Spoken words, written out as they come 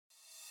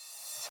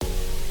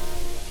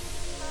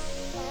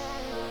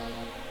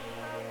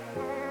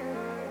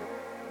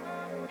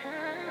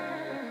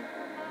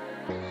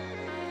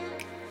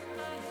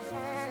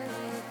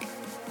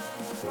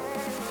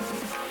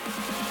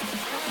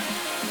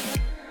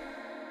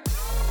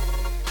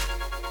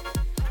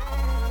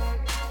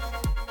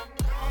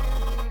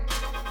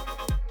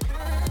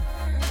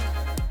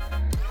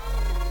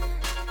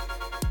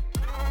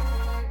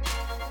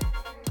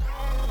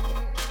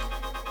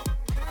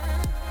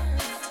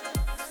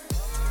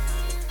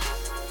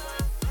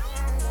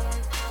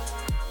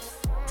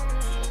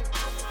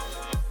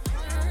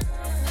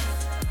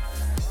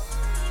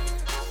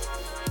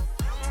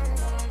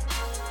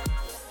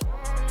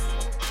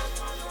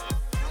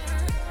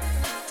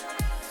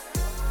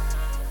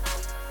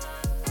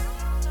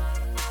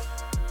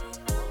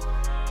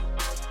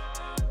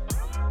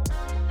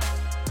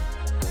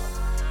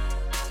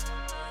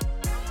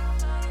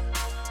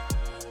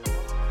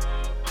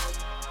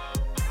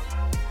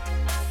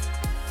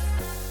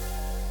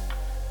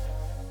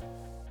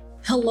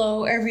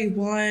Hello,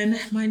 everyone.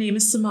 My name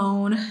is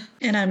Simone.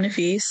 And I'm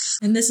Nafis.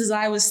 And this is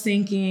I Was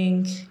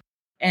Thinking.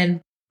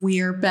 And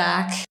we're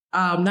back.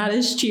 Not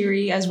as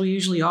cheery as we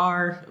usually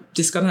are.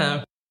 Just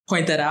gonna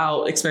point that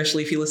out,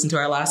 especially if you listen to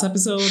our last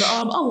episode.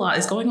 A lot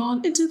is going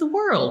on into the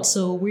world.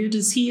 So we're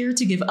just here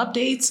to give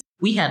updates.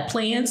 We had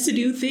plans to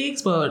do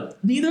things, but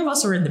neither of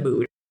us are in the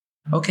mood.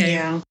 Okay?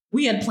 Yeah.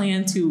 We had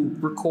planned to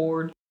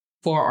record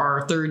for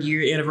our 3rd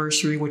year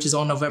anniversary, which is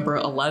on November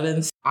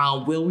 11th.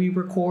 Will we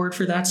record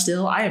for that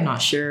still? I am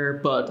not sure,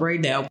 but right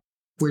now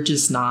we're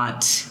just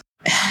not.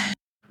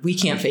 We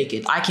can't fake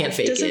it. I can't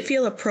fake it. It doesn't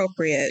feel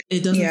appropriate.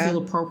 It doesn't feel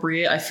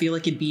appropriate. I feel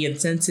like it'd be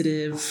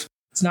insensitive.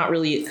 It's not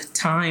really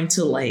time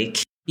to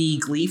be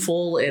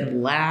gleeful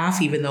and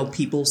laugh, even though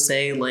people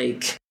say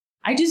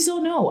I just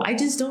don't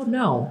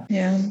know.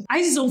 Yeah.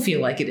 I just don't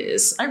feel like it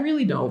is. I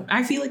really don't.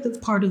 I feel like that's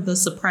part of the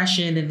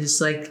suppression and just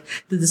the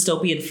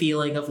dystopian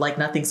feeling of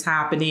nothing's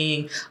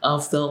happening,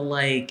 of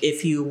the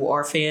if you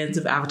are fans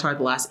of Avatar: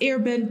 The Last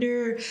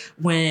Airbender,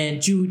 when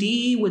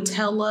Judy would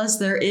tell us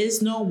there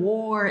is no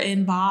war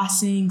in Ba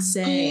Sing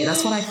Se.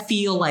 That's what I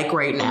feel like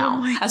right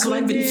now. That's what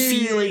I've been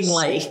feeling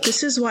like.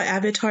 This is why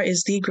Avatar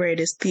is the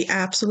greatest, the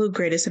absolute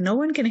greatest, and no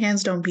one can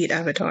hands down beat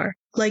Avatar.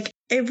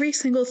 Every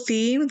single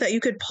theme that you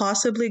could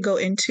possibly go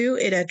into,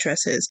 it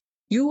addresses.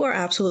 You are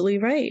absolutely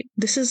right.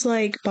 This is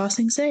like Ba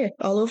Sing Se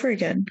all over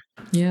again.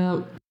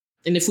 Yeah.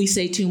 And if we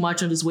say too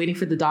much, I'm just waiting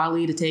for the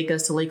dolly to take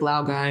us to Lake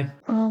Laogai.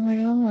 Oh my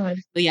God.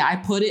 But yeah, I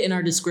put it in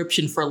our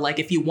description for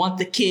if you want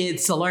the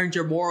kids to learn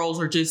your morals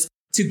or just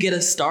to get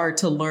a start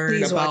to learn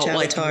Please about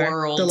Avatar,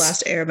 world. The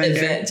Last Airbender.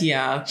 Event.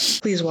 Yeah.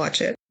 Please watch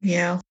it.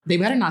 Yeah. They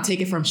better not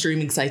take it from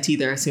streaming sites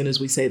either as soon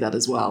as we say that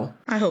as well.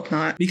 I hope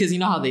not. Because you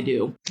know how they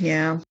do.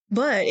 Yeah.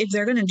 But if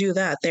they're going to do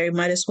that, they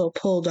might as well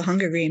pull the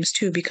Hunger Games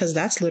too, because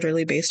that's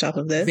literally based off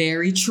of this.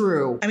 Very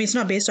true. I mean, it's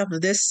not based off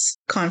of this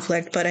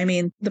conflict, but I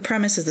mean, the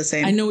premise is the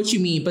same. I know what you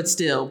mean, but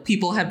still,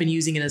 people have been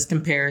using it as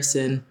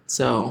comparison.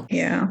 So,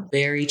 yeah.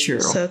 Very true.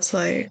 So it's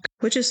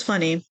which is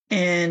funny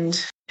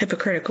and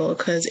hypocritical,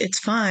 because it's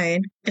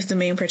fine if the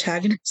main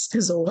protagonist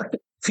is a white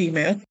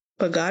female.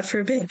 But God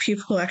forbid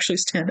people actually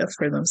stand up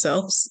for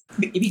themselves.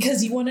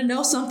 Because you want to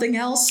know something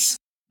else?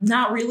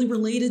 Not really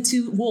related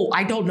to,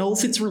 I don't know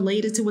if it's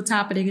related to what's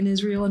happening in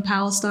Israel and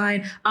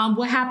Palestine.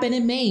 What happened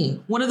in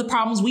Maine? One of the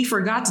problems we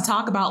forgot to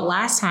talk about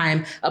last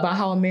time about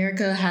how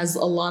America has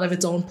a lot of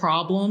its own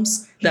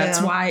problems.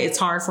 That's why it's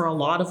hard for a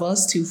lot of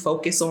us to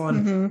focus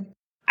on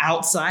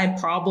outside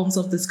problems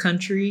of this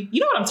country.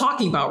 You know what I'm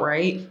talking about,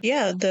 right?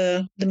 Yeah,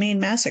 the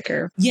Maine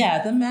massacre.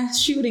 Yeah, the mass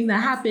shooting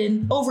that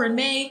happened over in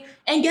Maine.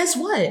 And guess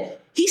what?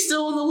 He's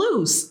still on the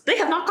loose. They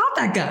have not caught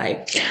that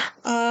guy.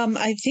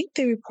 I think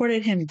they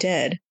reported him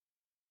dead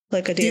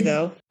a day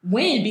ago.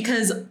 When?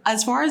 Because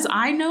as far as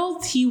I know,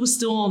 he was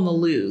still on the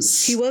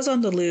loose. He was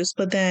on the loose,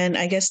 but then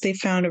I guess they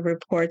found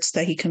reports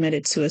that he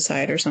committed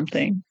suicide or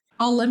something.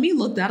 Oh, let me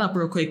look that up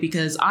real quick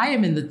because I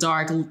am in the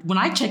dark. When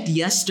I checked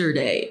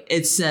yesterday,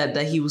 it said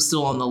that he was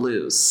still on the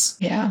loose.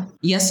 Yeah.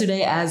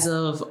 Yesterday, as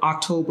of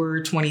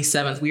October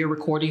 27th, we are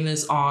recording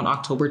this on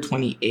October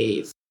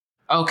 28th.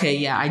 Okay,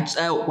 yeah.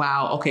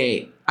 Wow.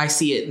 Okay, I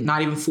see it.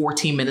 Not even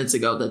 14 minutes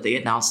ago that they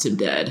announced him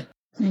dead.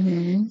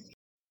 Mm-hmm.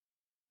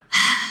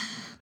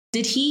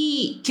 Did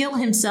he kill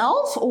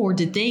himself or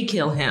did they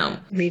kill him?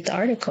 Read the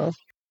article.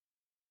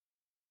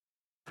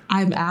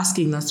 I'm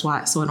asking, that's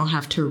why, so I don't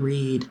have to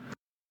read.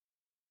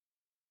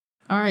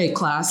 All right,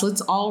 class, let's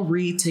all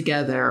read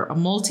together. A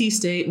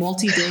multi-day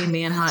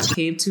manhunt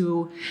came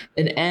to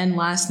an end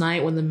last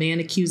night when the man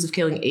accused of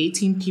killing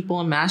 18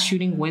 people in mass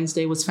shooting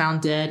Wednesday was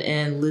found dead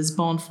in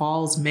Lisbon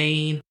Falls,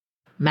 Maine.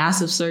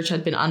 Massive search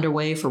had been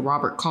underway for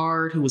Robert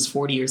Card, who was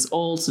 40 years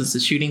old, since the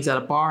shootings at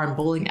a bar and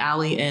bowling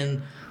alley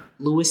in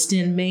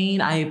Lewiston,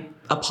 Maine. I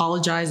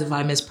apologize if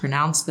I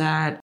mispronounced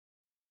that.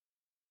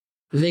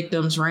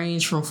 Victims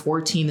range from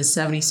 14 to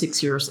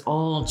 76 years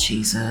old.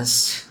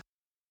 Jesus.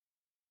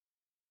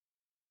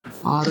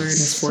 Father and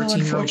his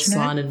 14-year-old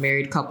son and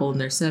married couple in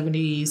their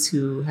 70s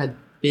who had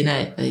been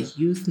at a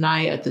youth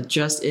night at the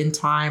Just in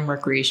Time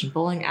Recreation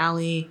Bowling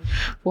Alley.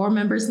 4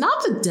 members,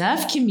 not the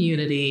deaf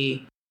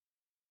community.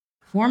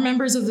 4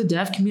 members of the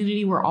deaf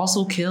community were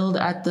also killed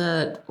at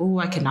the,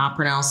 I cannot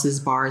pronounce this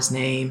bar's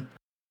name.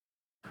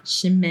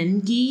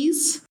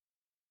 Shemengi's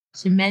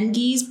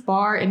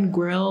Bar and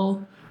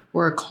Grill,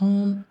 where a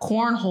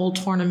cornhole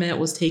tournament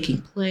was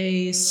taking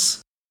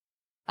place.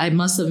 I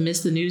must have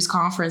missed the news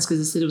conference because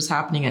it said it was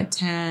happening at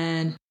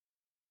 10.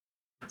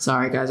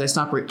 Sorry, guys. I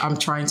stopped. I'm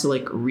trying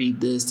to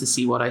read this to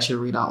see what I should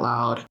read out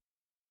loud.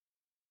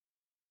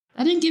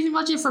 I didn't give you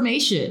much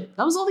information.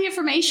 That was all the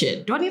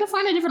information. Do I need to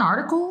find a different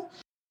article?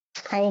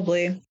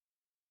 Probably.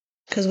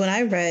 Because when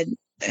I read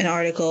an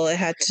article, it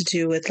had to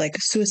do with a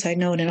suicide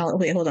note and all.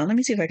 Wait, hold on. Let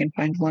me see if I can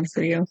find one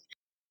for you.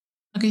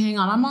 Okay, hang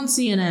on. I'm on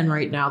CNN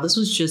right now. This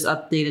was just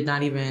updated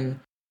not even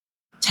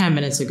 10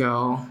 minutes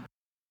ago.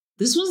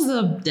 This was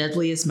the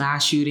deadliest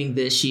mass shooting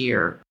this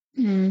year.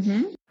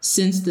 Mm-hmm.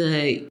 Since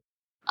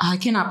I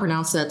cannot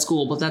pronounce that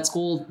school, but that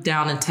school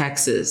down in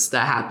Texas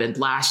that happened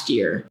last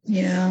year.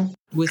 Yeah.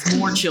 With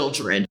more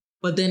children.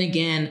 But then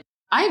again,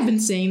 I've been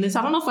saying this.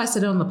 I don't know if I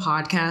said it on the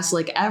podcast.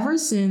 Like, ever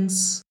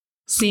since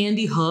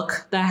Sandy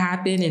Hook that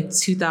happened in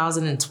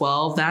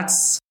 2012,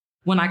 that's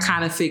when I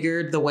kind of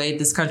figured the way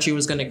this country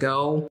was going to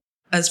go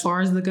as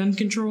far as the gun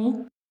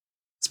control,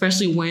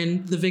 especially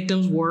when the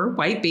victims were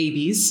white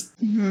babies.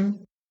 Mm-hmm.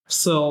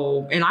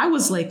 So, and I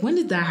was like, when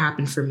did that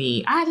happen for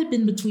me? I had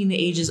been between the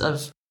ages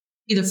of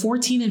either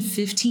 14 and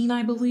 15,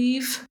 I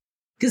believe.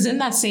 Because in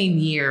that same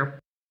year,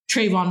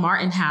 Trayvon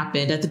Martin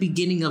happened at the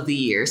beginning of the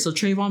year. So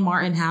Trayvon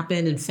Martin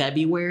happened in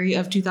February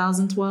of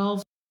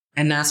 2012.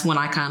 And that's when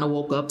I kind of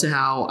woke up to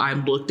how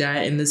I'm looked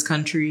at in this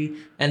country.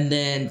 And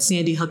then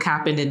Sandy Hook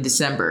happened in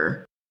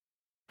December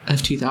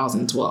of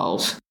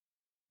 2012.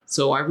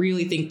 So I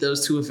really think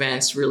those two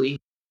events really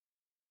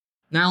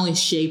not only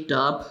shaped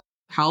up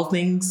how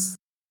things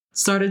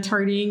started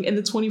turning in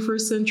the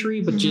 21st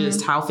century, but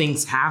just how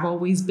things have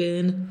always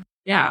been.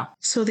 Yeah.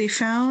 So they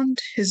found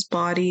his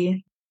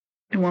body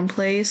in one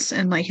place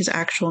and like his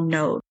actual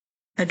note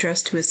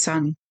addressed to his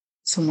son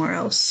somewhere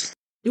else.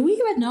 Do we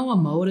even know a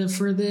motive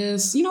for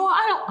this? You know,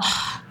 I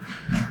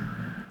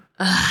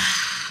don't.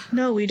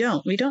 No, we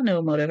don't. We don't know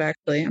a motive,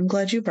 actually. I'm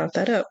glad you brought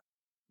that up.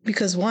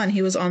 Because one,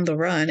 he was on the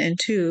run, and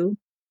two,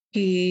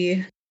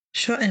 he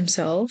shot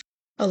himself,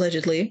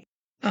 allegedly,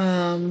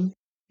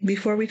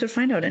 before we could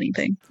find out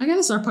anything. I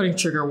gotta start putting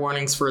trigger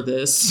warnings for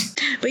this.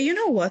 But you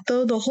know what,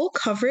 though? The whole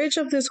coverage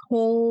of this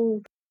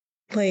whole,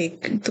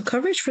 like, the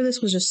coverage for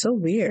this was just so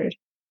weird.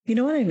 You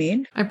know what I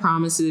mean? I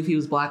promise you, if he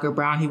was black or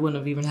brown, he wouldn't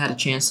have even had a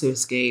chance to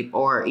escape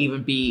or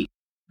even be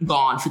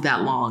gone for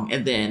that long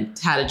and then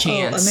had a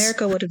chance. Oh,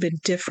 America would have been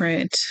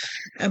different.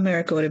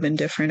 America would have been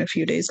different a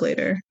few days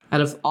later. Out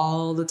of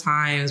all the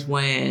times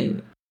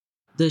when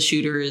the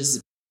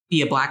shooters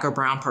be a black or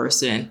brown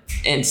person,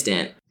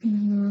 instant.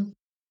 Mm-hmm.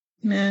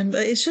 Man,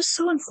 but it's just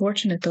so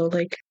unfortunate, though.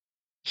 Like,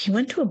 he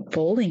went to a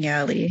bowling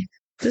alley.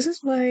 This is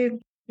why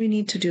we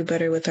need to do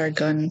better with our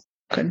gun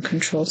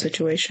control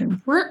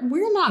situation. We're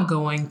not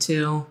going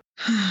to.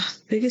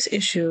 Biggest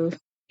issue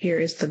here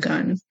is the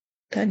gun.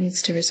 That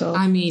needs to resolve.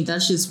 I mean,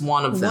 that's just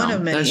one of them. One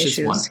of many that's issues,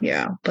 just one.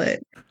 Yeah, but...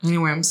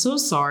 Anyway, I'm so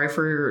sorry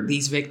for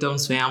these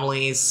victims'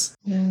 families.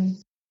 Yeah.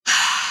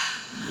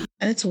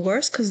 And it's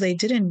worse because they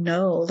didn't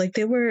know. Like,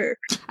 they were...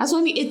 That's what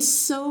I mean. It's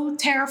so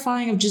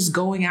terrifying of just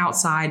going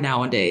outside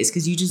nowadays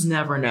because you just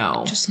never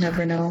know. Just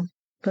never know.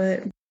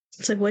 But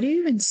it's like, what do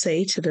you even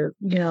say to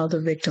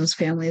the victims'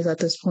 families at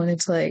this point?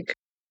 It's like,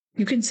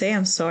 you can say,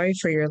 I'm sorry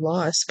for your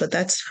loss, but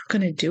that's not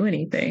going to do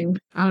anything.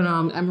 I don't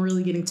know. I'm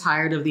really getting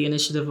tired of the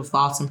initiative of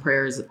thoughts and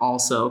prayers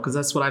also, because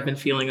that's what I've been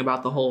feeling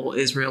about the whole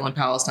Israel and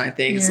Palestine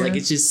thing. It's like,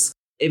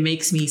 it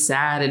makes me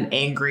sad and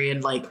angry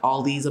and like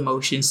all these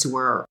emotions to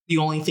where the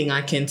only thing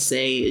I can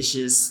say is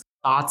just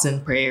thoughts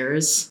and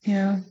prayers.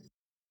 Yeah.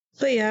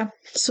 But yeah,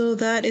 so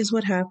that is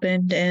what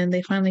happened. And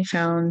they finally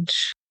found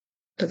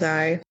the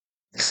guy.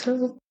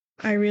 So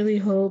I really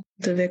hope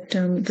the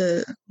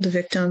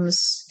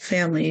victims'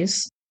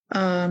 families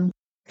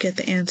get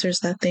the answers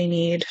that they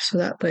need so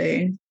that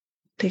way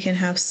they can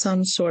have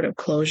some sort of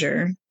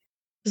closure.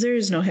 There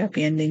is no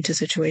happy ending to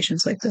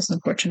situations like this,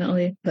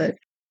 unfortunately, but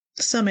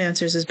some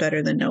answers is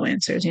better than no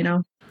answers, you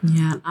know?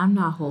 Yeah, I'm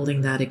not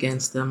holding that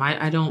against them.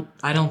 I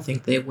don't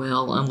think they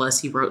will unless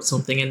he wrote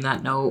something in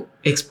that note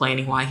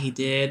explaining why he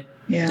did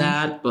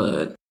that,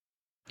 but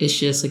it's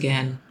just,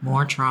 again,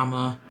 more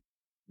trauma.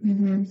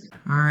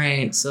 Mm-hmm. All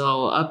right,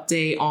 so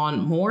update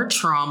on more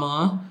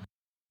trauma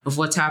of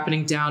what's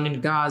happening down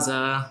in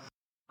Gaza.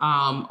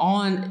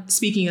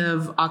 Speaking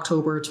of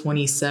October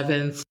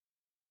 27th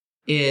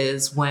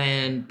is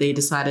when they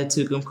decided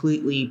to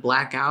completely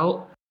black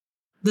out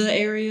the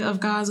area of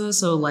Gaza.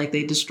 So like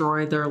they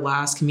destroyed their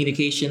last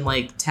communication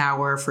like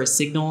tower for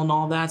signal and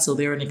all that. So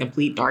they were in a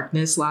complete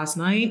darkness last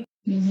night.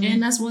 Mm-hmm.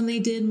 And that's when they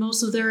did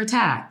most of their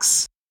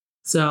attacks.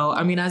 So,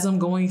 I mean, as I'm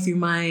going through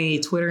my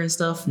Twitter and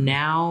stuff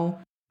now,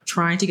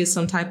 trying to get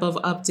some type of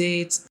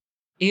updates,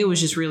 it was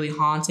just really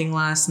haunting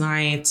last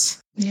night.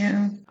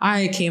 Yeah.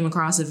 I came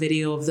across a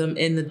video of them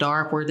in the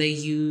dark where they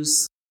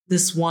use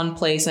this one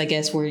place, I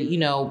guess, where,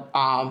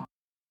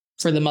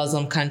 for the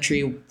Muslim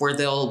country where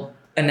they'll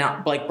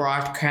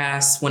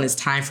broadcast when it's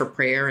time for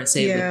prayer and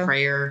say the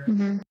prayer.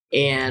 Mm-hmm.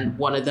 And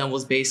one of them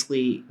was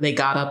basically, they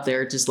got up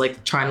there just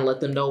like trying to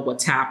let them know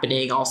what's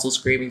happening, also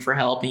screaming for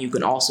help. And you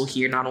can also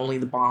hear not only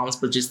the bombs,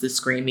 but just the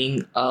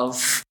screaming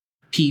of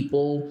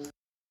people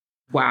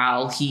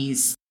while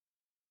he's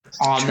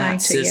on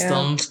that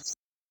system.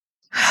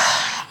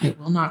 I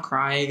will not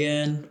cry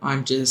again. I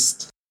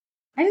just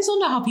don't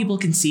know how people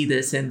can see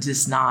this and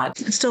just not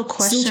still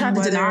try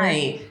to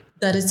deny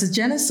that it's a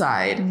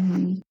genocide.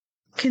 Mm-hmm.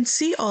 Can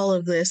see all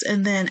of this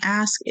and then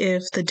ask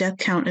if the death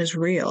count is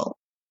real.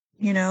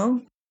 You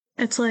know,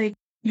 it's like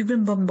you've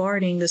been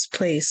bombarding this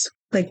place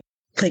like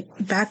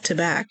back to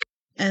back.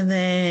 And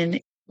then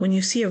when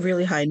you see a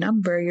really high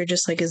number, you're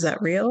just like, is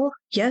that real?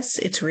 Yes,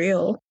 it's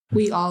real.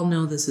 We all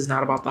know this is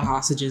not about the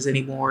hostages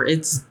anymore.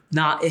 It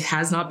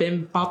has not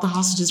been about the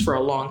hostages for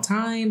a long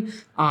time.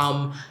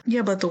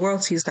 Yeah, but the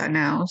world sees that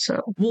now,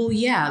 so. Well,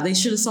 yeah, they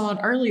should have saw it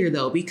earlier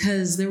though,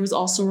 because there was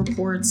also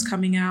reports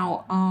coming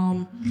out,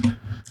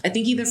 I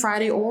think either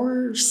Friday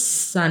or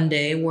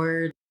Sunday,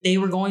 where they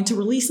were going to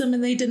release them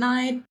and they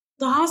denied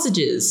the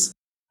hostages.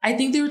 I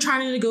think they were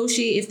trying to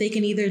negotiate if they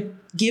can either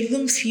give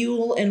them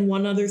fuel and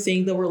one other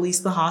thing, they'll release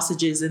the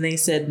hostages, and they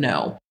said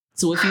no.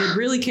 So if you had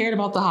really cared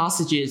about the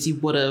hostages, you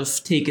would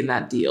have taken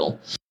that deal.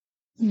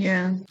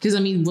 Yeah. Because, I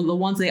mean, the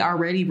ones they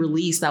already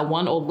released, that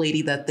one old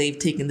lady that they've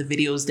taken the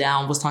videos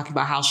down was talking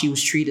about how she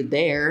was treated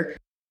there,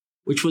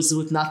 which was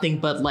with nothing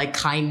but like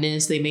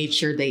kindness. They made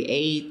sure they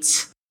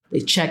ate. They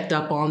checked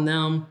up on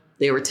them.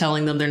 They were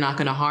telling them they're not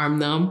going to harm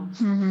them.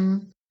 Mm-hmm.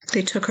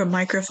 They took her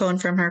microphone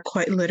from her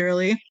quite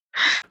literally.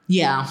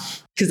 Yeah,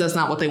 because that's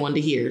not what they wanted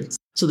to hear.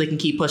 So they can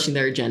keep pushing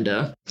their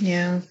agenda.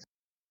 Yeah.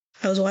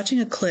 I was watching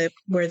a clip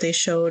where they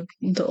showed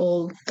the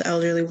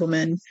elderly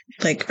woman,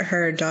 like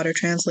her daughter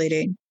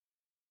translating.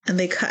 And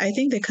I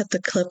think they cut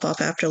the clip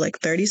off after like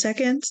 30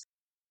 seconds.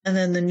 And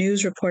then the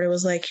news reporter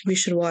was like, we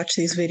should watch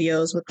these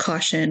videos with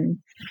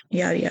caution,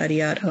 yada, yada,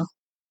 yada.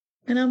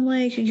 And I'm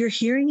like, you're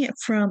hearing it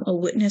from a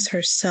witness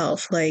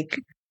herself. Like,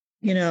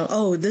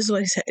 oh, this is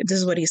what he said. This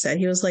is what he said.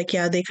 He was like,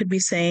 yeah, they could be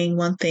saying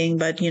one thing,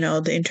 but,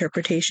 the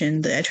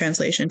interpretation, the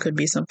translation could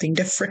be something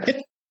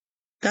different.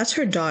 That's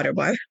her daughter.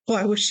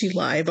 Why would she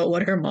lie about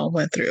what her mom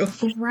went through?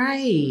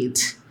 Right.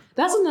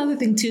 That's another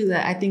thing, too,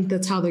 that I think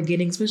that's how they're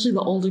getting, especially the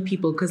older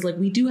people, because, like,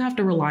 we do have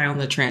to rely on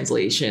the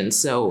translation.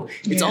 So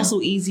it's also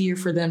easier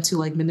for them to,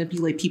 like,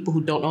 manipulate people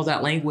who don't know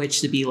that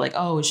language to be like,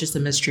 oh, it's just a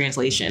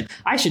mistranslation.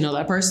 I should know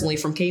that personally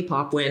from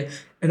K-pop when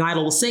an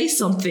idol will say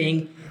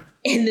something,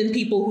 and then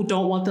people who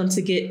don't want them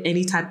to get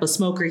any type of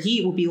smoke or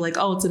heat will be like,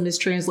 oh, it's a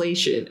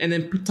mistranslation. And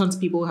then tons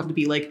of people will have to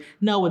be like,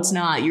 no, it's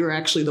not. You're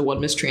actually the one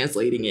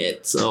mistranslating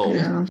it. So...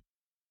 Yeah.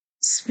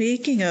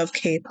 Speaking of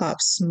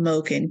K-pop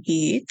smoke and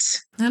heat.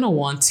 I don't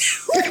want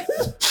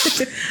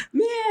to.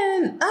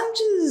 Man, I'm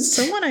just...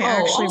 Someone I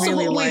actually also,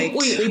 really liked.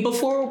 Wait.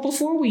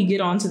 Before we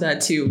get on to that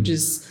too,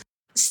 just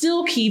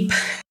still keep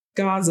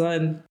Gaza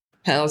and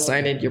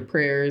Palestine in your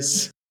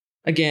prayers.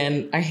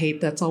 Again, I hate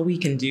that's all we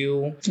can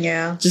do.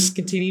 Yeah. Just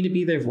continue to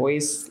be their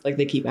voice like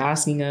they keep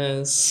asking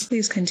us.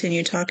 Please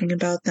continue talking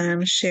about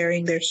them,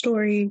 sharing their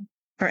story,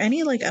 or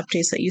any like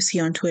updates that you see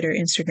on Twitter,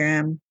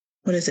 Instagram.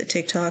 What is it,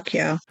 TikTok?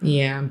 Yeah.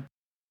 Yeah.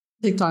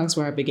 TikTok's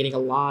where I've been getting a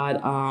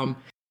lot.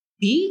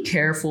 Be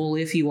careful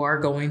if you are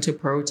going to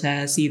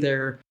protest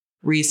either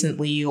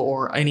recently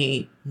or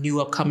any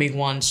new upcoming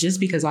ones, just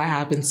because I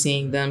have been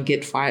seeing them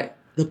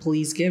the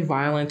police get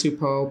violent to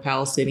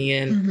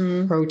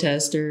pro-Palestinian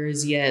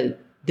protesters, yet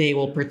they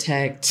will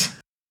protect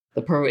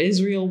the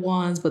pro-Israel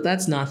ones, but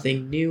that's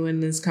nothing new in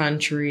this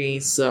country,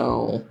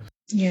 so...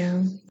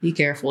 Yeah. Be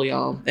careful,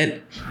 y'all.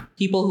 And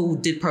people who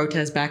did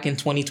protest back in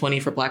 2020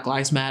 for Black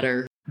Lives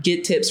Matter,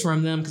 get tips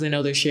from them because I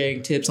know they're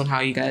sharing tips on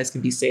how you guys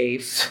can be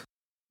safe.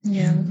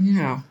 Yeah.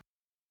 Yeah.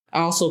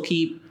 Also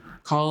keep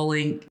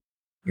calling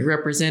your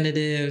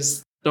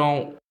representatives.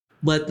 Don't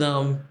let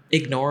them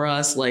ignore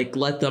us. Like,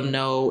 let them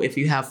know if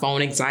you have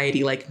phone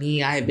anxiety like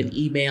me. I have been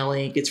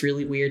emailing. It's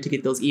really weird to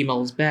get those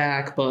emails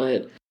back,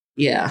 but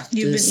yeah.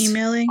 You've been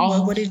emailing?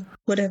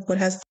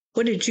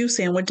 What did you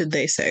say and what did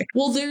they say?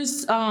 Well,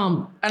 there's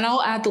and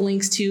I'll add the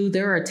links too.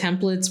 There are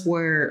templates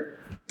where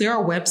there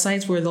are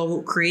websites where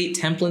they'll create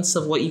templates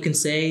of what you can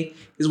say.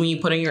 Because when you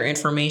put in your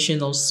information,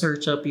 they'll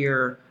search up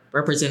your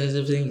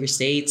representatives in your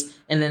states,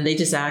 and then they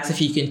just ask if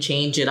you can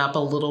change it up a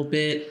little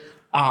bit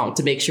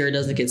to make sure it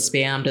doesn't get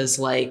spammed as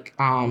like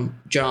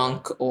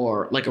junk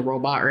or like a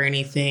robot or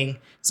anything.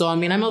 So, I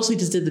mean, I mostly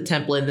just did the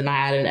template, and then I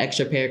added an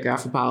extra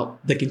paragraph about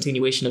the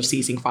continuation of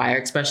ceasing fire,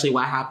 especially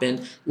what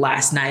happened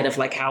last night of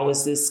like, how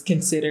is this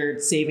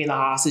considered saving the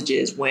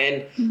hostages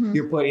when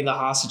you're putting the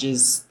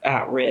hostages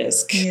at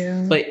risk?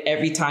 Yeah. But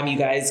every time you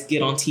guys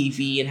get on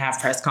TV and have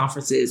press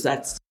conferences,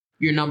 that's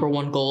your number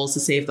one goal is to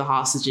save the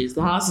hostages.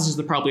 The hostages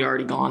are probably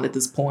already gone at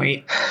this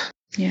point.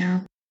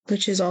 Yeah,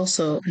 which is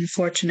also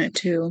unfortunate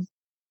too.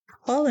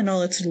 All in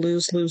all, it's a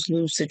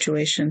lose-lose-lose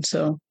situation,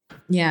 so...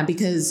 Yeah,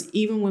 because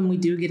even when we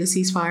do get a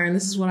ceasefire, and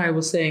this is what I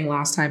was saying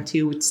last time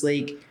too, it's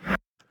like,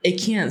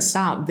 it can't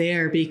stop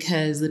there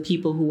because the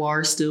people who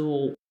are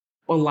still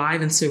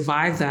alive and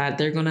survive that,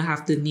 they're going to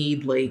have to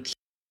need like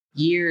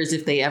years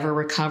if they ever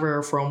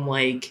recover from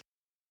like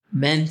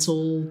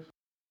mental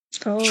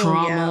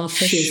trauma,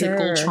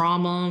 physical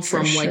trauma,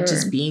 from like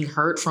just being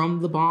hurt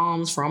from the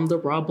bombs, from the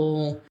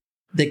rubble.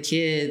 The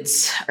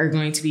kids are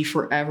going to be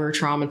forever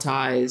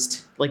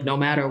traumatized, like no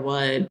matter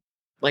what.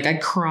 Like I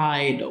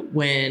cried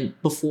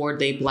before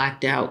they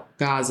blacked out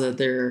Gaza,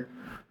 there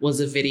was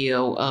a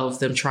video of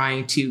them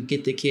trying to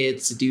get the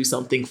kids to do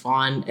something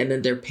fun, and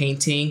then they're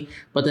painting.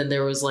 But then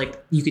there was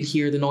like, you could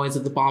hear the noise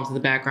of the bombs in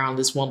the background.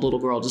 This one little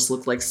girl just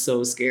looked like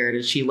so scared,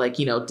 and she like,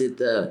 did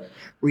the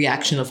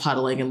reaction of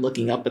huddling and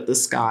looking up at the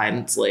sky. And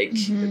it's like,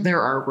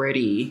 they're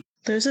already.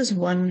 There's this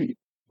one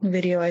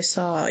video I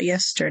saw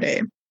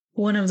yesterday,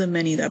 one of the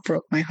many that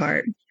broke my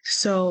heart.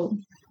 So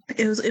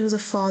It was a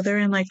father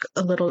and like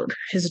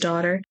his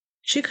daughter.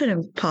 She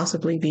couldn't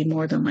possibly be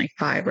more than like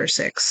 5 or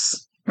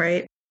 6,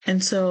 right?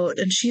 And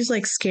she's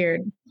like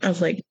scared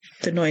of like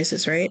the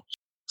noises, right?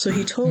 So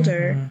he told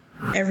her,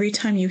 Mm-hmm. every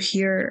time you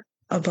hear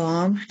a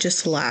bomb,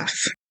 just laugh.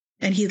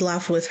 And he'd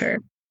laugh with her.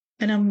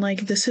 And I'm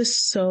like, this is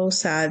so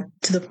sad,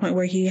 to the point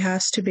where he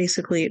has to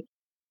basically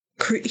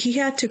he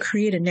had to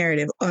create a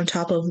narrative on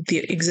top of the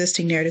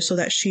existing narrative so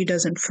that she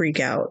doesn't freak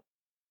out.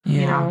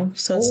 Yeah.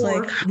 So it's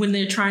Or like, when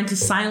they're trying to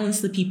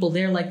silence the people,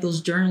 they're like those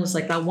journalists,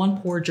 like that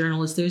one poor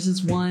journalist. There's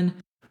this one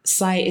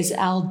site, is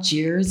Al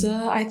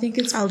Jazeera, I think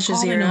it's Al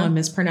called. I know Jazeera. I'm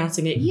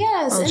mispronouncing it.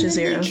 Yes. Al And then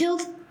Jazeera. they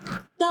killed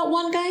that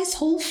one guy's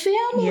whole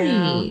family.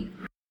 Yeah.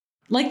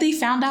 Like they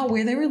found out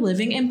where they were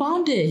living and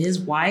bombed it. His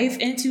wife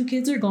and 2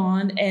 kids are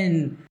gone.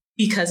 And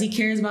because he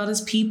cares about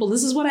his people,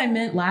 this is what I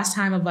meant last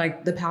time of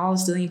like the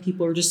Palestinian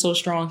people are just so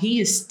strong.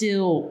 He is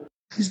still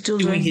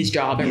doing his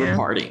job and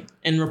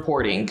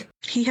reporting.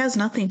 He has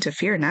nothing to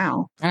fear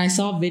now. And I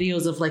saw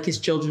videos of like his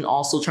children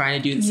also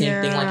trying to do the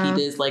same thing like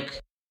he did. Like,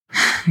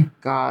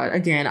 God,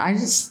 again,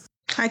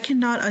 I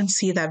cannot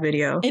unsee that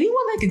video.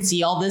 Anyone that can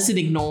see all this and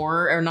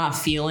ignore or not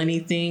feel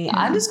anything,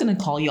 I'm just going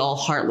to call y'all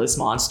heartless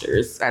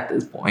monsters at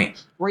this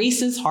point.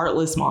 Racist,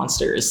 heartless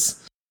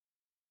monsters.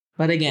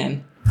 But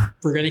again,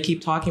 we're going to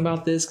keep talking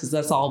about this because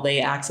that's all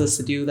they ask us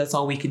to do. That's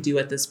all we can do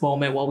at this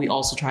moment, while we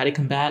also try to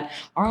combat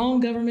our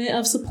own government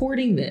of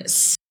supporting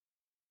this.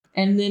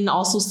 And then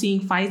also seeing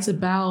fights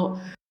about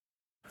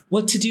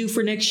what to do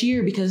for next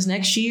year, because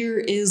next year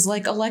is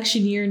like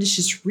election year, and it's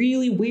just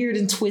really weird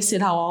and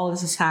twisted how all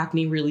this is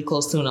happening really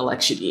close to an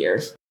election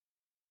year.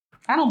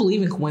 I don't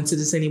believe in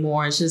coincidence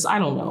anymore. It's just, I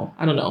don't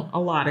know. A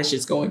lot is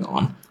just going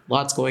on.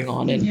 Lots going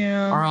on in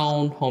our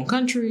own home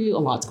country. A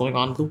lot's going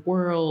on in the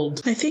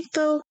world. I think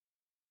though,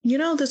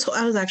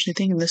 I was actually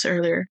thinking this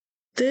earlier.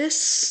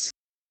 This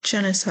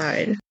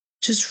genocide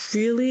just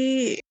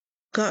really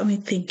got me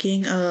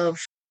thinking of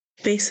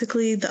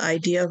basically the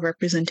idea of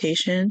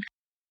representation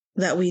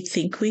that we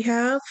think we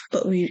have,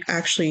 but we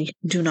actually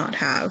do not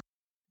have.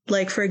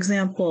 Like, for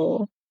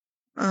example,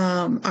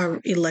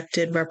 our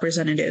elected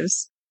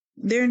representatives,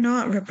 they're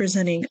not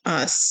representing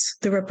us.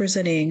 They're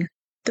representing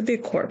the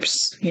big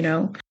corps,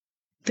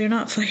 They're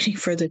not fighting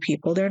for the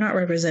people. They're not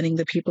representing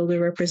the people. They're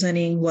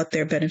representing what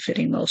they're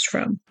benefiting most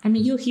from. I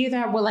mean, you'll hear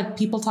that when like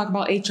people talk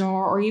about HR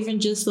or even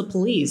just the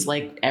police.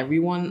 Like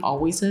everyone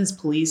always says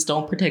police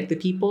don't protect the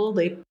people.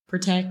 They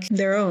protect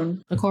their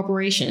own. The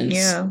corporations.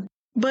 Yeah.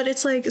 But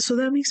it's like, so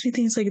that makes me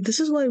think, it's like, this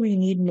is why we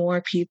need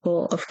more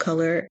people of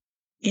color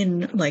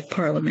in like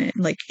parliament,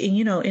 like,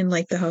 in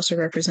like the House of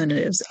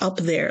Representatives, up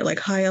there, like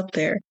high up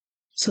there.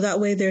 So that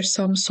way there's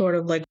some sort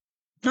of like,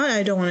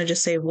 I don't want to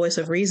just say voice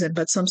of reason,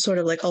 but some sort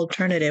of like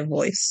alternative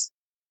voice,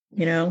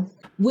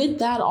 With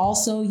that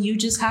also, you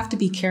just have to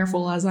be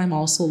careful, as I'm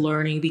also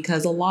learning,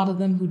 because a lot of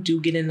them who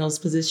do get in those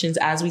positions,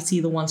 as we see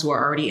the ones who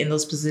are already in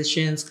those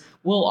positions,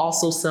 will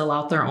also sell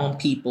out their own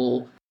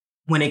people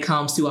when it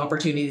comes to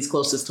opportunities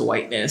closest to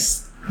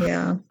whiteness.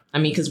 Yeah. I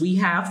mean, because we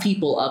have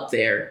people up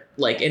there,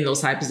 like in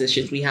those high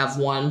positions. We have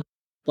one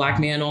Black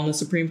man on the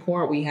Supreme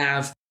Court. We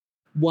have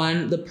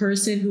the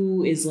person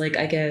who is like,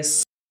 I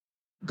guess,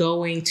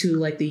 going to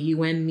like the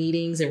UN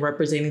meetings and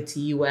representing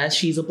the US.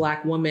 She's a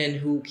Black woman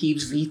who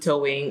keeps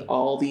vetoing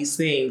all these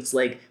things.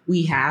 Like,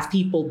 we have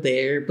people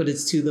there, but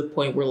it's to the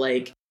point where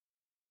like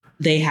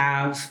they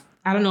have,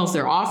 I don't know if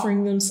they're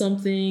offering them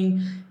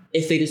something,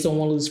 if they just don't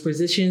want to lose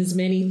positions,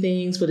 many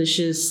things, but it's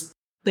just,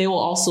 they will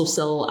also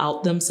sell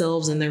out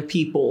themselves and their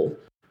people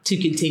to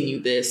continue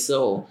this.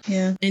 So,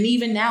 yeah. And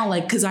even now,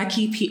 like, because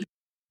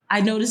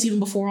I noticed even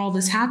before all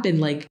this happened,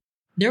 like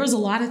there was a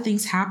lot of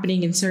things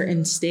happening in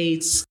certain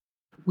states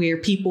where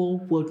people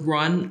would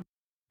run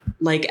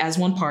like as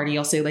one party,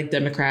 I'll say like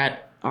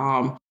Democrat,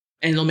 and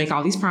they'll make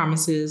all these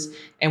promises.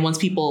 And once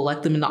people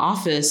elect them into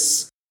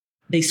office,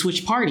 they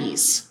switch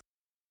parties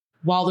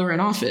while they're in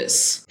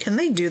office. Can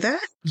they do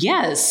that?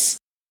 Yes.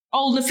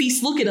 Oh,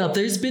 Nafis, look it up.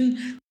 There's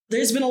been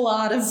a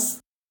lot of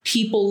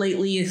people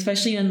lately,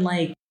 especially in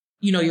like,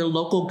 your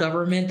local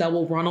government, that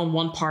will run on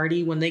one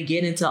party. When they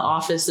get into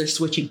office, they're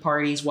switching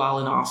parties while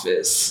in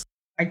office.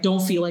 I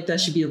don't feel like that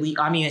should be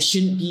illegal. I mean, it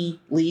shouldn't be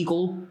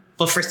legal,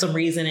 but for some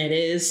reason it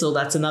is. So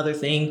that's another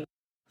thing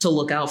to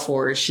look out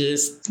for. It's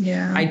just,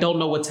 I don't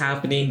know what's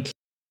happening.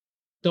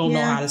 Don't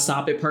know how to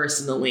stop it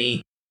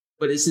personally.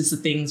 But it's just the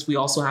things we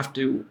also have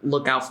to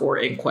look out for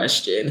and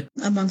question.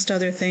 Amongst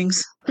other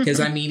things. Because,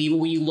 I mean, even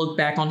when you look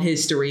back on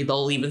history,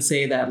 they'll even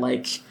say that,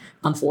 like,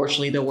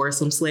 unfortunately, there were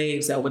some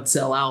slaves that would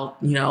sell out,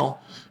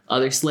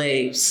 other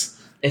slaves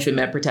if it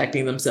meant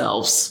protecting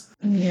themselves.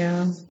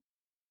 Yeah.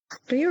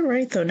 But you're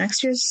right, though.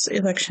 Next year's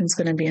election is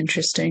going to be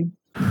interesting.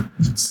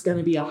 It's going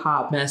to be a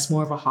hot mess,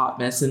 more of a hot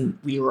mess than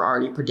we were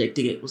already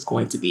predicting it was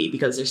going to be,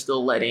 because they're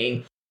still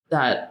letting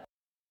that,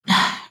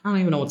 I don't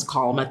even know what to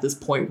call him at this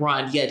point,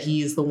 run. Yet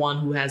he is the one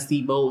who has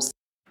the most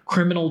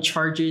criminal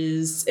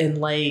charges and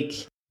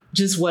like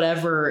just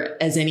whatever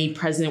as any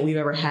president we've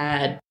ever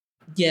had.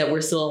 Yet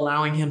we're still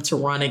allowing him to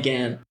run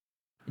again.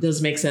 It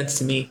doesn't make sense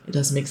to me.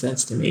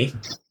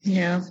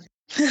 Yeah.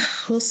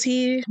 We'll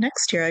see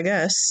next year, I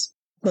guess,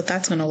 what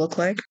that's going to look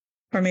like.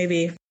 Or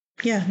maybe,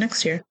 yeah,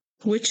 next year,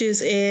 which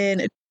is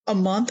in a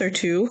month or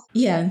two.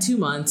 Yeah, in 2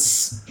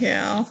 months.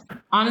 Yeah.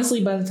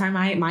 Honestly, by the time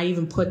I might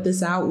even put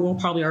this out, we'll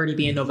probably already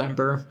be in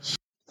November.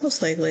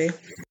 Most likely.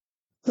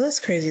 Well, that's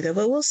crazy though,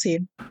 but we'll see.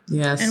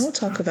 Yes. And we'll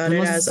talk about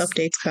it as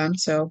updates come.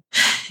 So,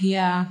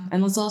 yeah.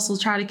 And let's also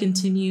try to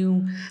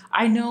continue.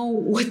 I know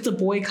with the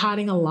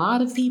boycotting, a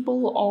lot of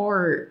people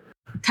are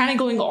kind of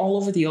going all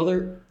over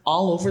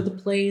the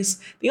place.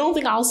 The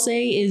only thing I'll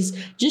say is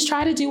just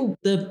try to do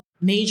the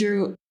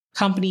major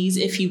companies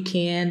if you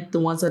can, the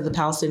ones that the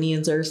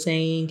Palestinians are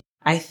saying.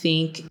 I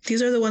think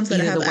these are the ones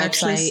that have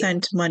actually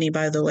sent money,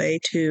 by the way,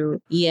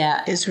 to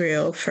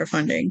Israel for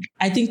funding.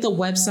 I think the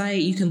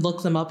website, you can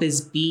look them up,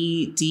 is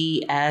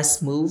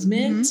BDS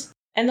Movement. Mm-hmm.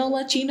 And they'll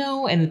let you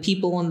know. And the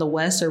people in the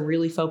West are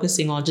really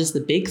focusing on just the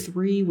big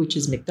three, which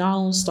is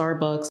McDonald's,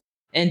 Starbucks,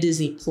 and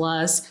Disney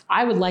Plus.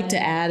 I would like to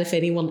add, if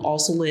anyone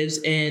also lives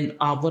in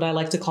what I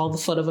like to call the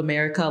foot of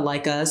America,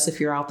 like us, if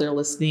you're out there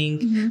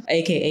listening,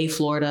 aka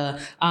Florida,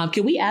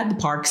 can we add the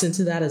parks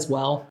into that as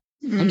well?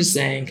 I'm just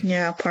saying.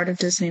 Yeah, part of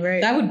Disney,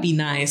 right? That would be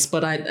nice.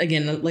 But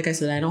again, like I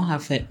said, I don't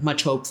have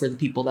much hope for the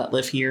people that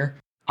live here.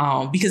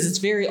 Because it's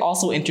very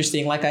also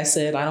interesting. Like I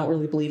said, I don't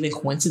really believe in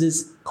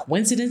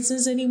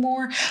coincidences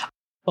anymore.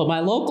 But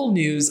my local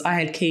news I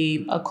had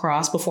came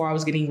across before I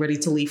was getting ready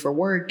to leave for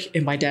work,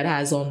 and my dad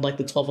has on like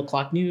the 12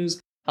 o'clock news,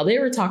 how they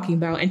were talking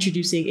about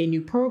introducing a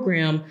new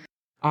program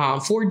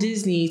for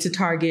Disney to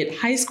target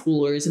high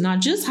schoolers, and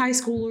not just high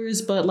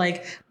schoolers, but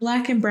like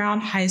Black and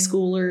brown high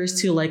schoolers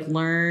to like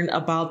learn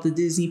about the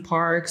Disney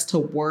parks, to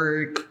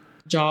work,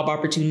 job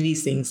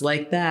opportunities, things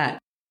like that.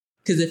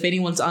 Because if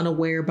anyone's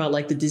unaware about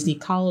like the Disney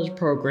college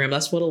program,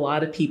 that's what a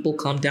lot of people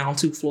come down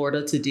to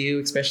Florida to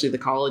do, especially the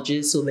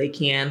colleges, so they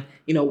can,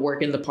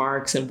 work in the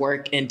parks and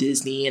work in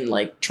Disney and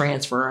like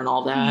transfer and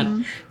all that.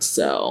 Mm-hmm.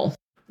 So,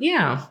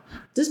 yeah,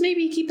 just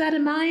maybe keep that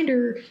in mind.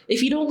 Or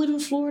if you don't live in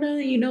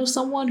Florida,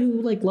 someone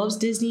who like loves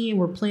Disney and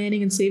we're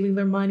planning and saving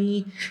their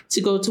money to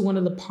go to one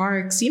of the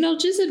parks,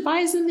 just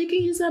advise them they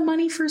can use that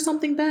money for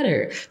something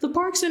better. The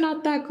parks are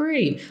not that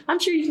great. I'm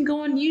sure you can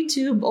go on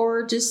YouTube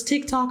or just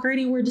TikTok or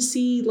anywhere to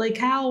see like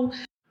how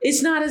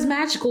it's not as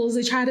magical as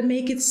they try to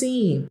make it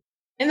seem.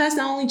 And that's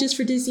not only just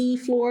for Disney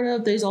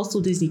Florida. There's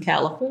also Disney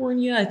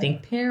California, I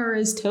think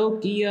Paris,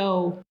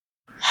 Tokyo.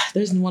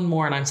 There's one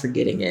more and I'm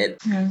forgetting it.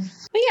 Yeah.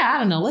 But yeah, I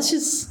don't know.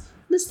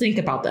 Let's think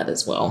about that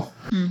as well.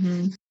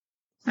 Mm-hmm.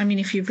 I mean,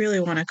 if you really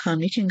want to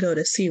come, you can go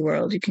to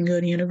SeaWorld. You can go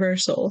to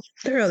Universal.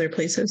 There are other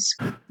places.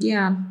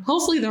 Yeah.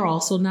 Hopefully they're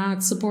also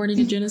not supporting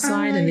a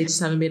genocide and they just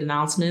haven't made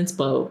announcements,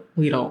 but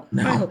we don't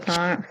know. I hope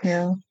not.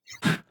 Yeah.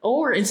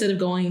 Or instead of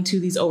going to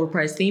these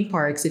overpriced theme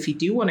parks, if you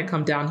do want to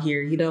come down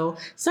here,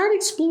 start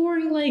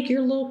exploring like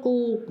your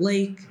local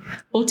like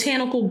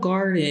botanical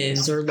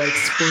gardens or like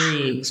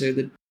springs or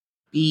the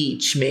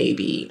beach,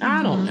 maybe.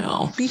 I don't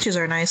know. Beaches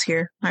are nice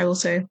here, I will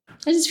say.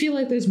 I just feel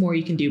like there's more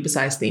you can do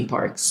besides theme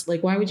parks.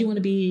 Like, why would you want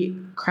to be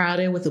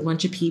crowded with a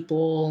bunch of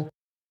people?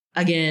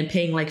 Again,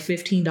 paying like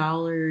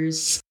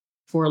 $15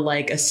 for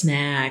like a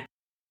snack,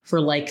 for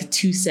like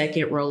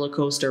 2-second roller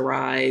coaster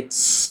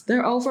rides.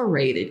 They're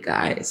overrated,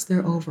 guys.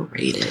 They're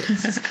overrated.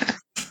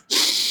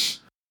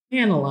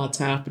 And a lot's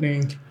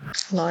happening.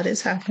 A lot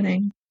is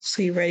happening.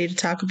 So you ready to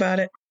talk about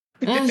it?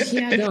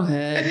 Yeah, go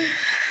ahead.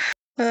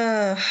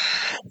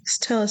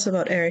 Just tell us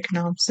about Eric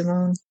Nom,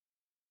 Simone.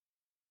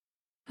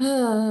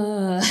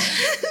 How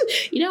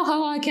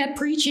I kept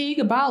preaching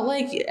about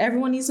like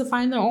everyone needs to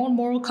find their own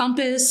moral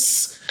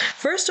compass.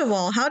 First of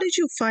all, how did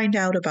you find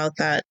out about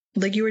that?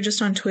 Like, you were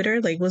just on Twitter?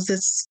 Like, was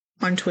this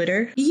on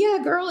Twitter? Yeah,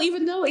 girl,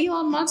 even though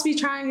Elon Musk be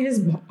trying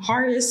his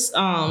hardest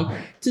to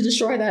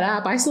destroy that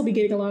app, I still be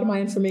getting a lot of my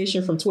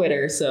information from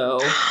Twitter. So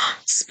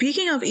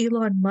speaking of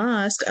Elon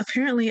Musk,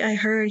 apparently I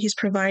heard he's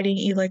providing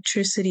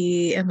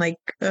electricity and like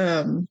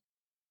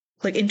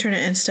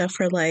internet and stuff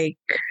for like,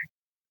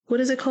 what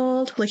is it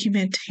called? Like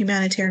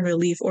humanitarian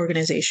relief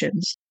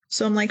organizations.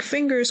 So I'm like,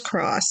 fingers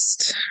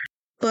crossed.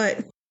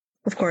 But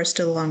of course,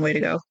 still a long way to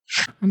go.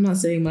 I'm not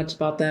saying much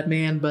about that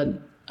man,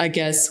 but I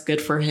guess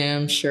good for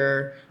him.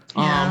 Sure.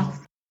 Yeah.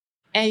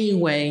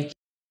 Anyway,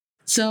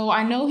 so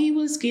I know he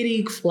was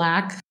getting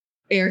flack,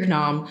 Eric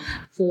Nam,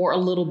 for a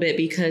little bit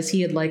because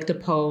he had liked a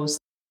post.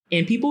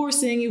 And people were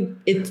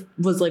saying it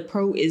was like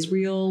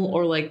pro-Israel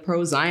or like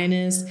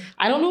pro-Zionist.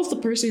 I don't know if the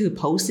person who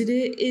posted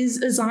it is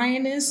a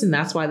Zionist and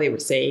that's why they were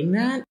saying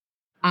that.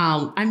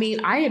 I mean,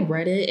 I had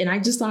read it and I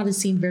just thought it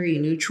seemed very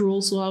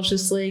neutral. So I was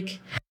just like,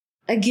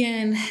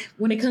 again,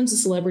 when it comes to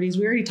celebrities,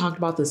 we already talked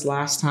about this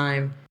last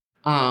time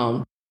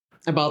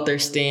about their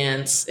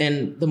stance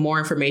and the more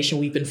information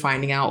we've been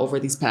finding out over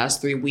these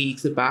past 3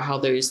 weeks about how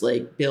there's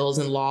like bills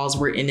and laws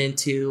we're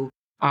into.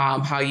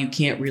 How you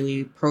can't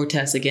really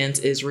protest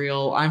against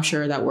Israel. I'm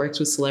sure that works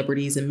with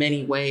celebrities in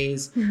many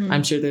ways. Mm-hmm.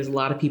 I'm sure there's a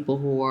lot of people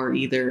who are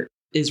either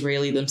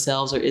Israeli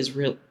themselves or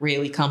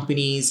Israeli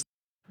companies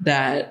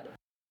that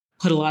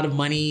put a lot of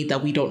money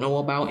that we don't know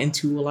about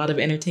into a lot of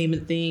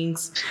entertainment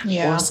things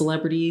or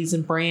celebrities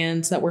and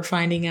brands that we're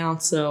finding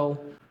out. So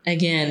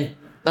again,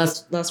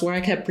 That's where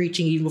I kept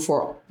preaching even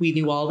before we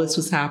knew all this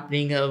was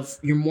happening, of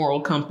your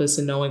moral compass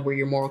and knowing where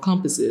your moral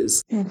compass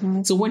is.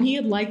 Mm-hmm. So when he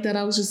had liked that,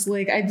 I was just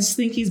like, I just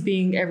think he's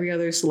being every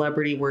other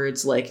celebrity where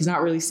it's like he's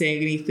not really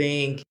saying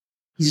anything.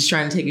 He's just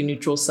trying to take a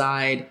neutral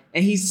side.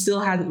 And he still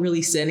hadn't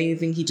really said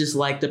anything. He just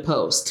liked the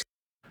post.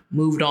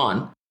 Moved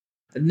on.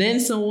 And then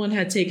someone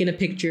had taken a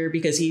picture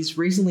because he's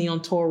recently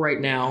on tour right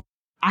now.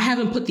 I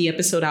haven't put the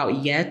episode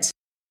out yet.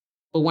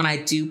 But when I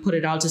do put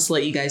it out, just to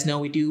let you guys know,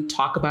 we do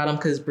talk about him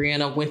because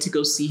Brianna went to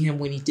go see him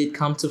when he did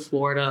come to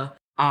Florida.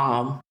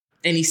 And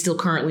he's still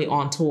currently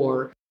on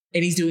tour.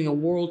 And he's doing a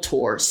world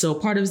tour. So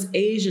part of his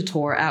Asia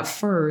tour at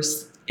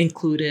first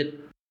included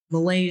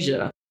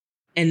Malaysia.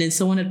 And then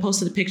someone had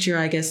posted a picture,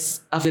 I guess,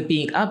 of it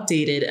being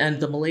updated and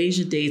the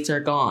Malaysia dates are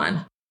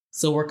gone.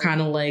 So we're kind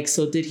of like,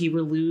 so did he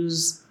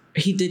remove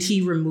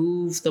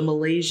the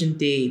Malaysian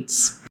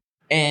dates?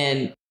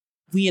 And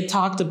we had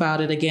talked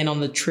about it again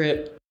on the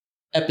trip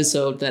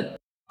episode that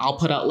I'll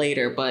put out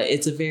later, but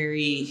it's a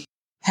very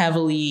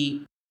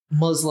heavily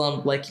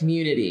Muslim like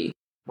community,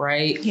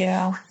 right?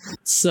 Yeah.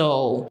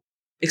 So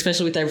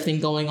especially with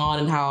everything going on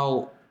and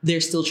how they're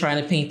still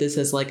trying to paint this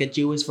as like a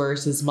Jewish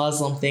versus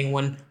Muslim thing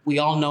when we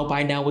all know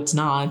by now it's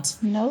not.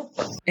 Nope.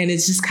 And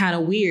it's just kind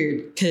of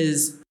weird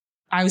because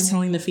I was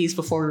telling the feast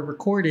before we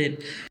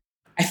recorded,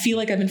 I feel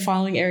like I've been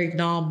following Eric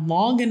Nam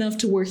long enough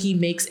to where he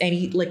makes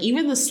any, like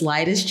even the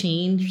slightest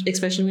change,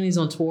 especially when he's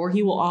on tour,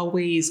 he will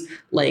always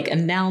like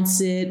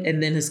announce it.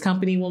 And then his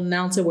company will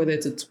announce it, whether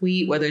it's a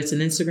tweet, whether it's an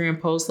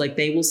Instagram post, like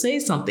they will say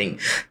something.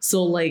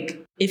 So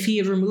like if he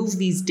had removed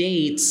these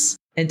dates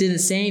and didn't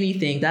say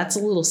anything, that's a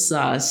little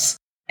sus.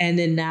 And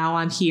then now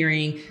I'm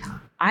hearing,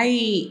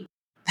 I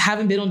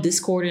haven't been on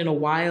Discord in a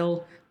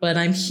while, but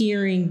I'm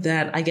hearing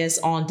that I guess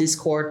on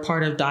Discord,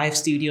 part of Dive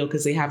Studio,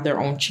 because they have their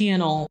own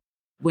channel,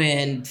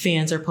 when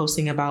fans are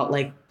posting about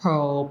like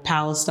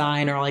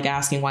pro-Palestine or like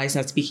asking why he's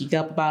not speaking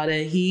up about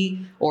it,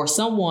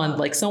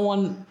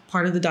 someone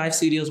part of the Dive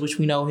Studios, which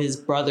we know his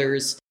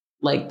brothers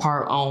like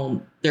part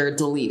own, they're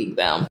deleting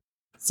them.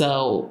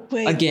 So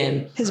wait,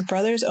 again, his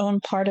brothers own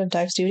part of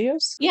Dive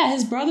Studios? Yeah,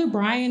 his brother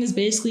Brian is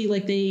basically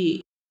like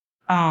they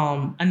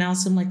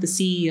announced him like the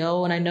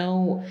CEO, and I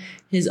know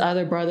his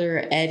other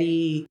brother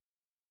Eddie,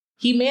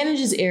 he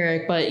manages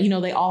Eric, but you know,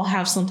 they all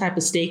have some type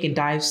of stake in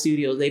Dive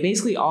Studios. They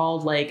basically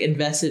all like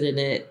invested in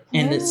it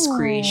and its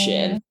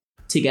creation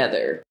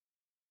together.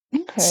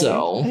 Okay.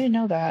 So I didn't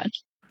know that.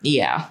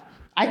 Yeah.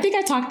 I think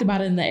I talked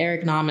about it in the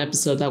Eric Nam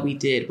episode that we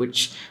did,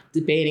 which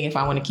debating if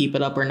I want to keep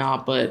it up or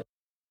not, but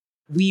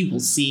we will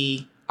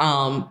see.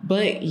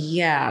 But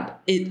yeah,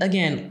 it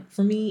again,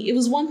 for me, it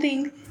was one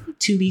thing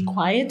to be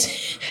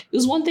quiet. It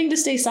was one thing to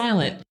stay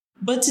silent.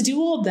 But to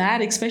do all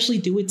that, especially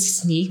do it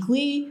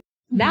sneakily,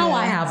 now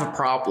I have a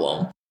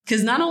problem.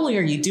 Because not only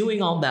are you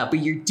doing all that, but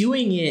you're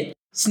doing it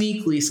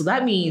sneakily. So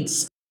that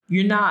means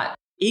you're not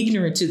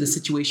ignorant to the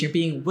situation. You're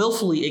being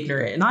willfully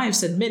ignorant. And I have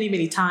said many,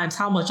 many times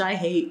how much I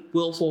hate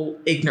willful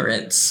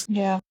ignorance.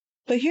 Yeah.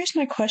 But here's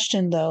my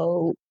question,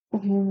 though.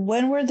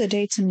 When were the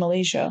dates in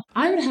Malaysia?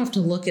 I would have to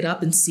look it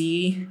up and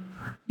see.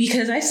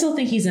 Because I still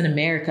think he's in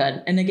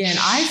America. And again,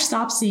 I've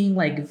stopped seeing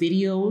like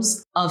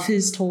videos of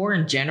his tour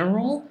in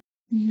general.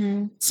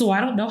 Mm-hmm. So I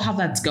don't know how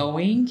that's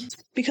going.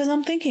 Because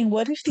I'm thinking,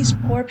 what if these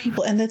poor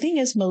people, and the thing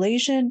is,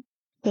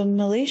 the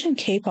Malaysian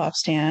K-pop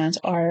stans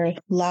are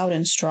loud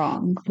and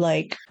strong.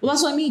 Like, well,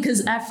 that's what I mean.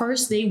 Because at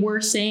first they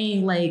were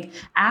saying like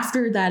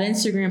after that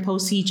Instagram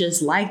post he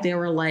just liked, they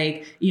were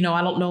like, you know,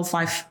 I don't know if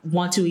I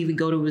want to even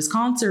go to his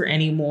concert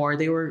anymore.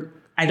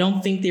 I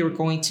don't think they were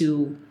going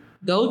to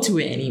go to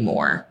it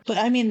anymore. But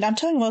I mean, I'm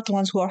talking about the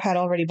ones who had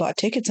already bought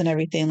tickets and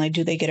everything. Like,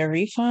 do they get a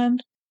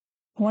refund?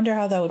 I wonder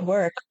how that would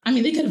work. I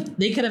mean,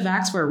 they could have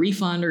asked for a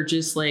refund or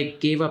just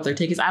like gave up their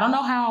tickets. I don't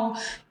know how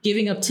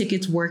giving up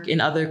tickets work in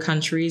other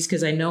countries,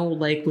 because I know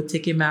like with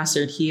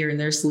Ticketmaster here and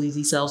their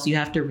sleazy selves, you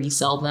have to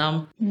resell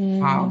them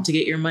to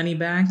get your money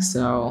back.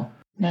 So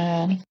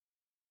Man.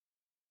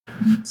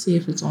 Let's see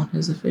if it's on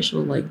his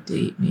official like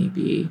date,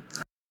 maybe.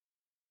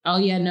 Oh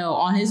yeah, no,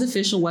 on his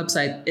official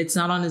website. It's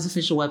not on his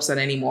official website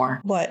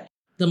anymore. What?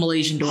 The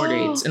Malaysian tour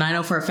dates. And I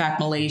know for a fact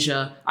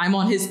Malaysia. I'm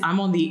on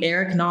the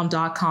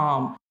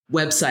ericnam.com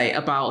website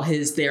about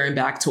his there and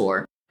back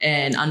tour,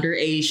 and under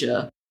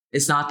Asia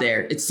it's not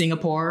there. It's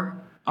Singapore,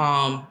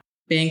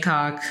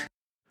 Bangkok,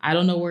 I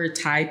don't know where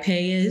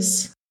Taipei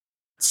is,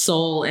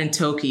 Seoul, and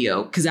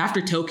Tokyo, because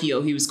after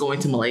Tokyo he was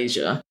going to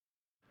Malaysia,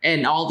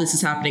 and all this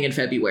is happening in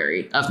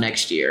February of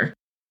next year,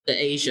 the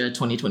Asia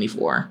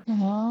 2024.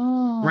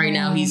 Right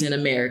now he's in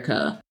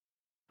America,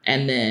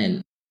 and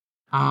then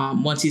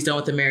once he's done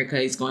with America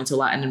he's going to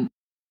Latin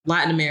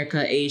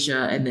America,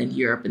 Asia, and then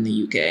Europe and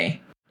the UK.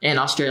 And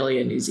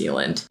Australia and New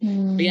Zealand.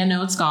 But yeah,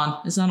 no, it's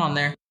gone. It's not on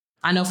there.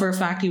 I know for a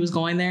fact he was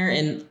going there,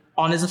 and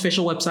on his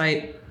official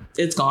website,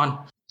 it's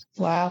gone.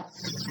 Wow.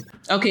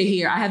 Okay,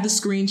 here, I have the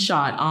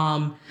screenshot.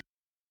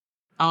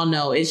 Oh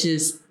no,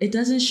 it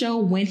doesn't show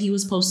when he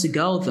was supposed to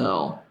go,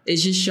 though.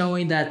 It's just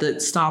showing that the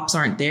stops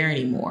aren't there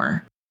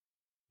anymore.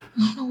 I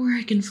don't know where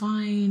I can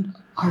find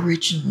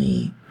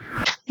originally.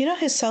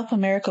 His South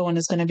America one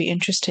is going to be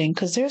interesting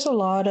because there's a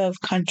lot of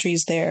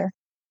countries there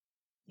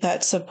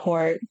that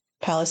support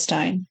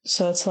Palestine.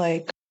 So it's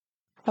like,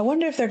 I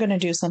wonder if they're going to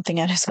do something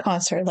at his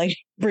concert, like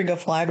bring a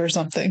flag or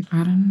something. I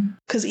don't know.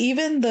 Because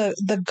even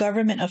the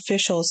government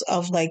officials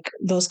of like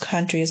those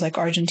countries, like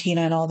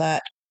Argentina and all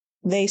that,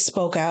 they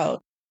spoke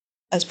out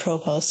as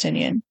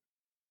pro-Palestinian.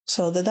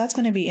 So that's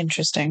going to be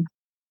interesting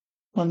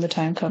when the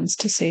time comes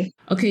to see.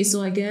 Okay,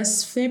 so I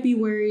guess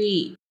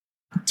February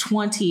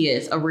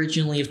 20th,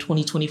 originally of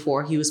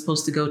 2024, he was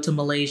supposed to go to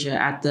Malaysia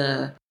at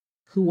the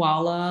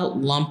Kuala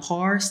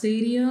Lumpur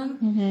Stadium.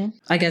 Mm-hmm.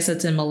 I guess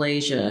that's in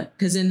Malaysia.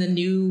 Because in the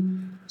new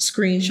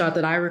screenshot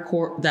that I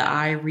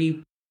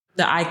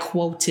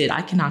quoted,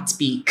 I cannot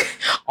speak,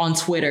 on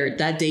Twitter,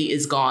 that date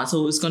is gone.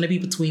 So it was going to be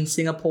between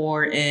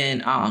Singapore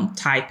and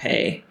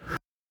Taipei.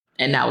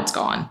 And now it's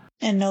gone.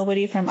 And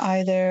nobody from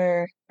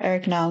either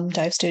Eric Nam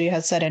Dive Studio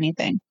has said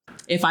anything.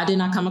 If I did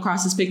not come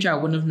across this picture, I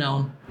wouldn't have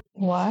known.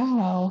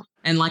 Wow.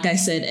 And like I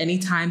said,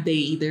 anytime they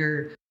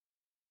either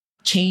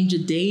change a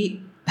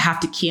date, have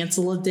to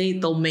cancel a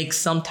date, they'll make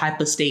some type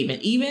of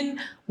statement. Even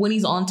when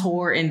he's on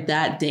tour and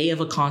that day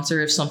of a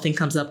concert, if something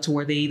comes up to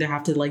where they either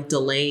have to like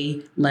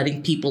delay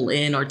letting people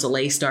in or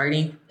delay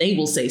starting, they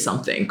will say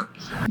something.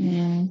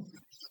 Mm.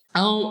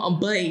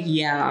 But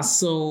yeah,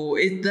 so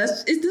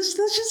that's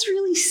just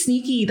really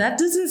sneaky. That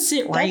doesn't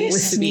sit right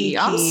with sneaky. me.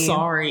 I'm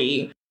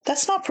sorry.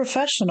 That's not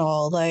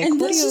professional. Like, and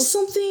that's just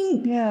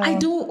something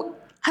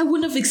I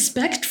wouldn't have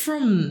expected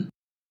from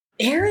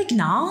Eric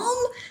Nam,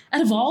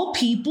 out of all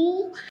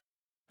people.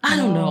 I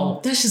don't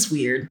know. That's just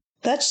weird.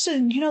 That's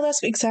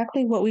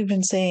exactly what we've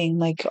been saying,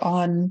 like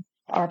on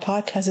our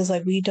podcast, is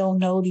like, we don't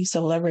know these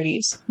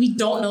celebrities. We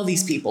don't know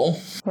these people.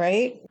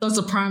 Right? That's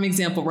a prime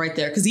example right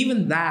there. Because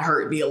even that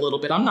hurt me a little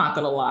bit. I'm not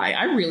going to lie.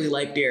 I really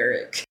liked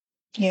Eric.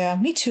 Yeah,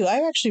 me too.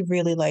 I actually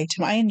really liked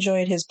him. I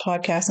enjoyed his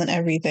podcast and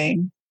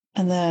everything.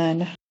 And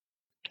then,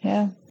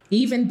 yeah.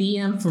 Even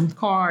BM from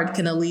Card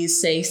can at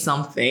least say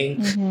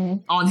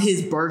something on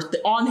his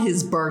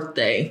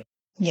birthday.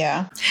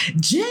 Yeah.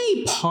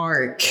 Jay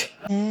Park.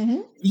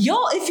 Mm-hmm.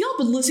 Y'all, if y'all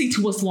been listening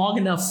to us long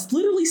enough,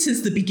 literally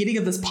since the beginning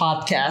of this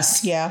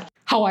podcast, yeah,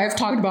 how I've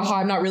talked about how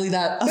I'm not really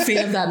a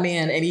fan of that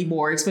man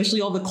anymore, especially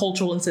all the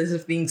cultural and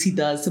sensitive things he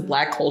does to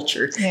Black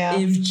culture. Yeah.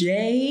 If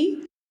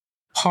Jay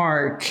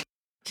Park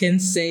can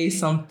say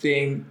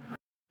something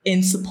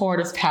in support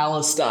of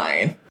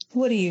Palestine.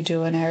 What are you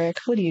doing, Eric?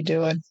 What are you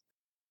doing?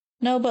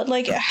 No, but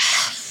like,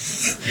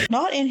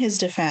 not in his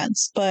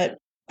defense, but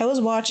I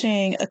was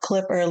watching a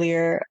clip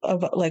earlier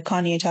of like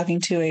Kanye talking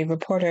to a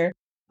reporter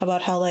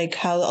about how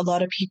a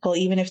lot of people,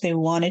 even if they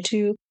wanted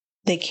to,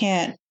 they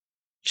can't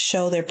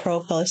show their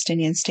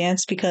pro-Palestinian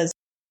stance because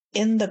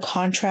in the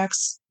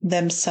contracts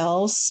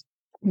themselves,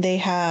 they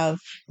have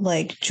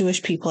like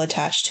Jewish people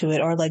attached to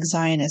it or like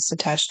Zionists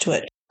attached to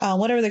it.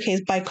 Whatever the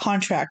case, by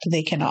contract,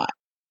 they cannot.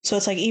 So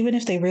it's like, even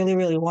if they really,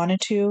 really wanted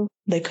to,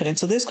 they couldn't.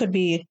 So this could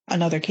be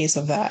another case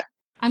of that.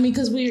 I mean,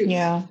 because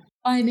we're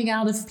finding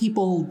out, if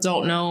people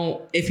don't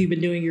know, if you've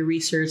been doing your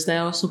research, that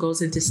also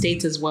goes into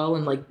states as well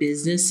and like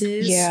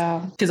businesses.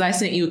 Yeah. Because I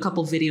sent you a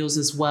couple videos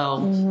as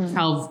well,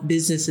 how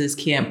businesses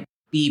can't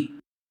be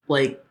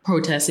like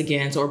protest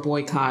against or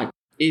boycott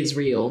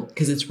Israel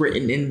because it's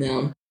written in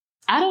them.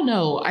 I don't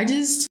know.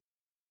 That's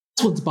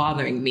what's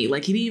bothering me.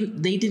 Like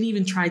they didn't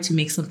even try to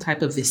make some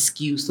type of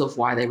excuse of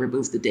why they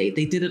removed the date.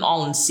 They did it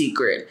all in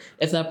secret.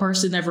 If that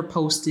person never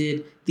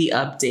posted the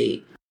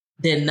update,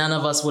 then none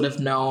of us would have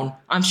known.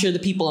 I'm sure the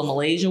people in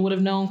Malaysia would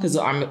have known because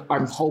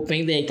I'm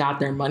hoping they got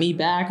their money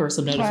back or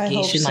some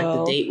notification like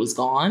the date was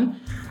gone.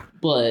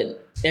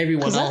 But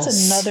everyone else,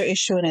 that's another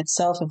issue in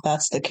itself if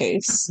that's the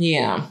case.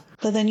 Yeah.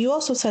 But then you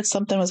also said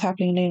something was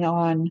happening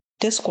on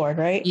Discord,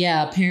 right?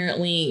 Yeah,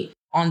 apparently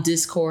on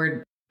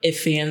Discord,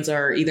 if fans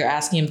are either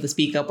asking him to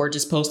speak up or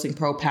just posting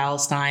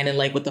pro-Palestine and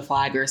like with the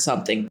flag or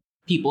something,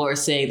 people are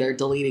saying they're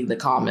deleting the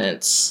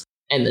comments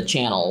and the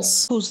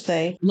channels. Who's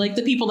they? Like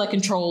the people that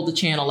control the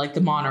channel, like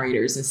the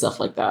moderators and stuff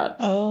like that.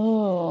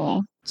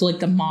 Oh. So like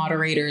the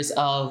moderators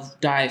of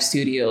Dive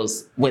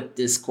Studios with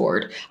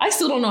Discord. I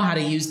still don't know how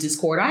to use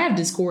Discord. I have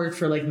Discord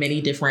for like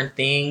many different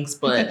things,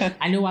 but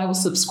I know I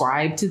was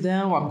subscribed to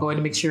them. I'm going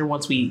to make sure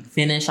once we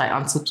finish, I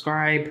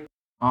unsubscribe.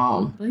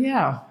 But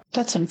yeah.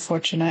 That's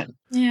unfortunate.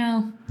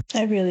 Yeah.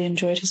 I really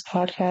enjoyed his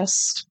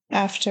podcast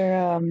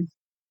after,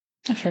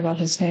 I forgot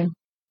his name.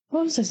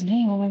 What was his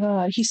name? Oh my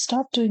God. He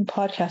stopped doing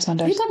podcasts on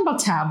Dive. Are you talking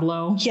about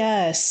Tableau?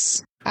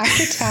 Yes.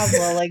 After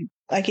Tableau, like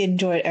I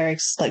enjoyed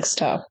Eric's like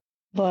stuff.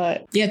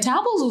 But yeah,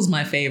 Tableau's was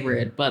my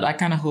favorite, but I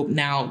kind of hope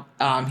now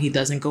he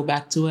doesn't go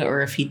back to it,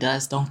 or if he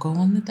does, don't go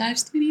on the Dive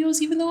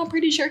Studios, even though I'm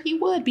pretty sure he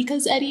would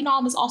because Eddie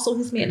Nam is also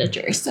his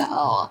manager.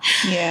 So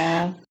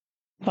yeah,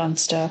 fun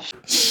stuff.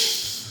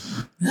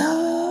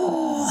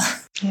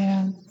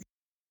 Yeah.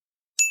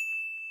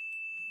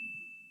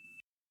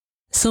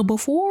 So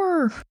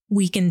before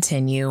we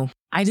continue,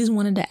 I just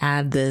wanted to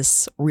add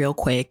this real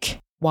quick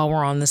while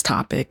we're on this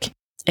topic,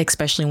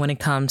 especially when it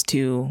comes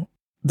to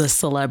the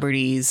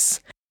celebrities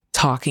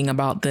talking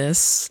about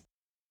this,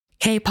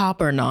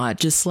 K-pop or not,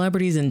 just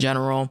celebrities in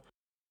general.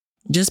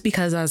 just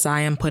because as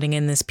I am putting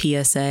in this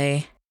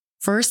PSA,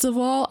 first of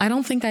all, I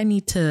don't think I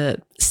need to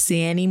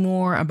say any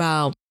more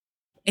about,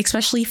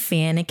 especially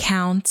fan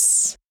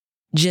accounts,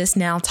 just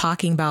now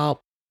talking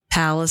about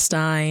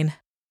Palestine,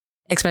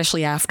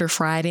 especially after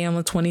Friday on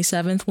the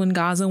 27th when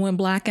Gaza went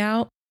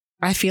blackout.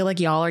 I feel like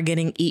y'all are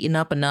getting eaten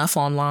up enough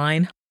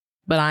online,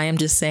 but I am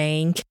just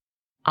saying,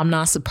 I'm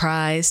not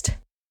surprised.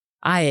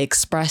 I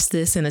expressed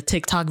this in a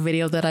TikTok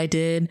video that I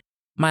did,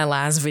 my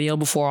last video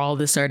before all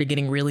this started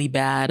getting really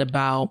bad,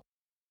 about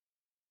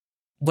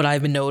what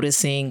I've been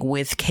noticing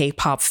with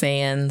K-pop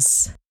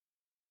fans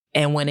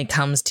and when it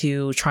comes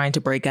to trying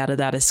to break out of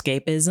that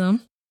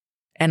escapism.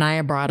 And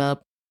I brought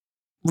up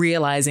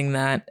realizing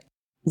that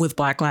with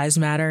Black Lives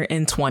Matter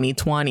in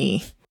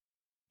 2020,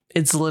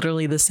 it's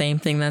literally the same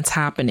thing that's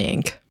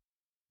happening.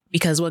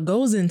 Because what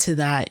goes into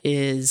that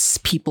is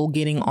people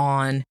getting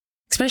on,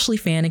 especially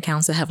fan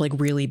accounts that have like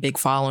really big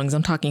followings.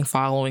 I'm talking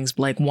followings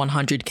like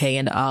 100K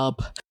and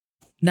up.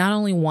 Not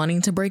only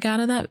wanting to break out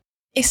of that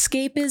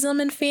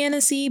escapism and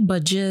fantasy,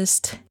 but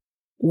just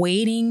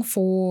waiting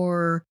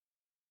for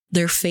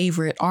their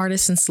favorite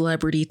artist and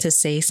celebrity to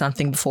say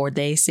something before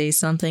they say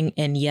something.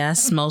 And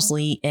yes,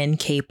 mostly in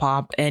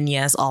K-pop. And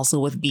yes, also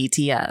with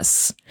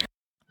BTS.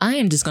 I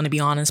am just going to be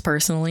honest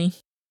personally.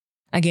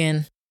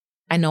 Again,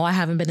 I know I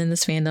haven't been in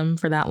this fandom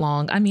for that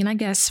long. I mean, I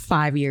guess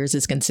 5 years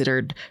is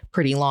considered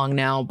pretty long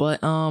now,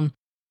 but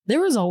there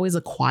was always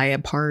a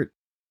quiet part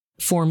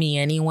for me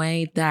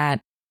anyway that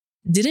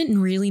didn't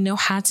really know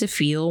how to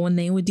feel when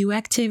they would do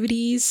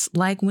activities,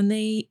 like when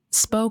they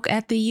spoke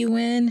at the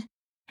UN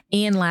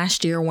and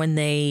last year when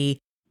they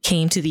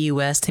came to the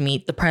US to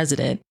meet the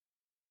president.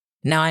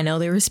 Now, I know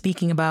they were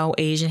speaking about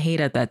Asian hate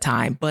at that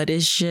time, but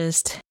it's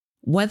just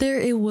whether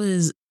it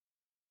was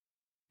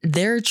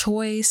their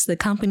choice, the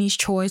company's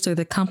choice, or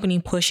the company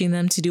pushing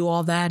them to do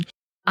all that,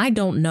 I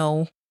don't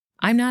know.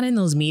 I'm not in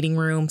those meeting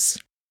rooms,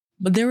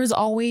 but there was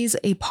always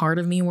a part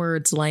of me where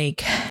it's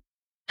like,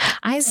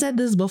 I said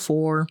this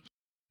before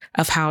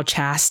of how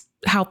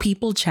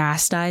people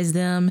chastise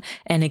them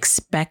and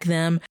expect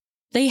them.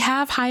 They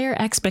have higher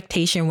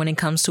expectation when it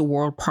comes to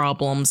world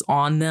problems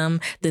on them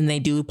than they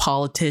do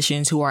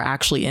politicians who are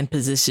actually in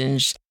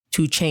positions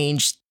to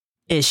change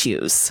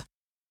issues.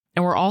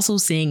 And we're also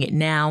seeing it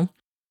now,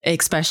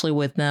 especially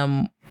with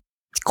them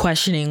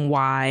questioning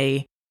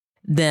why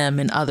them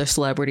and other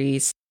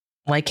celebrities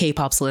like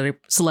K-pop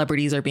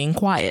celebrities are being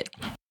quiet.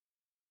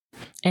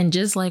 And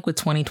just like with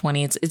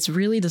 2020, it's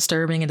really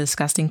disturbing and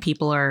disgusting.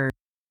 People are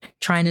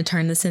trying to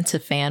turn this into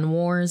fan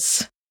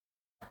wars.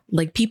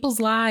 Like, people's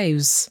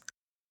lives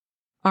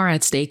are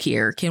at stake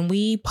here. Can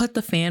we put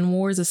the fan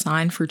wars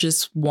aside for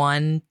just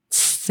 1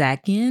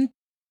 second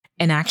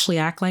and actually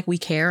act like we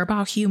care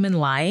about human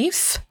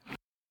life?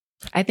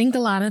 I think a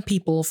lot of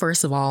people,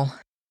 first of all,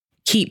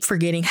 keep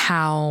forgetting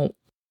how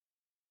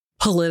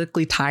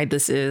politically tied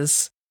this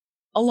is.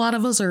 A lot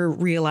of us are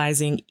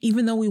realizing,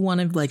 even though we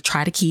want to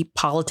try to keep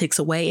politics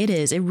away,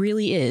 it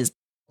really is.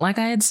 Like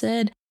I had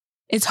said,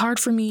 it's hard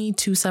for me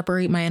to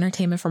separate my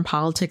entertainment from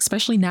politics,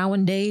 especially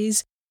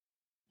nowadays.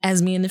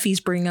 As me and the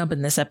Feast bring up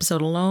in this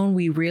episode alone,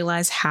 we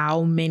realize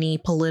how many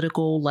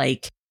political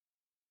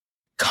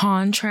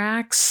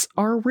contracts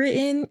are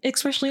written,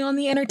 especially on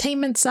the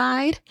entertainment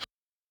side.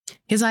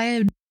 Because I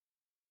had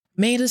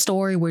made a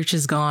story which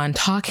is gone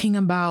talking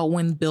about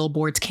when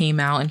billboards came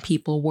out and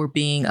people were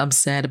being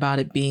upset about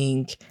it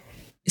being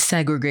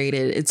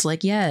segregated. It's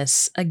like,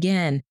 yes,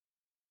 again,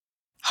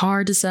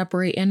 hard to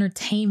separate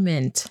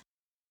entertainment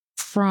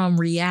from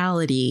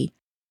reality.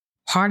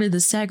 Part of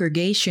the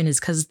segregation is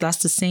because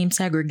that's the same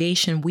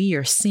segregation we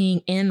are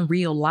seeing in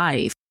real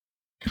life.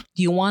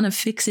 You want to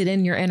fix it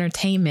in your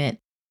entertainment,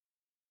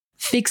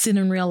 fix it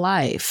in real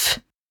life.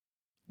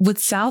 With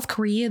South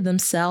Korea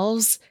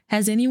themselves,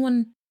 has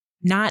anyone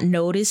not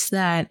noticed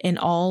that in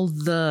all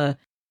the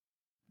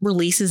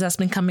releases that's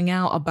been coming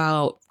out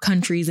about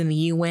countries in the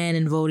UN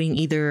and voting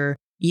either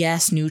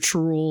yes,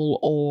 neutral,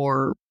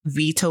 or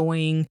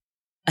vetoing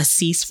a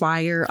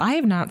ceasefire? I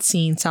have not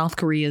seen South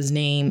Korea's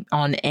name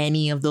on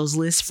any of those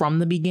lists from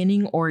the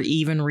beginning or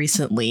even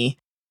recently.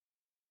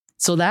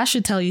 So that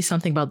should tell you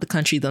something about the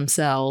country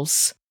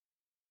themselves.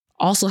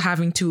 Also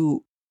having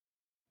to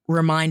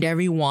remind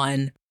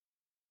everyone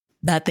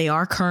that they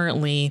are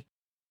currently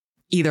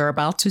either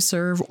about to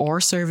serve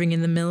or serving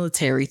in the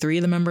military. 3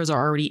 of the members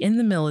are already in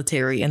the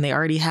military and they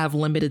already have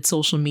limited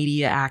social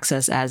media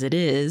access as it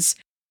is.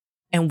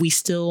 And we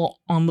still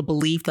on the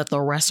belief that the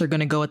rest are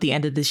going to go at the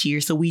end of this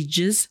year. So we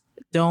just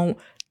don't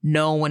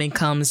know when it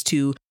comes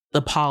to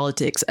the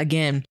politics.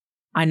 Again,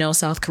 I know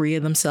South Korea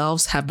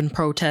themselves have been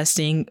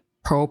protesting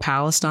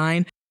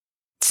pro-Palestine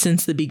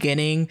since the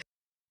beginning.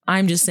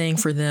 I'm just saying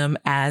for them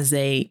as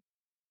they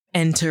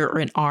enter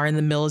and are in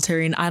the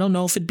military, and I don't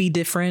know if it'd be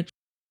different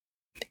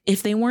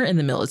if they weren't in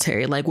the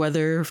military, like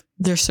whether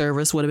their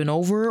service would have been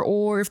over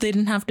or if they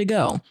didn't have to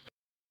go.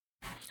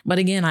 But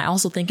again, I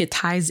also think it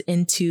ties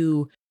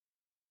into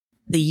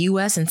the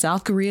US and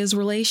South Korea's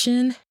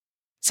relation,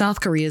 South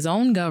Korea's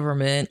own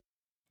government,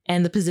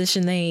 and the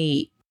position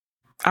they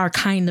are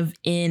kind of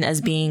in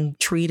as being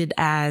treated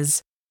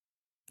as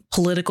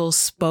political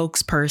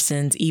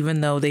spokespersons,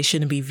 even though they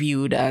shouldn't be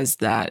viewed as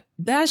that.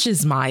 That's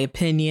just my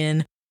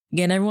opinion.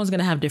 Again, everyone's going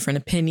to have different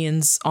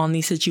opinions on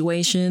these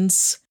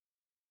situations.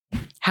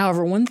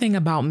 However, one thing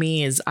about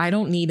me is I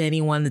don't need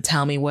anyone to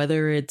tell me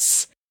whether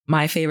it's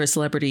my favorite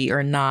celebrity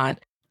or not.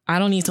 I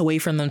don't need to wait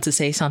for them to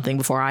say something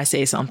before I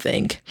say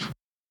something.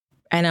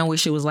 And I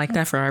wish it was like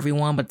that for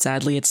everyone, but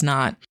sadly it's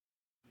not.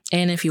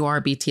 And if you are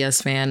a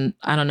BTS fan,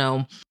 I don't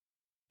know,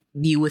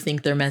 you would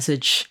think their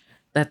message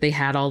that they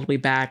had all the way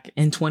back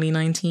in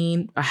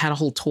 2019, I had a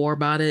whole tour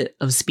about it,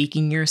 of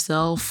speaking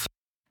yourself.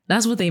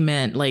 That's what they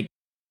meant. Like,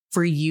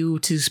 for you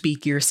to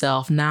speak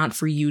yourself, not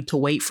for you to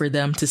wait for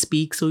them to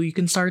speak so you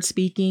can start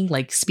speaking.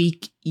 Like,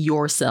 speak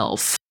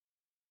yourself.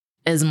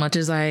 As much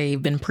as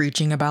I've been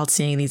preaching about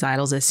seeing these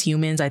idols as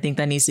humans, I think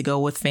that needs to go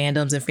with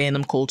fandoms and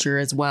fandom culture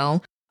as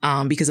well.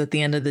 Because at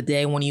the end of the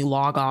day, when you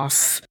log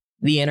off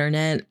the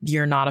internet,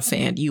 you're not a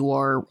fan. You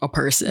are a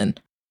person,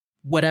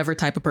 whatever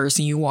type of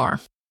person you are.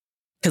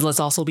 Because let's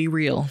also be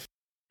real.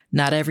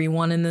 Not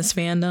everyone in this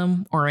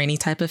fandom or any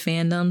type of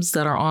fandoms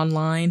that are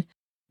online,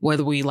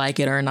 whether we like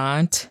it or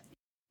not,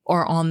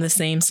 are on the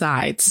same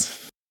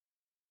sides.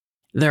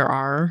 There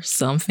are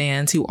some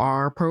fans who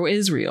are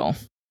pro-Israel,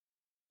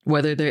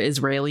 whether they're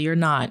Israeli or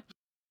not.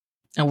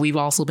 And we've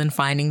also been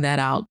finding that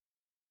out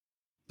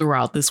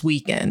throughout this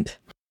weekend.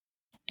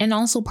 And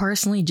also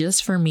personally,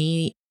 just for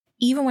me,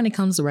 even when it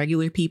comes to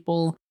regular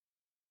people,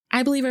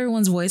 I believe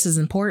everyone's voice is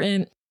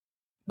important.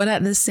 But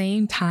at the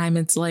same time,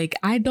 it's like,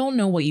 I don't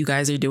know what you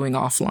guys are doing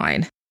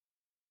offline.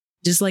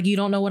 Just like you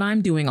don't know what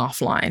I'm doing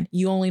offline.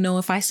 You only know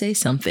if I say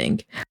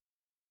something.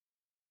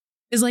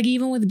 It's like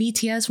even with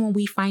BTS, when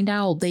we find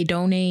out they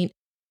donate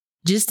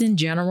just in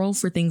general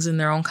for things in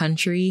their own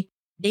country,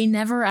 they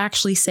never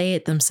actually say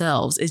it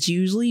themselves. It's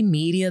usually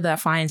media that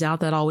finds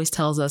out that always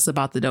tells us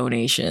about the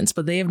donations,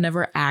 but they have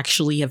never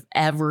actually have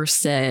ever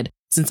said,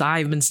 since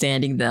I've been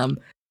standing them,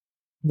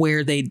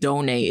 where they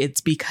donate.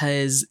 It's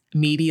because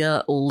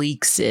media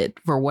leaks it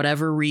for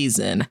whatever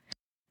reason.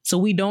 So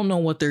we don't know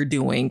what they're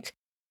doing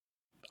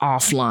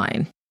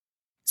offline.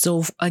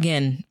 So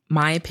again,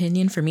 my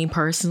opinion, for me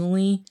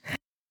personally,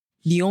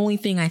 the only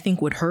thing I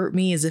think would hurt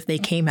me is if they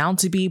came out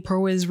to be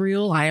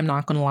pro-Israel. I am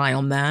not going to lie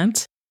on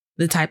that.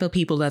 The type of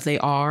people that they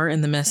are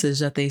and the message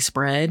that they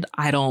spread,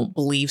 I don't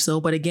believe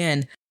so. But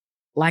again,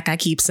 like I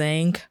keep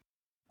saying,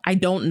 I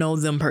don't know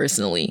them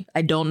personally.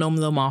 I don't know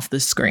them off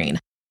the screen.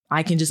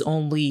 I can just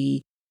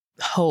only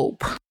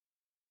hope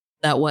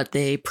that what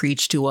they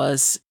preach to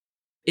us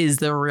is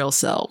their real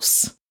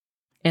selves.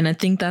 And I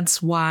think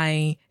that's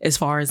why, as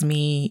far as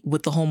me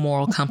with the whole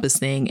moral compass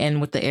thing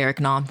and with the Eric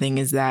Nam thing,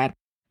 is that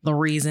the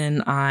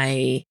reason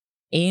I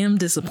am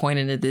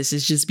disappointed at this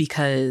is just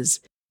because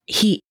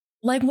he,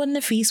 like what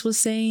Nafis was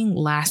saying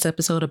last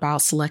episode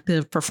about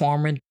selective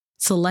performance,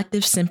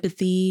 selective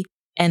sympathy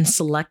and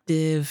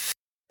selective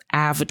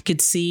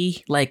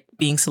advocacy, like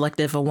being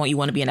selective on what you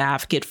want to be an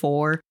advocate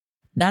for.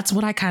 That's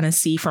what I kind of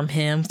see from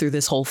him through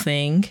this whole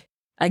thing.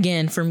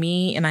 Again, for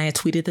me, and I had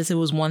tweeted this, it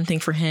was one thing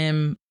for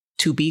him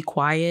to be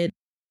quiet.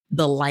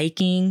 The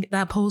liking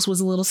that post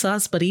was a little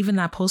sus, but even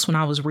that post, when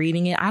I was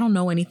reading it, I don't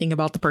know anything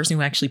about the person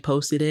who actually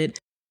posted it.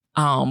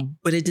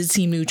 But it did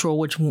seem neutral,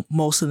 which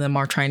most of them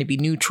are trying to be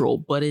neutral,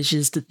 but it's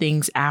just the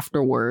things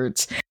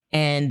afterwards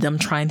and them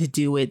trying to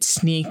do it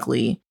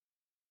sneakily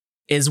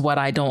is what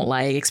I don't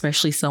like,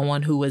 especially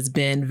someone who has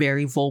been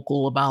very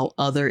vocal about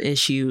other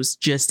issues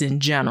just in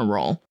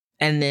general.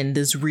 And then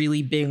this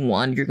really big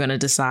one, you're going to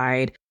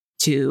decide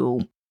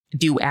to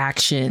do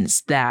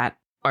actions that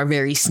are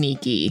very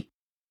sneaky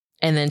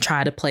and then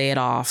try to play it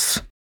off.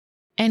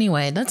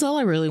 Anyway, that's all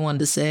I really wanted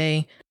to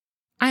say.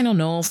 I don't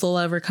know if they'll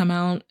ever come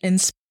out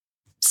and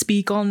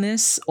speak on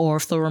this or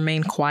if they'll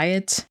remain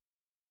quiet.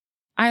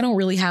 I don't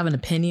really have an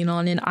opinion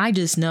on it. I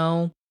just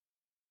know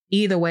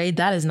either way,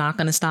 that is not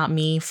going to stop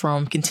me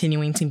from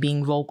continuing to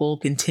being vocal,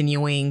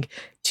 continuing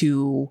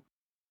to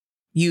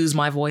use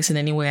my voice in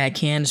any way I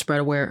can to spread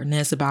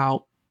awareness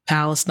about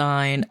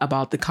Palestine,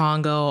 about the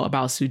Congo,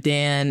 about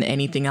Sudan,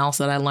 anything else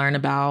that I learn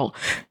about,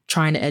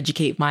 trying to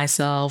educate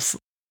myself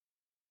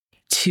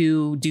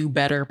to do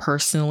better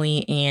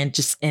personally and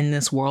just in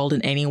this world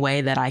in any way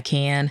that I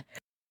can.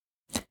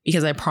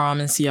 Because I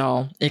promise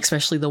y'all,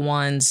 especially the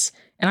ones,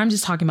 and I'm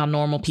just talking about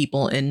normal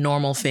people and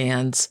normal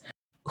fans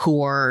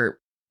who are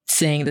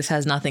saying this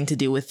has nothing to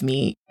do with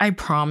me. I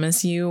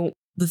promise you,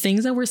 the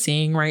things that we're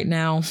seeing right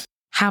now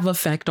have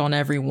effect on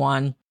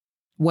everyone.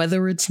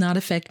 Whether it's not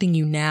affecting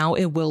you now,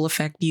 it will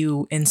affect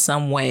you in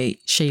some way,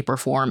 shape, or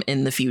form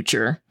in the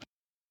future.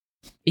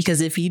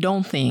 Because if you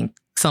don't think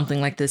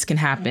something like this can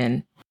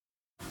happen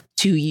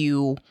to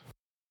you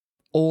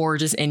or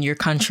just in your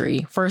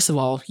country, first of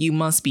all, you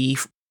must be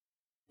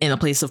in a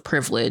place of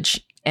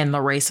privilege and the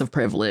race of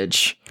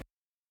privilege.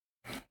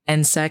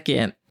 And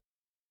second,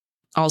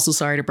 also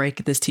sorry to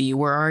break this to you,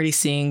 we're already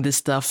seeing this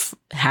stuff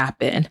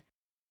happen.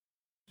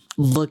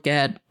 Look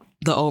at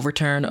the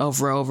overturn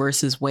of Roe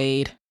versus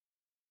Wade.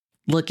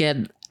 Look at,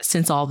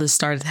 since all this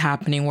started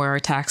happening, where our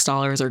tax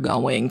dollars are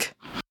going.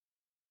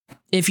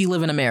 If you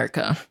live in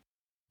America,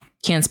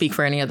 Can't speak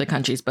for any other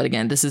countries, but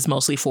again, this is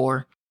mostly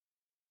for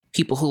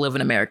people who live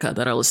in America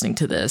that are listening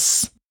to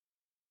this.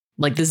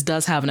 Like, this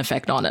does have an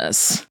effect on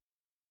us.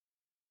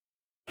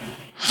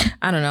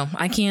 I don't know.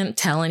 I can't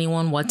tell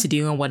anyone what to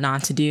do and what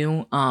not to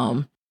do.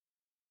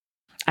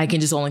 I can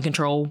just only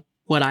control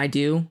what I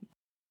do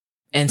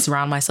and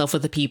surround myself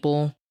with the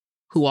people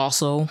who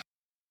also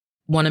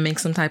want to make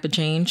some type of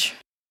change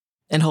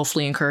and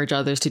hopefully encourage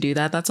others to do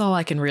that. That's all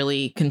I can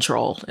really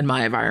control in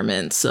my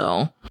environment.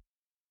 So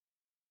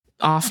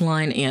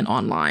offline and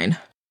online.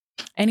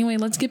 Anyway,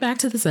 let's get back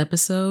to this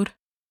episode.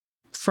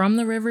 From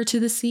the river to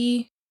the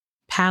sea,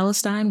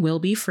 Palestine will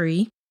be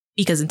free,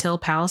 because until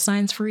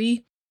Palestine's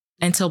free,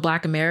 until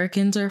Black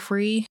Americans are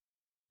free,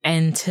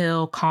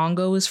 until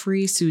Congo is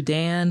free,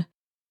 Sudan,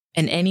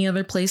 and any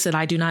other place that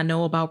I do not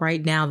know about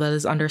right now that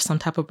is under some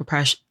type of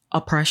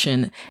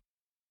oppression,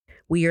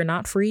 we are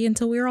not free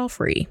until we're all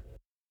free.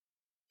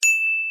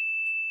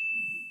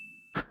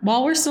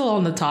 While we're still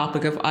on the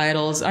topic of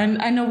idols, I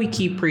know we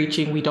keep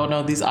preaching we don't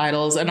know these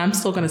idols, and I'm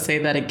still going to say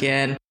that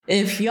again.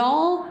 If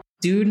y'all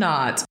do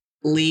not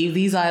leave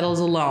these idols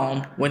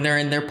alone when they're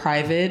in their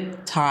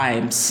private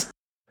times,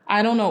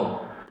 I don't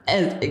know.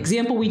 As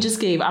example we just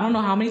gave, I don't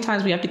know how many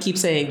times we have to keep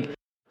saying,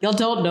 y'all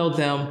don't know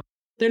them.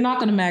 They're not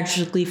going to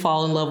magically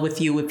fall in love with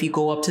you if you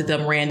go up to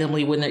them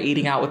randomly when they're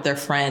eating out with their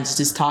friends.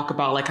 Just talk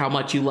about like how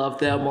much you love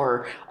them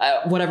or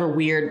whatever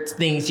weird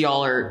things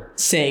y'all are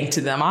saying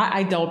to them.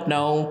 I don't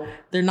know.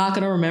 They're not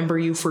going to remember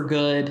you for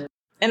good.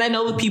 And I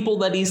know the people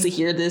that needs to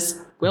hear this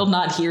will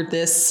not hear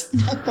this.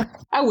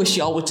 I wish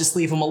y'all would just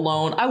leave them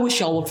alone. I wish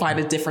y'all would find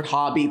a different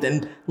hobby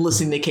than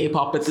listening to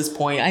K-pop at this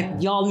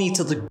point. Y'all need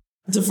to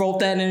devote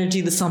that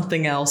energy to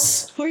something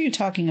else. Who are you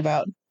talking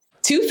about?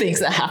 Two things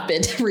that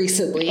happened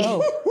recently.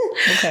 Oh,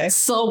 okay.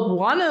 So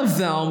one of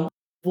them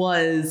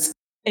was,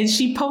 and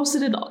she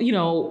posted it, you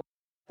know,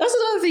 that's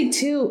another thing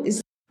too,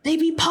 is they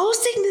be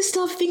posting this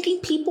stuff thinking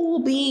people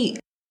will be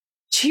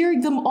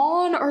cheering them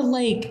on or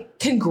like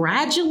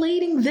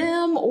congratulating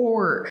them,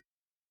 or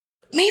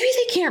maybe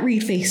they can't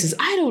read faces.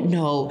 I don't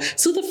know.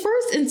 So the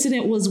first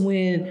incident was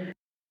when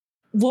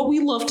what we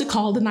love to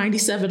call the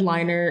 97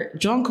 liner,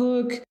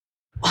 Jungkook,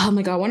 oh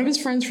my God, one of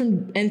his friends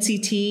from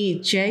NCT,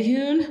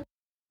 Jaehoon,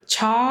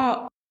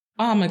 oh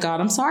my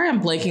God, I'm sorry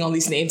I'm blanking on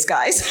these names,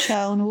 guys.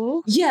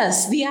 Chaeun-woo?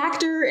 Yes, the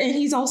actor, and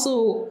he's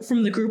also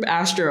from the group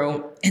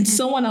Astro, and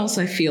someone else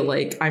I feel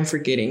like I'm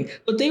forgetting.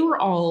 But they were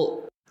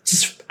all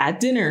just at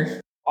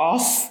dinner,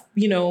 off,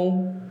 you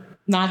know,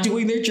 not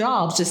doing their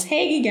jobs, just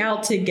hanging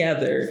out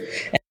together.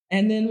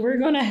 And then we're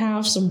going to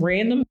have some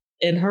random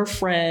and her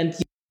friend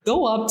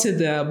go up to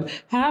them,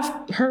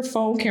 have her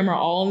phone camera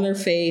all in their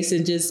face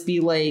and just be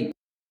like,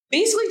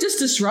 basically just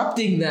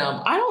disrupting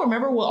them. I don't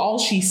remember what all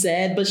she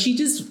said, but she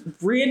just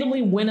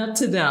randomly went up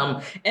to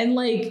them. And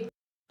like,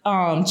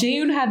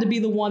 Jaehoon had to be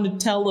the one to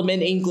tell them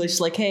in English,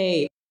 like,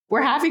 hey,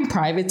 we're having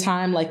private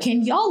time. Like,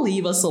 can y'all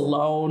leave us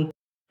alone?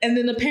 And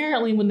then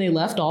apparently when they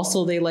left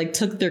also, they like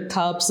took their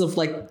cups of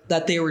like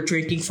that they were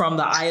drinking from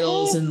the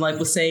idols and like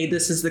was saying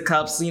this is the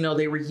cups, you know,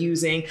 they were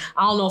using.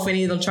 I don't know if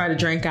any of them tried to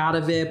drink out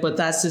of it, but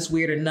that's just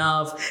weird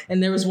enough.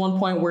 And there was one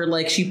point where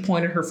like she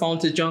pointed her phone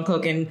to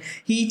Jungkook and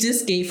he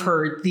just gave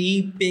her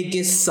the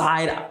biggest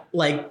side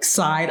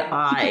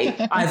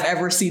eye I've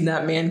ever seen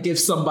that man give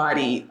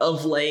somebody,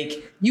 of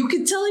like, you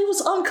could tell he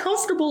was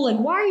uncomfortable. Like,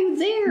 why are you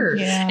there?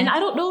 Yeah. And I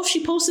don't know if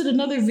she posted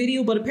another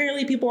video, but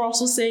apparently people are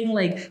also saying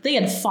like they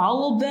had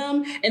followed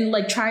them and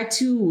like tried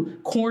to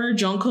corner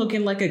Jungkook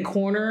in like a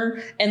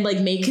corner and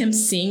like make him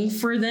sing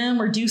for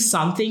them or do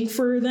something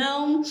for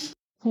them.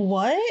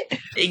 What?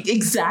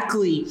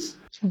 Exactly.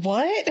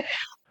 What?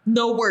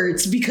 No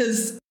words,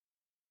 because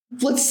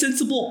what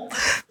sensible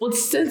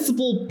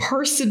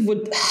person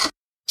would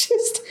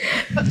just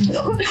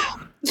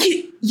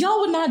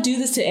y'all would not do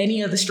this to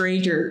any other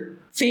stranger,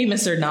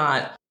 famous or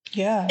not.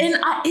 Yeah. And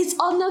it's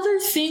another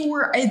thing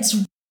where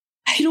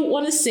I don't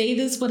want to say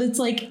this, but it's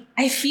like,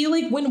 I feel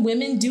like when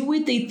women do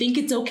it, they think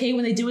it's okay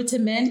when they do it to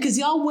men, because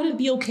y'all wouldn't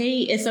be okay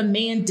if a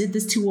man did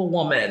this to a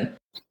woman.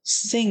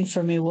 Sing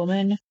for me,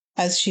 woman,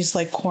 as she's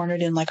like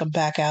cornered in like a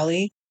back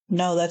alley.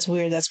 No, that's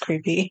weird. That's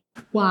creepy.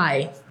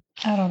 Why?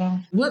 I don't know.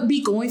 What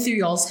be going through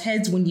y'all's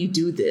heads when you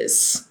do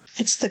this?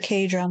 It's the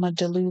K-drama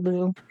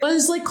Delulu. But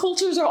it's like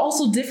cultures are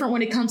also different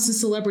when it comes to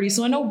celebrities.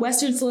 So I know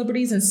Western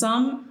celebrities and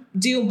some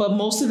do, but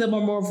most of them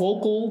are more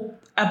vocal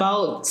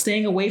about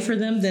staying away from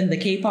them than the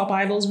K-pop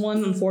idols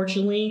one,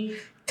 unfortunately,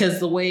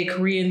 because the way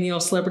Korean, you know,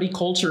 celebrity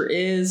culture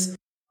is.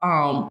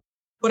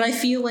 But I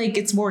feel like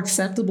it's more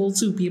acceptable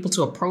to people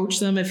to approach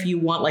them if you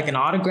want like an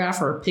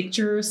autograph or a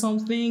picture or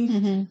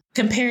something,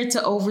 compared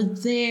to over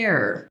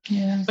there.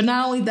 Yeah. But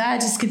not only that,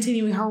 just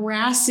continuing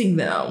harassing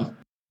them.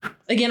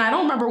 Again, I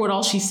don't remember what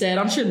all she said.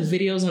 I'm sure the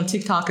videos on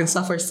TikTok and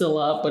stuff are still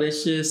up, but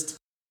it's just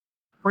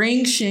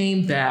bring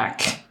shame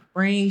back.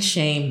 Bring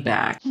shame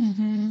back.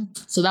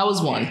 So that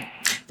was one.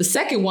 The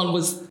second one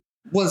was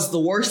the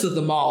worst of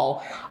them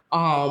all.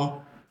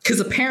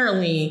 Because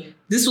apparently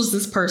this was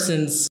this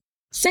person's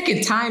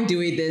second time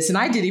doing this, and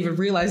I didn't even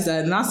realize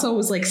that. And also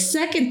was like,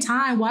 second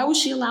time? Why was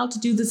she allowed to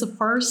do this a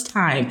first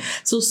time?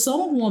 So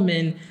some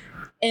woman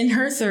in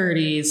her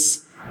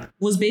 30s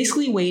was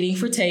basically waiting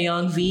for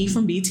Taeyong V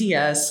from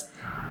BTS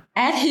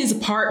at his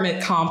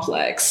apartment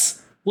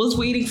complex, was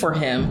waiting for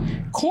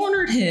him,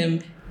 cornered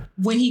him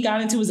when he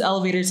got into his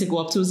elevator to go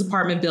up to his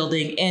apartment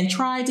building, and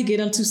tried to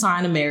get him to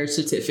sign a marriage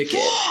certificate.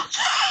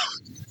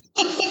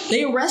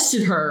 They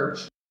arrested her.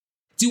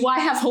 Do I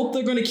have hope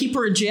they're going to keep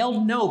her in jail?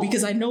 No,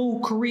 because I know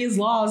Korea's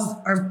laws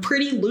are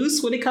pretty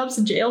loose when it comes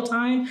to jail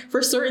time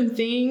for certain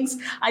things.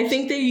 I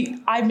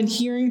think I've been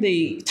hearing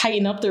they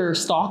tighten up their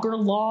stalker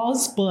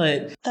laws, but...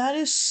 And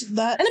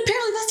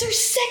apparently that's their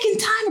second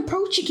time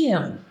approaching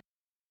him.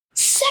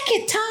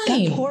 Second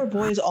time! That poor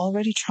boy is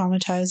already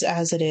traumatized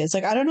as it is.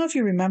 Like, I don't know if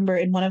you remember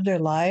in one of their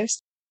lives,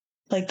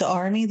 like the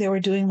army, they were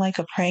doing like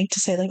a prank to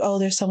say like, oh,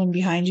 there's someone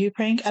behind you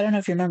prank. I don't know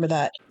if you remember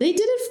that. They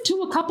did it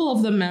to a couple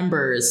of the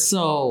members,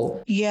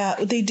 so... Yeah,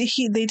 they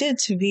did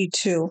to V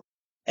too.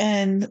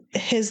 And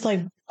his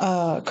like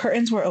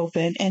curtains were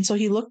open, and so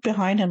he looked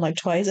behind him like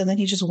twice, and then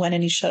he just went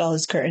and he shut all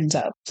his curtains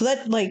up. So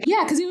that like...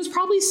 Yeah, because he was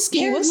probably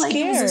scared. He was like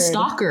scared. He was a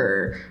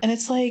stalker. And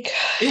it's like...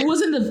 It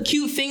wasn't a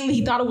cute thing that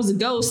he thought it was a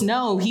ghost.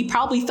 No, he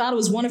probably thought it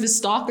was one of his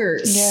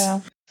stalkers.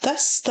 Yeah,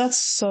 that's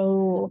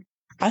so...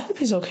 I hope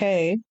he's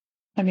okay.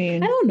 I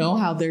mean, I don't know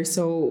how they're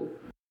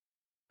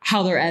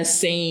as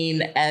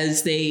sane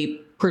as they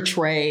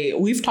portray.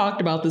 We've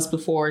talked about this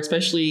before,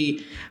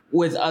 especially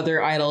with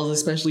other idols,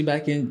 especially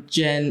back in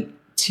Gen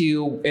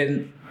 2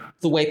 and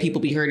the way people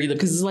be hurting them.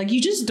 Because it's like,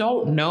 you just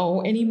don't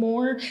know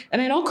anymore.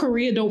 And I know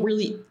Korea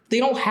they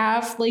don't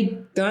have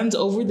like guns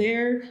over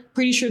there.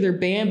 Pretty sure they're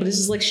banned, but it's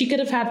just like, she could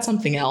have had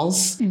something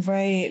else.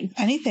 Right.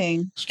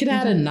 Anything. She could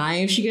have had a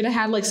knife. She could have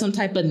had like some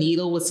type of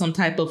needle with some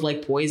type of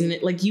like poison in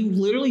it. Like, you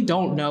literally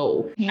don't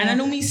know. Yeah. And I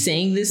know me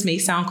saying this may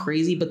sound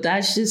crazy, but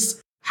that's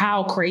just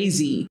how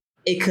crazy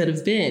it could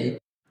have been.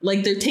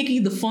 Like, they're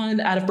taking the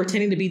fun out of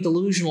pretending to be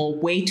delusional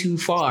way too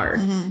far.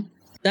 Mm-hmm.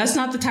 That's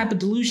not the type of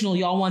delusional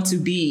y'all want to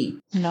be.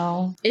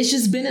 No. It's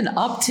just been an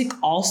uptick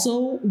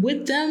also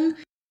with them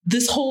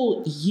this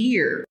whole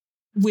year.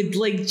 With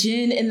like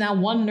Jin and that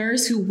one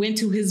nurse who went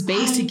to his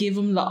base to give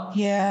him the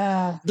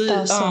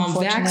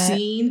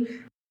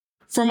vaccine.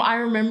 I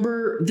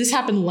remember this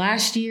happened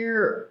last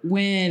year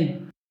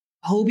when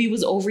Hobie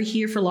was over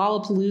here for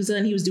Lollapalooza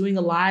and he was doing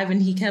a live,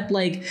 and he kept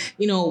like,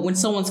 when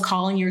someone's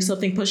calling you or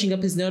something, pushing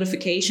up his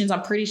notifications.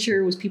 I'm pretty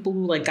sure it was people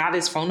who like got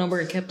his phone number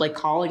and kept like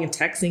calling and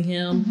texting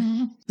him.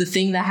 Mm-hmm. The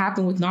thing that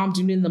happened with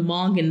Namjoon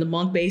and the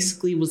monk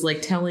basically was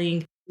like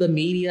telling the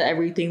media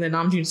everything that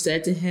Namjoon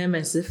said to him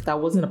as if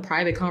that wasn't a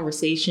private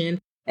conversation.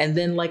 And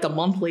then like a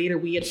month later,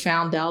 we had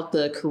found out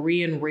the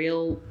Korean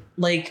rail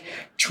like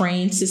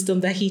train system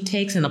that he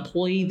takes, an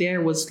employee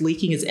there was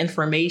leaking his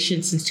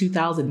information since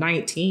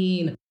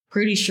 2019.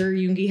 Pretty sure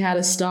Yoongi had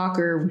a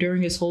stalker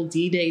during his whole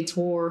D-Day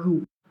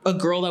tour, a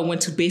girl that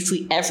went to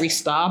basically every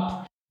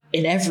stop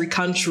in every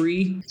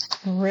country.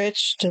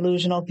 Rich,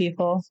 delusional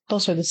people.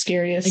 Those are the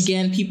scariest.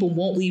 Again, people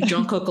won't leave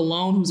Jungkook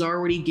alone, who's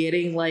already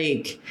getting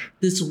like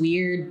this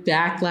weird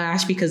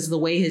backlash because of the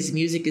way his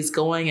music is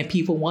going, and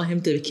people want him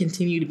to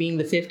continue to being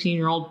the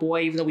 15-year-old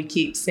boy, even though we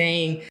keep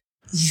saying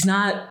he's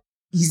not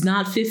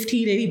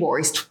 15 anymore.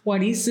 He's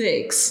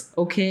 26.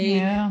 Okay.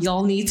 Yeah.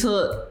 Y'all need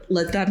to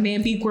let that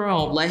man be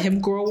grown. Let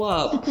him grow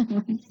up.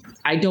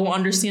 I don't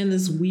understand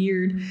this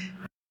weird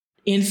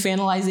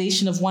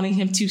infantilization of wanting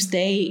him to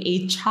stay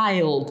a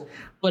child.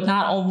 But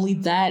not only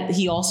that,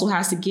 he also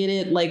has to get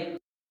it. Like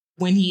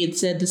when he had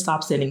said to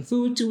stop sending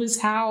food to his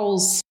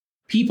house,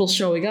 people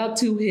showing up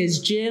to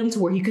his gym to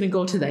where he couldn't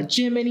go to that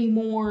gym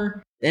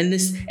anymore. And then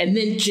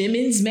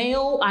Jimin's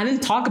mail, I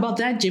didn't talk about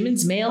that.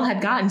 Jimin's mail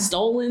had gotten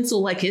stolen. So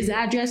like his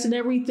address and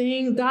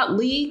everything got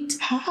leaked.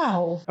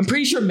 How? I'm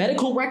pretty sure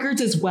medical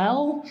records as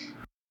well.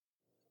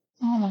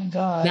 Oh my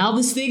God. Now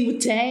this thing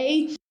with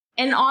Tay.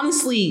 And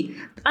honestly,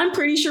 I'm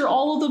pretty sure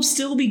all of them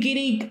still be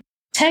getting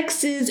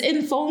texts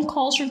and phone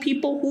calls from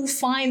people who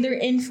find their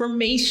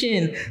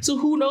information. So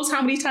who knows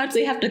how many times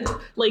they have to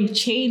like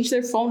change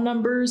their phone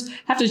numbers,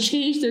 have to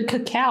change their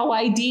Kakao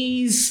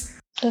IDs.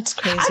 That's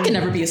crazy. I can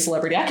never be a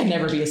celebrity.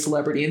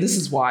 And this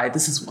is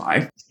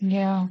why.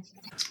 Yeah.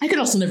 I could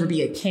also never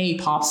be a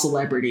K-pop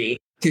celebrity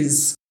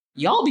because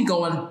y'all be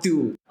going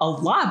through a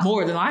lot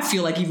more than I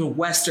feel like even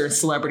Western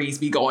celebrities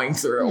be going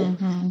through.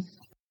 Mm-hmm.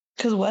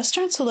 Because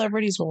Western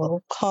celebrities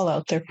will call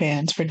out their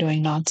fans for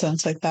doing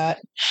nonsense like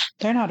that.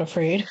 They're not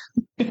afraid.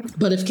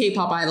 But if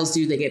K-pop idols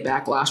do, they get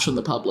backlash from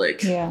the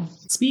public. Yeah.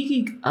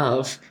 Speaking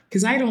of,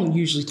 because I don't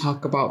usually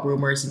talk about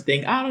rumors and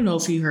things. I don't know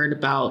if you heard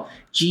about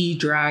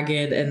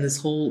G-Dragon and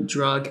this whole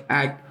drug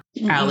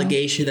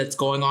allegation that's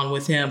going on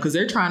with him. Because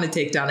they're trying to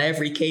take down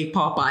every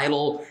K-pop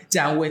idol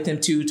down with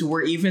him too. To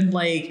where even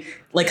like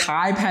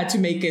Hybe had to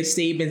make a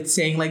statement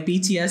saying like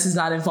BTS is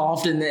not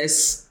involved in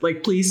this.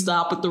 Like, please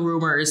stop with the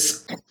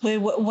rumors. Wait,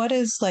 what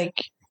is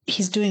like,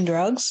 he's doing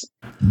drugs?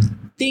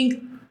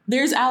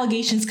 there's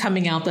allegations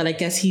coming out that I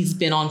guess he's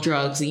been on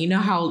drugs. And you know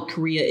how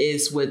Korea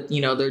is with,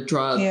 their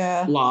drug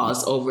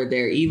laws over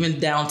there, even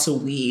down to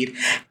weed.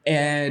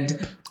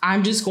 And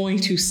I'm just going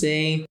to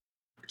say,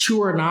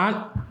 true or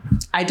not,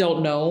 I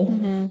don't know.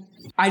 Mm-hmm.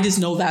 I just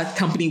know that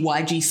company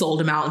YG sold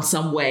him out in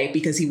some way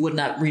because he would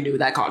not renew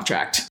that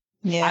contract.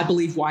 Yeah. I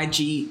believe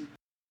YG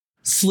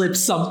slipped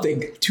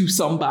something to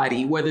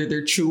somebody, whether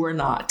they're true or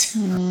not.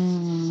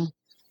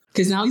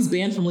 Because now he's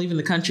banned from leaving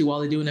the country while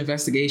they do an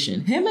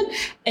investigation. Him and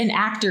an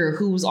actor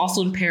who was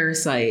also in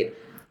Parasite.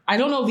 I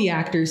don't know the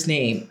actor's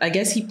name. I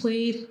guess he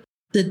played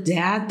the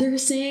dad, they're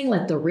saying,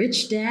 like the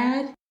rich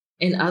dad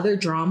in other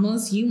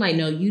dramas. You might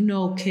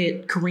know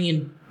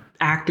Korean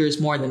actors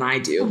more than I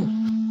do.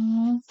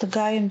 The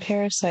guy in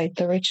Parasite,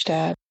 the rich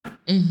dad.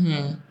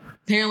 Mm-hmm.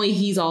 Apparently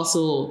he's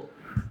also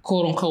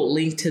quote unquote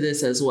linked to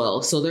this as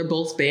well. So they're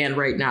both banned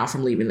right now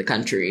from leaving the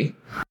country.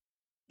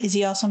 Is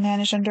he also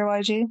managed under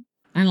YG?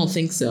 I don't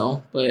think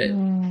so, but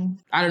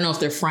I don't know if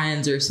they're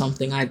friends or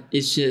something.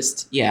 It's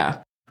just,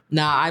 yeah.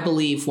 Nah, I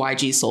believe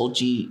YG sold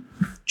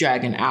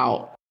G-Dragon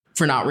out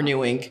for not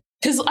renewing.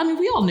 Because, I mean,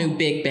 we all knew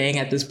Big Bang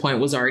at this point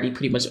was already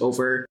pretty much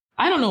over.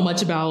 I don't know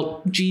much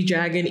about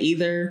G-Dragon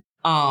either.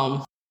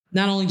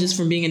 Not only just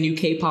from being a new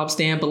K-pop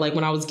stan, but like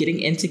when I was getting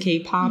into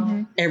K-pop,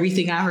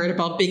 everything I heard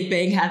about Big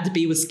Bang had to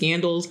be with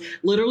scandals.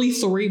 Literally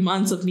 3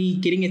 months of me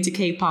getting into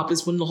K-pop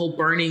is when the whole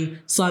Burning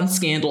Sun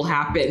scandal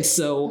happened.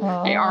 So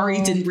I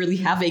already didn't really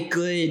have a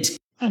good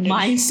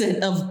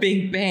mindset of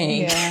Big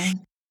Bang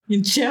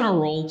in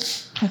general.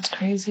 That's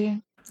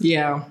crazy.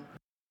 Yeah.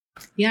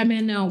 Yeah,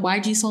 man, no,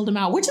 YG sold him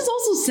out, which is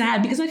also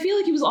sad because I feel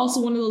like he was also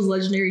one of those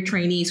legendary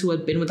trainees who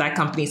had been with that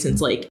company since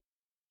like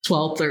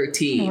 12,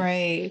 13.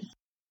 Right.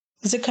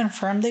 Is it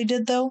confirmed they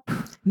did, though?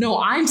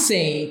 No, I'm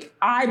saying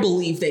I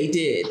believe they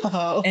did.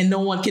 Oh. And no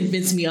one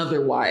convinced me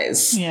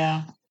otherwise.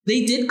 Yeah.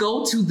 They did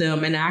go to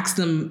them and ask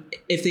them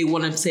if they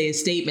want to say a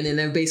statement. And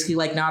they're basically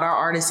like, not our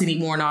artists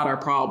anymore, not our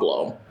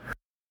problem.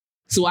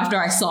 So after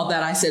I saw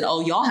that, I said,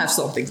 oh, y'all have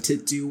something to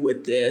do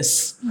with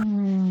this.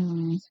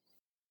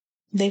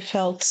 They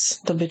felt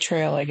the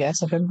betrayal, I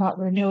guess, of him not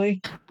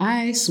renewing.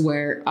 I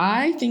swear,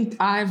 I think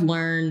I've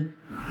learned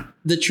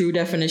the true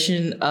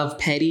definition of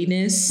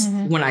pettiness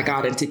when I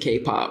got into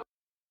K-pop.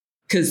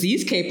 Because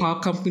these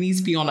K-pop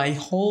companies be on a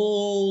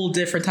whole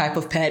different type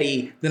of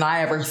petty than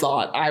I ever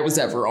thought I was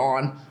ever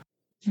on.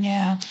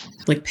 Yeah.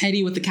 Like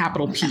petty with the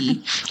capital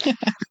P.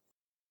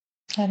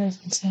 That is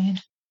insane.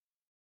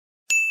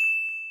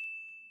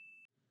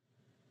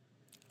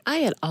 I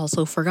had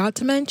also forgot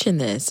to mention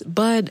this,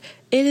 but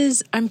it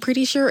is, I'm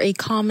pretty sure, a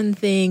common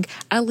thing.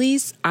 At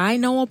least I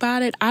know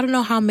about it. I don't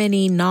know how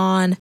many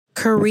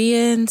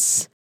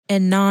non-Koreans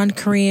and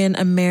non-Korean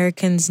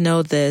Americans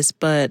know this,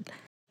 but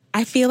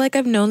I feel like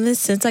I've known this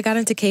since I got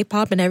into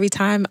K-pop, and every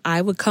time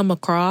I would come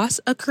across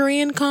a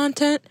Korean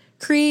content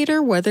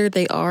creator, whether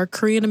they are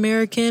Korean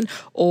American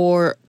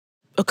or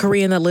a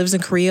Korean that lives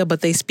in Korea,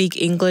 but they speak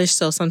English,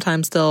 so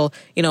sometimes they'll,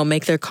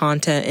 make their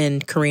content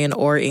in Korean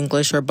or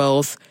English or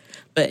both.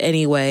 But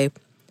anyway,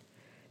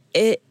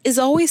 it is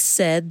always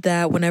said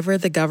that whenever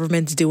the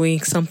government's doing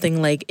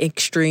something like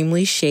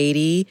extremely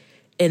shady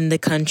in the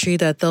country,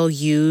 that they'll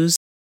use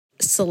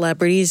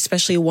celebrities,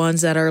 especially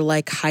ones that are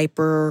like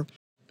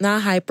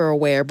not hyper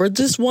aware, but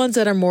just ones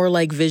that are more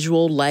like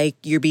visual, like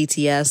your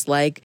BTS,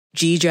 like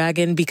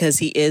G-Dragon, because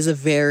he is a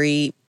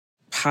very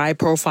high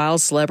profile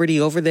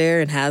celebrity over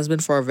there and has been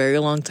for a very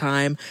long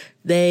time.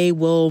 They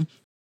will,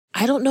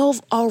 I don't know if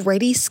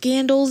already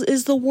scandals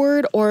is the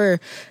word, or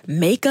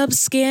makeup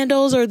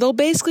scandals, or they'll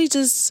basically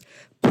just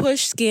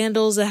push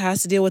scandals that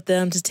has to deal with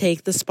them to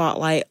take the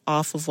spotlight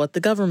off of what the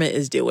government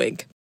is doing.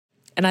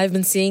 And I've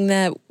been seeing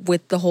that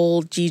with the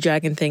whole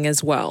G-Dragon thing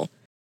as well.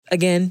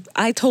 Again,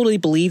 I totally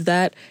believe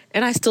that,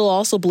 and I still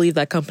also believe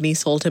that company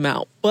sold him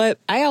out. But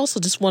I also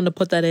just wanted to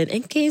put that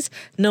in case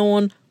no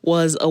one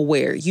was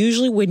aware.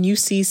 Usually when you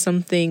see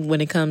something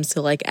when it comes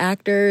to like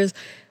actors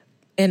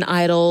and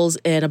idols,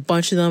 and a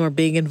bunch of them are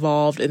being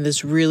involved in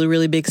this really,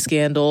 really big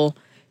scandal,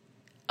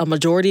 a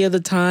majority of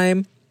the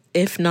time,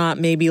 if not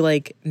maybe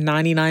like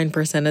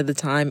 99% of the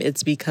time,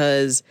 it's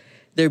because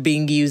they're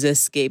being used as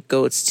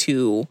scapegoats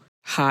to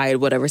hide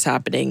whatever's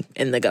happening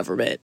in the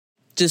government.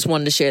 Just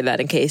wanted to share that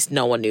in case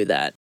no one knew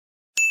that.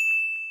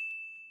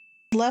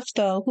 Left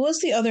though, who was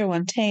the other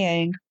one?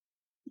 Taeyang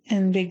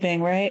in Big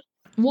Bang, right?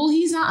 Well,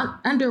 he's not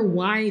under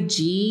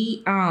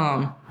YG.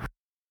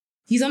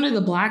 He's under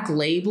the Black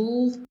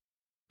Label,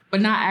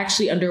 but not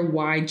actually under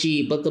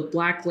YG. But the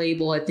Black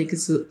Label, I think,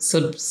 is a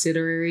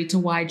subsidiary to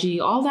YG.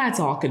 All that's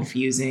all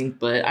confusing,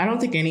 but I don't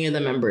think any of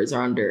the members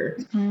are under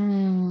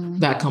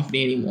that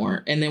company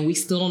anymore. And then we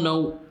still don't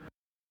know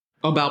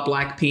about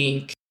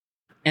Blackpink,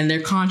 and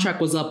their contract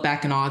was up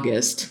back in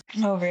August.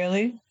 Oh,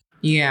 really?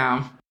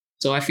 Yeah.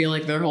 So I feel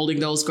like they're holding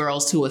those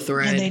girls to a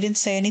thread. And they didn't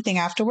say anything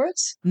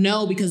afterwards?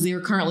 No, because they were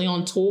currently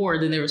on tour.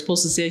 Then they were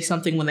supposed to say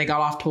something when they got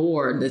off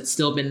tour. And it's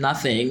still been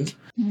nothing.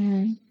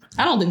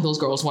 I don't think those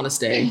girls want to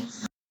stay.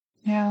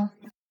 Yeah.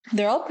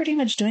 They're all pretty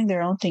much doing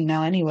their own thing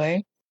now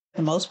anyway.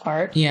 the most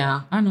part.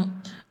 Yeah, I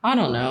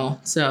don't know.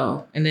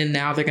 So, and then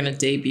now they're gonna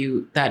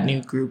debut that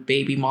new group,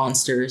 Baby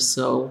Monsters.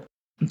 So,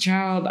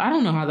 child, I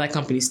don't know how that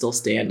company's still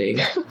standing.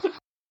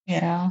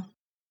 Yeah.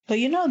 But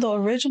you know, the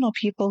original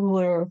people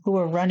who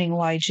were running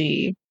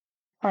YG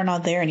are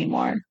not there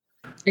anymore.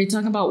 Are you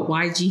talking about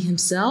YG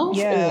himself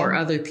or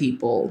other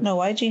people? No,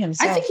 YG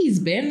himself. I think he's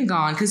been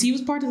gone because he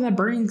was part of that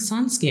Burning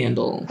Sun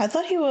scandal. I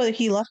thought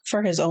he left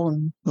for his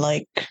own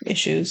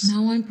issues.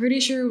 No, I'm pretty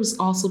sure it was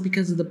also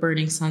because of the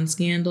Burning Sun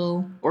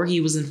scandal, or he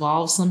was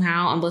involved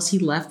somehow, unless he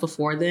left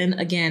before then.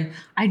 Again,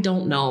 I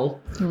don't know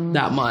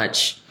that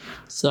much.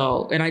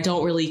 So, and I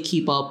don't really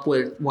keep up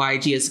with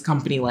YG as a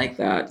company like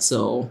that.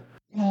 So,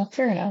 well,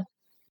 fair enough.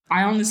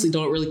 I honestly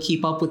don't really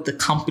keep up with the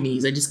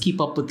companies. I just keep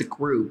up with the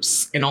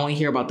groups and only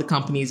hear about the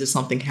companies if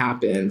something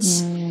happens.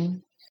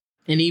 And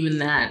even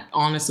that,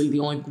 honestly,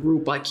 the only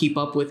group I keep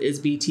up with is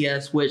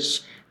BTS,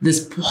 which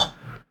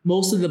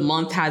most of the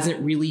month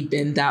hasn't really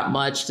been that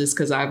much just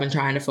because I've been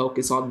trying to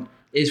focus on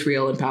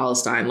Israel and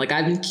Palestine. Like,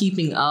 I've been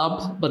keeping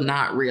up, but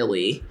not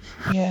really.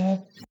 Yeah.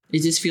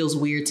 It just feels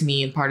weird to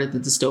me and part of the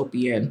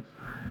dystopian.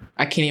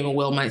 I can't even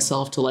will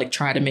myself to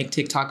try to make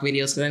TikTok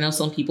videos because I know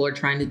some people are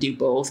trying to do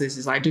both. It's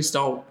just, I just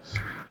don't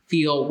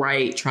feel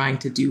right trying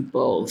to do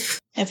both.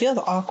 It feels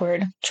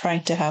awkward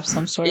trying to have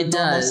some sort of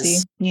normalcy.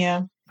 Does.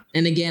 Yeah.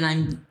 And again,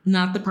 I'm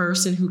not the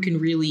person who can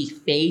really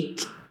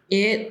fake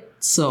it.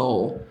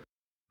 So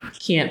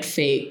can't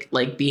fake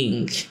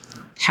being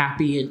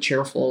happy and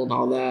cheerful and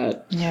all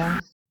that. Yeah.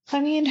 I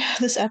mean,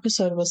 this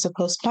episode was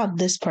not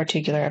this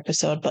particular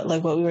episode, but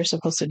what we were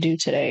supposed to do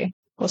today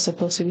was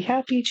supposed to be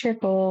happy,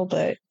 cheerful,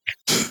 but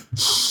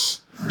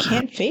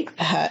can't fake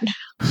that.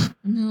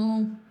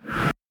 No.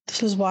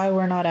 This is why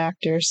we're not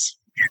actors.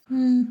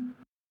 I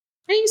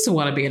used to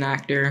want to be an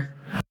actor.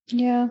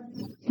 Yeah,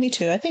 me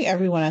too. I think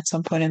everyone at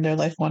some point in their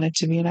life wanted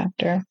to be an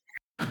actor.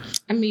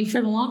 I mean,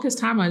 for the longest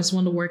time, I just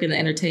wanted to work in the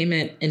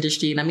entertainment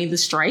industry. And I mean, the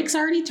strikes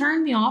already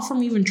turned me off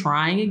from even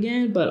trying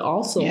again. But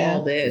also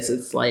all this,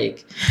 it's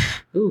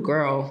ooh,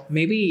 girl,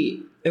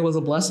 maybe it was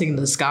a blessing in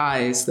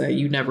disguise that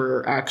you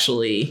never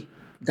actually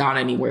got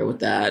anywhere with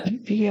that.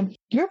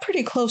 You're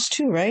pretty close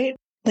too, right?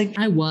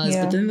 I was,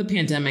 but then the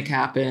pandemic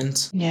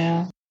happened.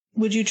 Yeah.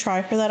 Would you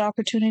try for that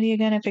opportunity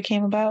again if it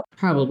came about?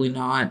 Probably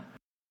not.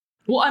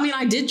 Well, I mean,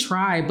 I did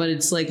try, but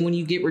it's when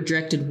you get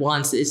rejected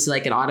once, it's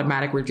an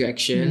automatic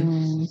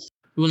rejection.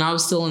 When I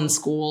was still in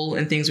school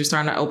and things were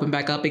starting to open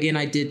back up again,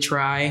 I did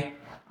try.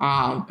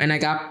 And I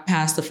got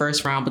past the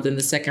first round, but then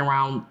the second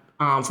round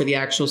for the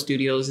actual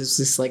studios is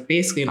just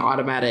basically an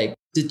automatic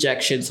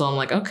dejection. So I'm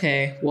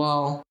okay,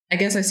 well, I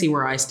guess I see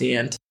where I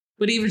stand.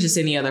 But even just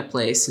any other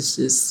place, it's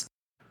just,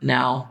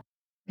 no.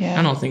 Yeah.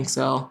 I don't think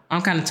so.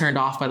 I'm kind of turned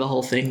off by the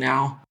whole thing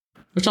now,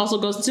 which also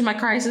goes into my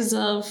crisis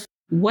of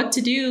what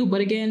to do.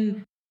 But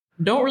again,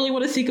 don't really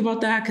want to think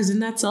about that because in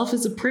that self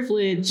is a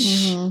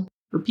privilege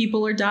where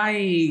people are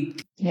dying.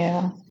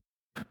 Yeah.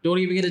 Don't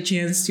even get a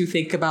chance to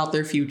think about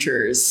their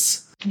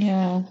futures.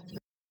 Yeah.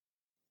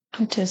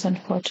 It is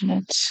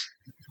unfortunate.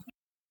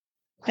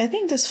 I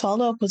think this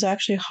follow-up was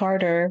actually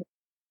harder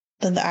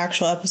than the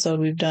actual episode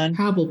we've done.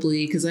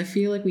 Probably, because I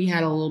feel we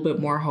had a little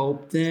bit more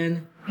hope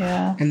then.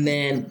 Yeah. And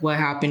then what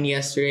happened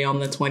yesterday on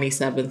the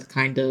 27th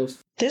kind of...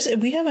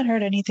 We haven't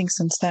heard anything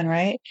since then,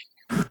 right?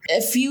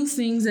 A few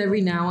things every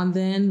now and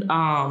then.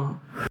 I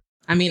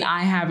mean,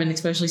 I haven't,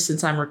 especially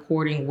since I'm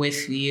recording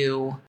with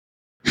you.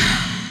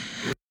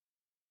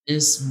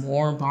 Just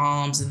more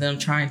bombs and them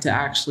trying to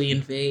actually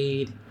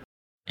invade.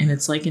 And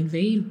it's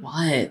invade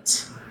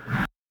what?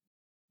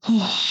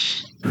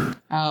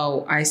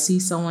 Oh, I see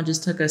someone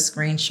just took a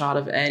screenshot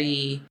of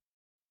Eddie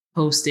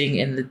posting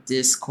in the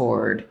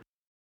Discord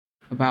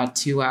about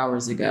 2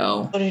 hours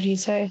ago. What did he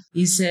say?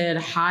 He said,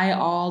 "Hi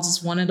all,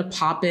 just wanted to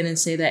pop in and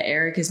say that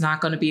Eric is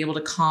not going to be able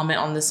to comment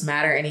on this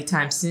matter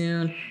anytime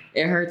soon.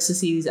 It hurts to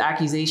see these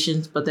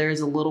accusations, but there is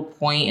a little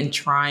point in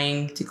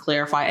trying to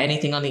clarify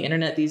anything on the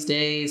internet these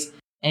days.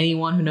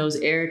 Anyone who knows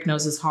Eric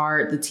knows his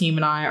heart. The team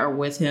and I are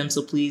with him,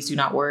 so please do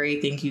not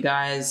worry. Thank you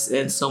guys,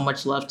 and so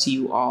much love to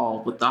you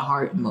all," with the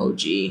heart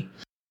emoji.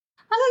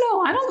 I don't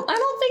know. I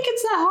don't think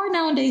it's that hard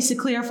nowadays to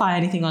clarify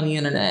anything on the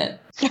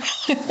internet.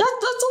 That's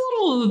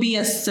a little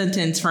BS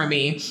sentence for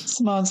me.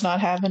 Simone's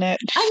not having it.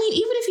 I mean,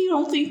 even if you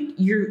don't think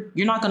you're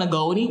not going to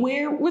go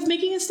anywhere with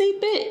making a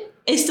statement,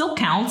 it still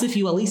counts if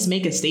you at least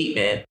make a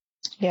statement.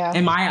 Yeah.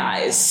 In my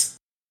eyes.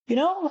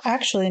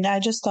 Actually, I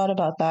just thought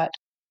about that.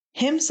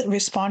 Him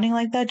responding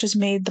like that just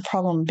made the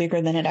problem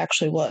bigger than it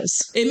actually was.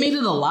 It made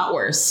it a lot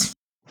worse.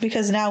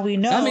 Because now we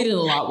know. That made it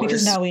a lot worse.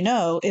 Because now we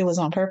know it was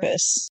on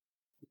purpose.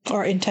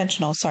 Or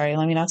intentional, sorry.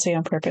 Let me not say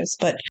on purpose.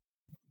 But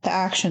the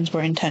actions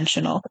were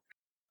intentional.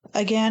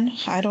 Again,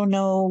 I don't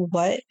know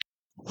what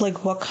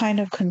kind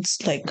of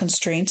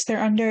constraints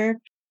they're under.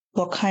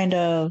 What kind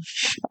of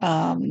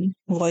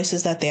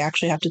voices that they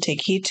actually have to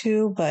take heed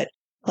to. But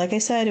like I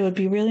said, it would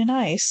be really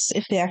nice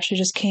if they actually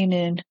just came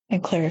in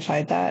and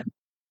clarified that.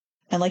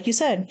 And like you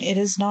said, it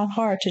is not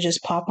hard to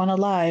just pop on a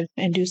live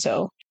and do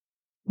so.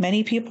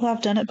 Many people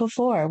have done it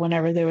before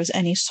whenever there was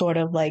any sort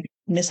of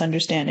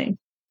misunderstanding.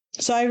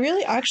 So I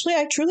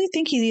truly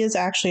think he is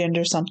actually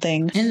under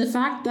something. And the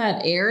fact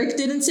that Eric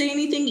didn't say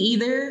anything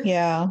either.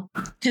 Yeah.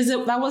 Because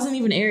that wasn't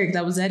even Eric.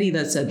 That was Eddie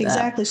that said that.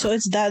 Exactly. So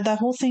it's that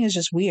whole thing is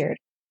just weird.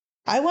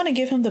 I want to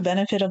give him the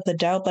benefit of the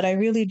doubt, but I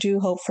really do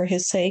hope for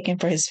his sake and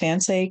for his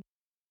fans' sake,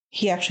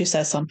 he actually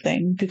says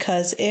something.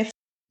 Because if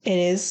it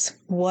is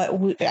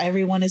what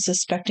everyone is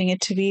suspecting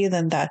it to be,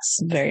 then that's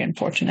very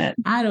unfortunate.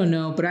 I don't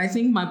know, but I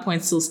think my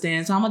point still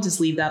stands. So I'm going to just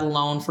leave that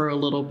alone for a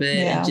little bit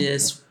and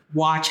just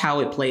watch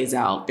how it plays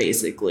out,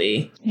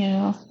 basically.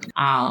 Yeah.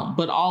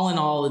 But all in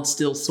all, it's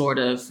still sort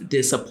of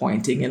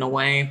disappointing in a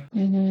way.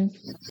 Mm-hmm.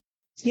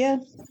 Yeah.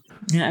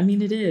 Yeah, I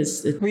mean, it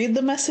is. Read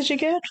the message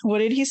again. What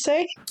did he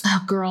say?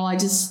 Oh, girl,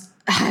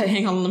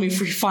 hang on, let me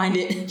find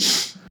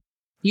it.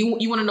 You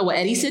want to know what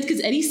Eddie said? Because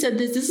Eddie said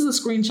this is a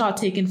screenshot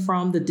taken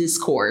from the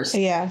discourse.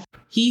 Yeah.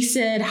 He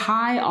said,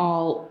 "Hi,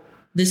 all.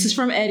 This is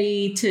from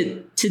Eddie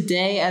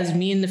today as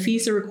me and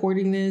Nafisa are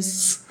recording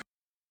this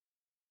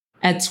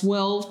at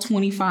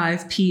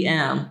 12:25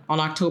 p.m. on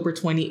October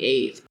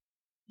 28th.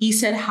 He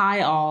said,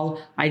 hi,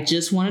 all. I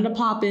just wanted to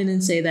pop in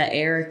and say that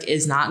Eric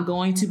is not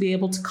going to be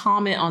able to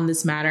comment on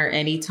this matter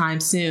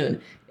anytime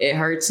soon. It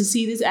hurts to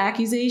see these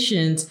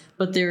accusations,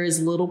 but there is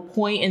little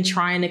point in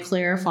trying to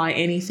clarify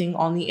anything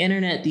on the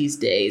internet these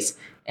days.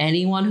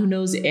 Anyone who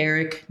knows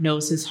Eric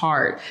knows his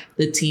heart.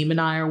 The team and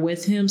I are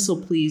with him, so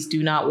please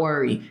do not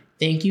worry.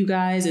 Thank you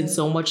guys and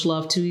so much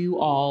love to you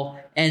all."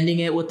 Ending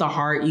it with the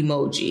heart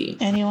emoji.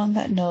 Anyone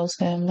that knows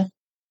him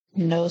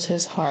knows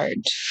his heart.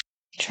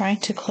 Trying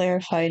to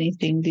clarify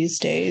anything these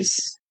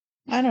days.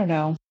 I don't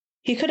know.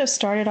 He could have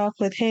started off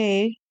with,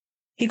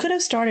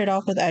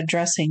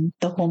 addressing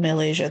the whole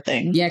Malaysia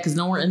thing. Yeah, because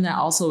nowhere in that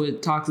also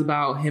it talks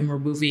about them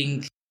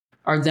removing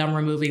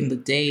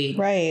the date.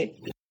 Right.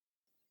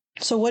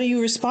 So what are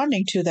you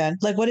responding to then?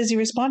 Like, what is he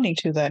responding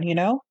to then, you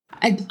know?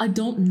 I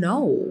don't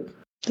know.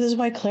 This is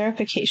why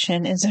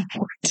clarification is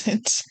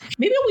important.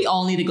 Maybe we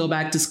all need to go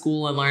back to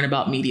school and learn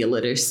about media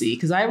literacy,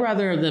 because I'd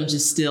rather them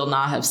just still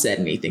not have said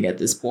anything at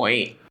this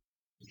point.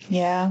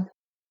 Yeah.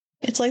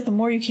 It's like the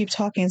more you keep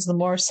talking, it's the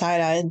more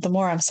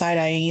I'm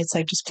side-eyeing. It's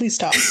like, just please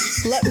stop.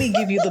 Let me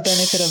give you the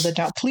benefit of the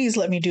doubt. Please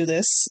let me do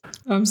this.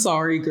 I'm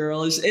sorry,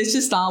 girl. It's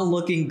just not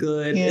looking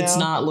good. Yeah. It's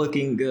not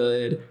looking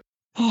good.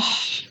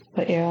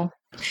 But yeah.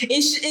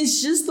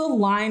 It's just the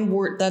line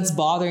that's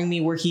bothering me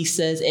where he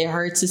says it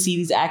hurts to see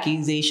these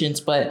accusations,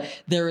 but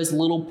there is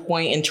little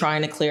point in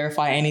trying to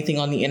clarify anything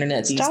on the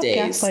internet these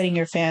days. Stop gaslighting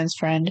your fans,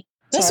 friend.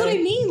 That's what I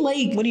mean.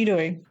 Like, what are you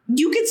doing?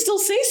 You can still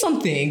say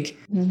something.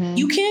 Mm-hmm.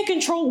 You can't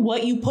control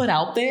what you put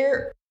out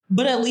there,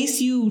 but at least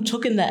you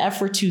took in the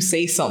effort to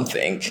say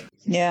something.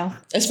 Yeah.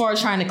 As far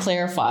as trying to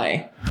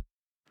clarify,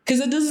 because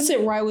it doesn't sit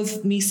right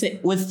with me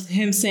with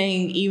him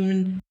saying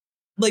even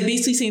like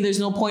basically saying there's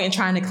no point in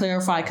trying to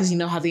clarify because you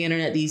know how the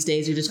internet these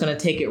days you're just going to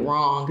take it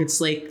wrong. It's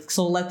like,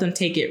 so let them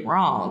take it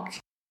wrong.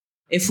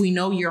 If we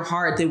know your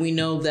heart, then we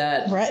know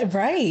that.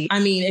 Right. I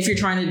mean, if you're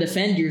trying to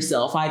defend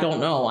yourself, I don't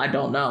know.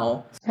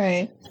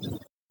 Right.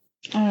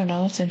 I don't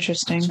know. It's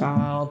interesting.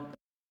 Child,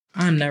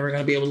 I'm never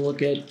going to be able to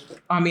look at.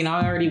 I mean,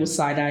 I already was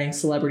side-eyeing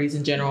celebrities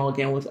in general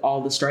again with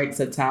all the strikes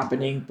that's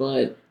happening.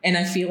 And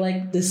I feel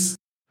like this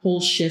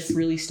whole shift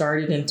really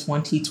started in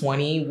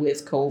 2020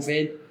 with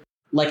COVID.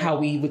 Like how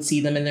we would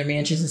see them in their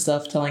mansions and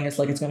stuff telling us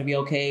like it's going to be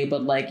okay.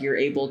 But like you're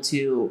able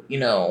to,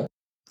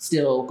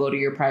 still go to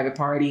your private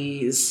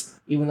parties,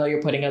 even though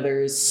you're putting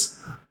others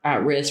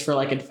at risk for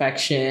like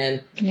infection.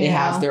 Yeah. They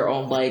have their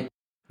own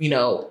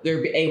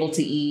they're able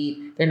to eat.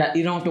 You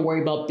don't have to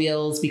worry about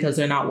bills because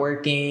they're not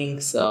working.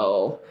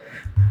 So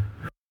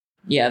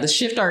yeah, the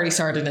shift already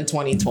started in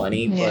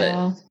 2020,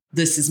 but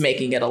this is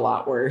making it a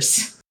lot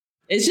worse.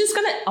 It's just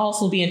going to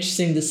also be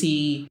interesting to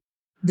see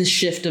the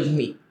shift of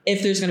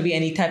if there's going to be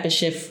any type of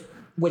shift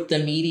with the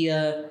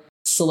media,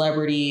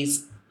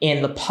 celebrities,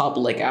 and the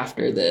public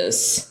after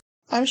this.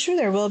 I'm sure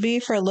there will be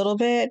for a little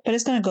bit, but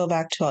it's going to go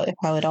back to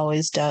how it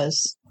always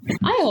does.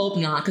 I hope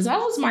not, because that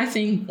was my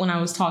thing when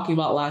I was talking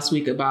about last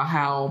week about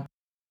how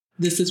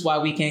this is why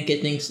we can't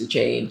get things to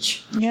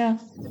change. Yeah.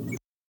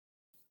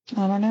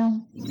 I don't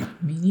know.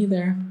 Me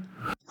neither.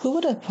 Who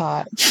would have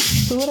thought?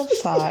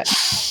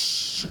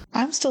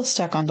 I'm still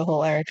stuck on the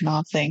whole Eric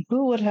Knopf thing.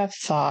 Who would have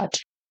thought?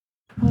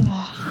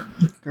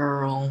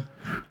 Girl.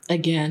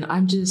 Again,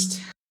 I'll just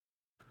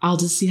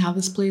see how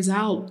this plays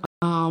out.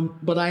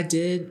 But I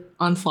did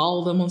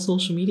unfollow them on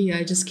social media.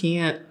 I just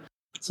can't.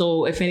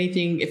 So if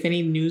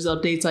any news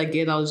updates I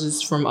get, I'll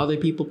just from other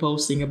people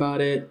posting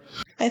about it.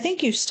 I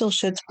think you still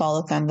should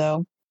follow them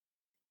though,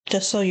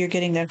 just so you're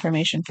getting the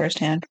information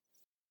firsthand.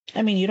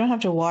 I mean, you don't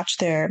have to watch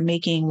their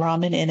making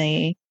ramen in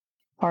a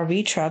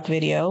RV truck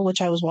video,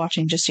 which I was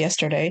watching just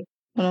yesterday.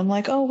 And I'm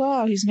like, oh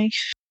wow, he's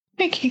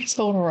making his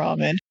own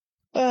ramen.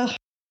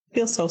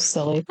 Feels so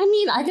silly. I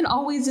mean, I can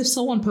always, if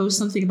someone posts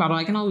something about it,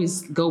 I can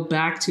always go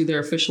back to their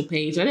official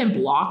page. I didn't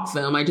block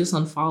them. I just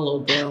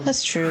unfollowed them.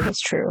 That's true.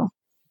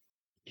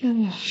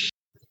 It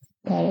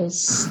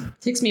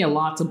takes me a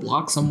lot to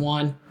block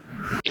someone.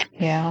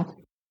 Yeah.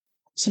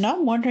 So now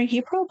I'm wondering,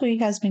 he probably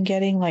has been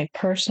getting like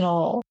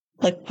personal,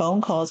 like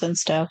phone calls and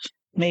stuff.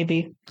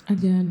 Maybe.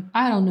 Again,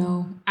 I don't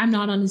know. I'm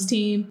not on his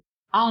team.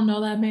 I don't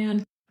know that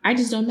man. I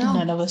just don't know.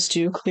 None of us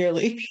do,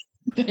 clearly.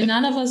 And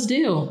none of us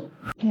do.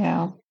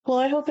 Yeah. Well,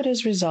 I hope it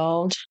is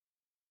resolved.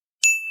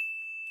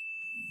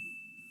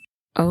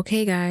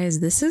 Okay, guys,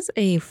 this is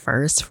a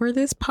first for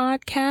this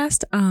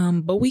podcast,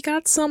 but we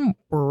got some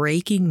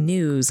breaking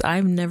news.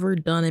 I've never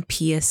done a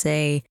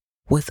PSA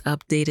with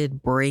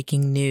updated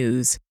breaking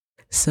news.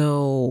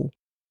 So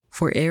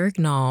for Eric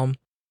Nam,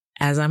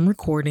 as I'm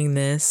recording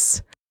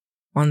this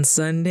on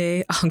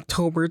Sunday,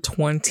 October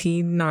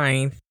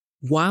 29th,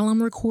 while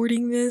I'm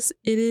recording this,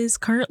 it is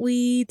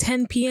currently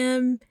 10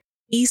 p.m.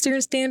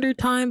 Eastern Standard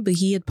Time, but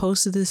he had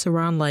posted this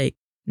around like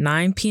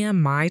 9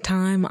 p.m. my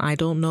time. I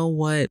don't know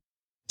what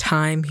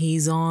time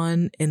he's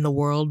on in the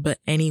world, but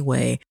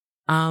anyway,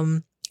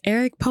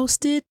 Eric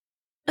posted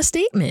a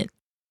statement.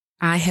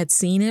 I had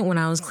seen it when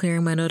I was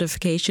clearing my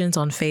notifications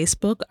on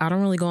Facebook. I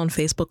don't really go on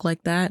Facebook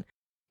like that,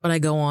 but I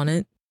go on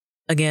it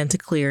again to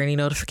clear any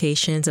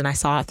notifications, and I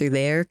saw it through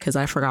there because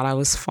I forgot I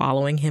was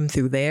following him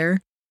through there.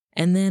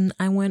 And then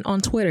I went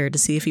on Twitter to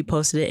see if he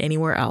posted it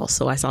anywhere else.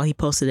 So I saw he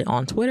posted it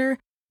on Twitter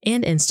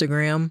and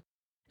Instagram,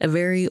 a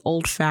very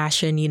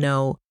old-fashioned,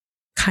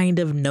 kind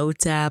of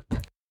notes app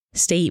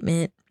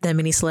statement that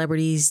many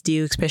celebrities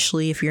do,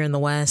 especially if you're in the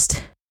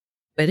West.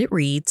 But it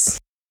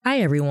reads, "Hi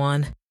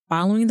everyone.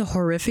 Following the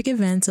horrific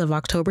events of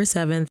October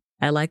 7th,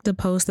 I liked a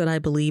post that I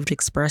believed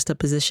expressed a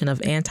position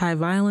of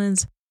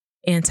anti-violence,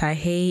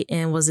 anti-hate,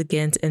 and was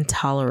against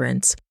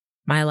intolerance.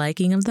 My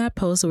liking of that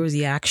post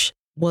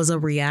was a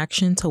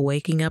reaction to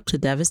waking up to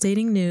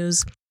devastating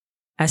news.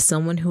 As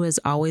someone who has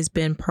always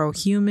been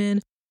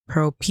pro-human,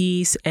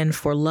 pro-peace, and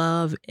for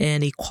love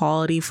and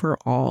equality for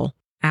all.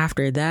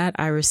 After that,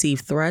 I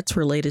received threats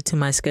related to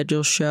my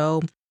scheduled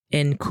show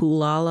in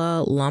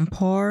Kuala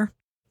Lumpur.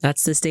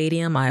 That's the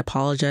stadium. I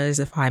apologize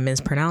if I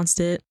mispronounced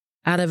it.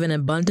 Out of an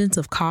abundance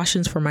of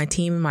cautions for my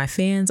team and my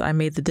fans, I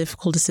made the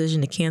difficult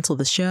decision to cancel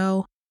the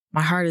show.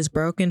 My heart is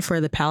broken for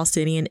the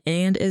Palestinian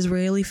and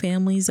Israeli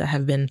families that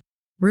have been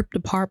ripped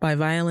apart by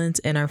violence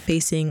and are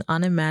facing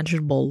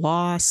unimaginable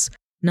loss.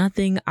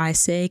 Nothing I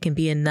say can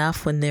be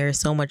enough when there is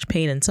so much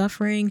pain and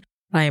suffering.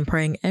 I am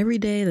praying every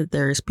day that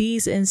there is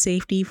peace and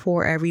safety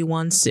for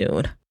everyone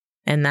soon."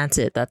 And that's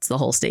it. That's the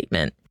whole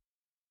statement.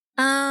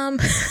 I'm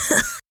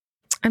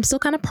still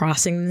kind of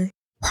processing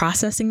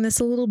this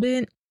a little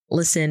bit.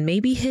 Listen,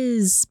 maybe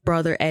his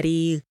brother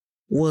Eddie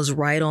was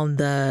right on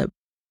the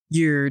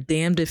you're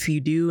damned if you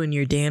do and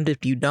you're damned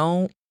if you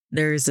don't.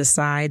 There's a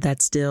side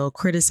that's still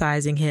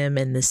criticizing him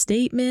in the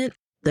statement.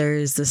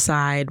 There's the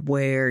side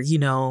where,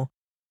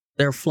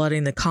 they're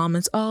flooding the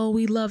comments. "Oh,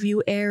 we love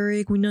you,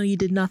 Eric. We know you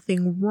did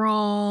nothing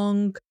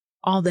wrong.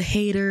 All the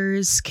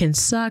haters can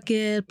suck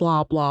it,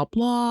 blah, blah,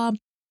 blah."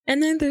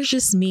 And then there's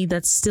just me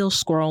that's still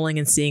scrolling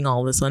and seeing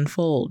all this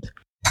unfold.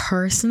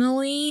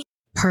 Personally,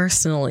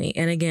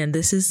 and again,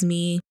 this is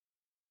me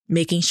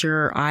making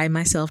sure I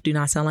myself do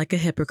not sound like a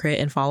hypocrite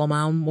and follow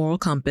my own moral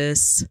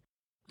compass.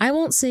 I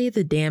won't say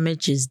the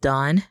damage is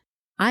done.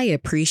 I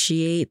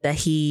appreciate that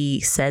he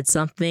said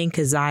something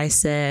because I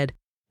said,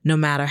 no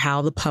matter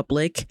how the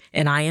public,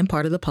 and I am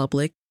part of the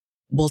public,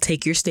 will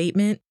take your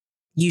statement,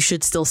 you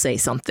should still say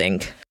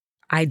something.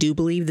 I do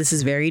believe this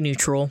is very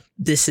neutral.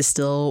 This is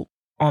still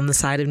on the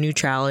side of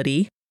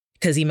neutrality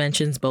because he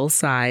mentions both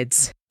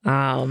sides.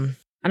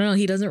 I don't know.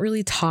 He doesn't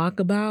really talk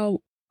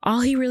about,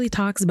 all he really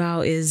talks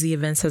about is the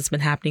events that's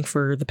been happening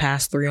for the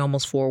past 3,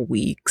 almost 4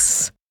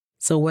 weeks.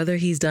 So whether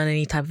he's done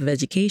any type of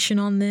education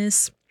on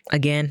this,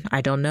 again,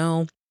 I don't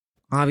know.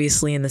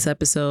 Obviously, in this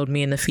episode,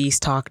 me and Nafis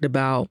talked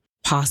about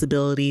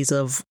possibilities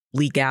of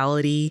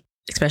legality,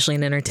 especially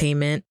in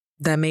entertainment,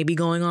 that may be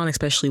going on,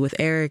 especially with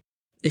Eric.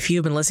 If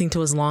you've been listening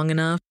to us long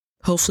enough,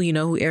 hopefully you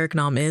know who Eric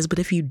Nam is. But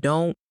if you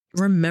don't,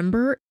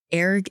 remember,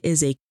 Eric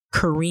is a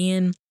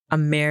Korean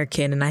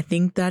American. And I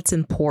think that's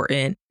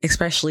important,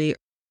 especially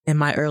in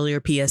my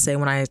earlier PSA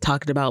when I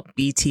talked about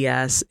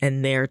BTS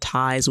and their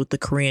ties with the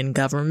Korean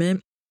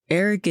government.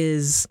 Eric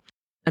is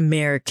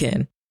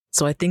American.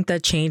 So I think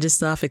that changes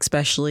stuff,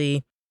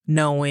 especially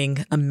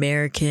knowing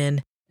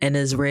American and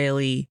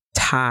Israeli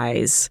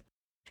ties.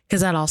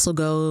 Because that also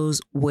goes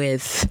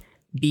with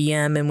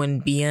BM. And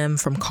when BM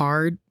from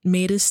Card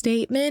made a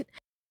statement,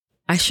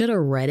 I should have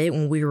read it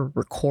when we were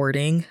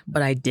recording,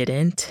 but I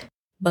didn't.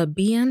 But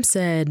BM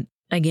said,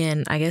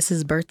 again, I guess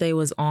his birthday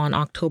was on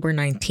October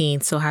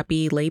 19th. So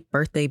happy late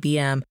birthday,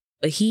 BM.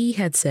 But he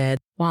had said,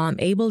 "While I'm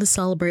able to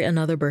celebrate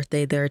another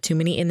birthday, there are too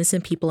many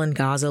innocent people in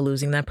Gaza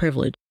losing that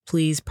privilege.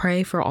 Please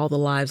pray for all the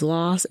lives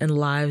lost and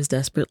lives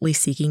desperately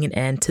seeking an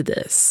end to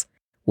this,"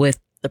 with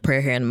the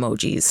prayer hand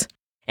emojis.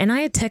 And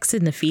I had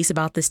texted Nafis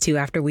about this too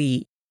after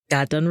we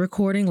got done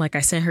recording. Like,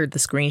 I sent her the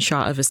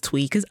screenshot of his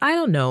tweet because I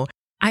don't know.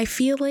 I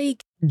feel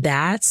like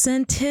that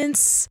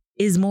sentence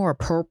is more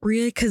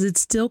appropriate because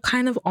it's still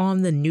kind of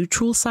on the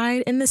neutral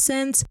side in the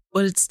sense,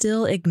 but it's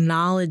still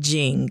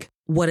acknowledging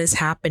what is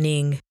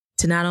happening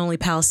to not only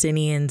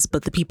Palestinians,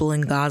 but the people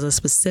in Gaza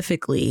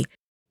specifically.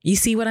 You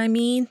see what I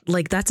mean?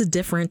 Like, that's a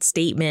different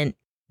statement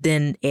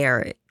than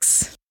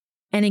Eric's.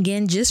 And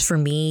again, just for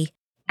me,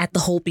 at the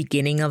whole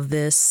beginning of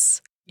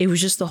this, it was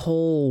just the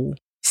whole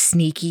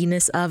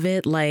sneakiness of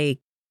it. Like,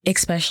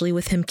 especially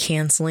with him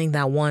canceling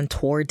that one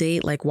tour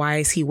date. Like, why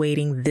is he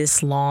waiting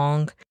this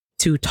long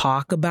to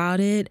talk about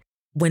it?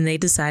 When they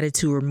decided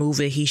to remove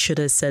it, he should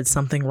have said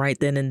something right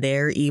then and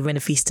there, even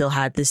if he still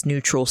had this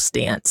neutral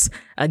stance.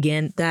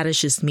 Again, that is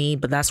just me,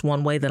 but that's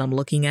one way that I'm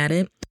looking at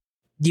it.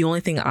 The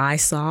only thing I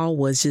saw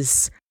was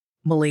just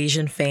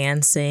Malaysian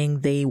fans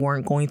saying they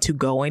weren't going to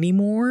go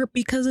anymore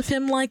because of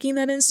him liking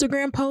that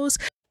Instagram post.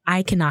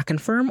 I cannot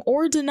confirm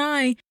or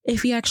deny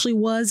if he actually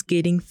was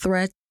getting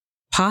threats.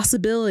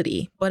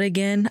 Possibility. But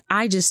again,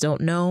 I just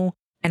don't know.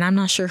 And I'm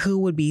not sure who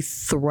would be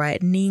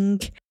threatening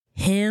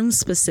him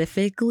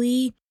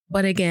specifically.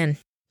 But again,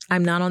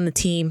 I'm not on the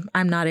team.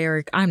 I'm not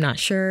Eric. I'm not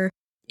sure.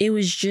 It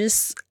was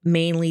just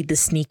mainly the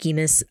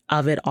sneakiness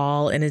of it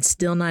all. And it's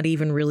still not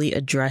even really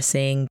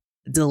addressing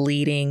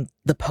deleting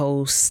the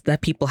posts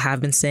that people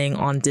have been saying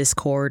on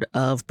Discord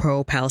of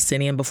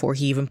pro-Palestinian before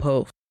he even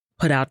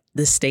put out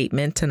this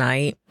statement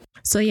tonight.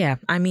 So yeah,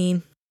 I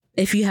mean,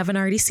 if you haven't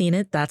already seen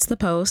it, that's the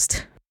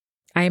post.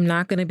 I am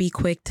not going to be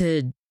quick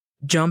to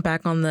jump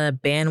back on the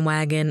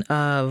bandwagon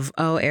of,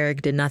 oh,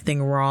 Eric did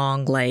nothing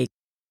wrong. Like,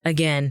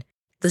 again,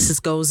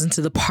 goes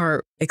into the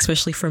part,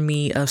 especially for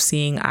me, of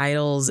seeing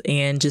idols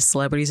and just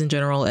celebrities in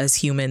general as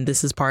human.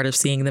 This is part of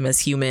seeing them as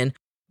human,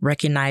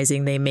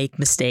 recognizing they make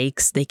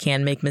mistakes. They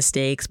can make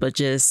mistakes, but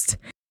just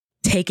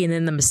taking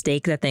in the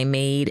mistake that they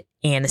made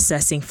and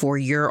assessing for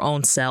your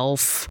own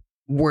self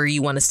where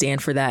you want to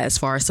stand for that as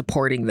far as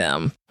supporting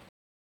them.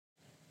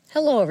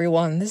 Hello,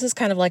 everyone. This is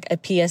kind of like a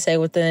PSA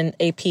within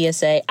a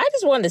PSA. I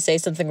just wanted to say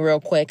something real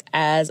quick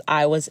as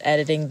I was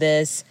editing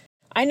this.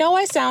 I know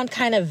I sound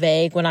kind of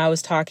vague when I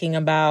was talking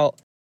about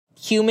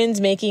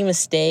humans making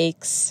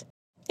mistakes,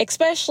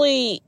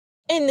 especially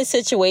in the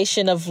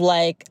situation of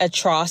like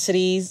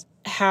atrocities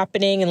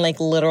happening and like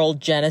literal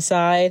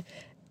genocide.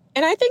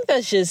 And I think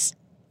that's just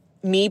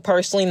me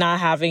personally not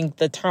having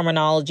the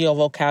terminology or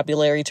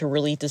vocabulary to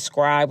really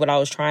describe what I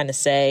was trying to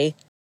say.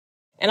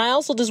 And I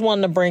also just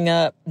wanted to bring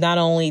up not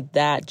only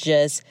that,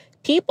 just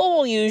people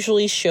will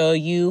usually show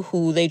you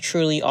who they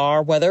truly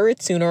are, whether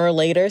it's sooner or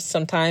later.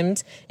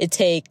 Sometimes it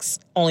takes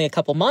only a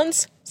couple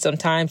months.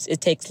 Sometimes it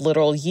takes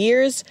literal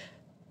years.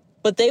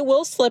 But they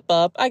will slip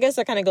up. I guess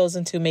that kind of goes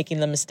into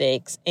making the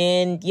mistakes.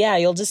 And yeah,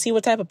 you'll just see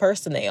what type of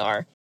person they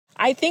are.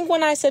 I think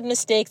when I said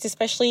mistakes,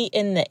 especially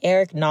in the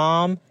Eric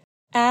Nam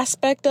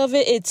aspect of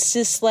it, it's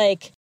just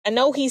like, I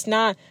know he's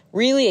not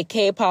really a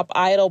K-pop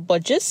idol,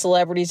 but just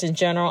celebrities in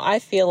general, I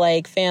feel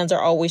like fans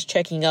are always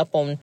checking up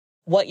on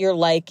what you're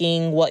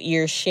liking, what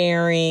you're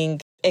sharing,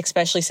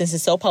 especially since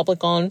it's so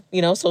public on,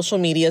 social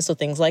media, so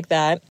things like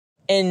that.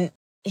 And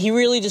he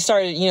really just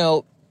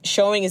started,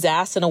 showing his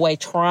ass in a way,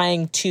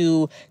 trying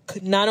to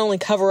not only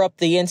cover up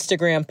the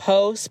Instagram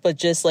posts, but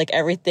just like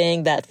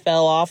everything that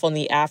fell off on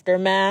the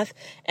aftermath.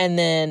 And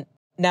then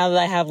now that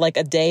I have like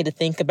a day to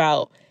think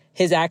about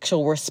his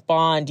actual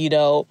response,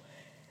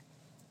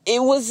 it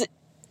was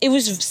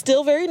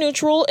still very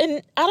neutral.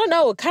 And I don't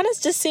know, it kind of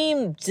just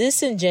seemed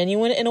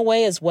disingenuous in a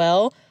way as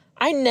well.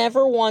 I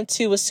never want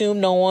to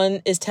assume no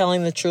one is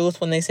telling the truth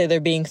when they say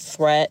they're being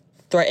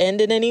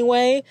threatened in any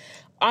way.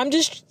 I'm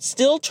just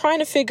still trying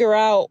to figure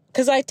out,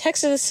 because I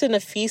texted this to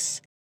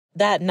Nafis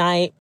that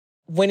night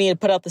when he had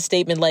put out the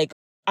statement, like,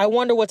 I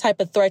wonder what type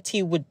of threats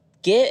he would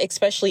get,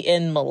 especially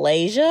in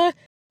Malaysia.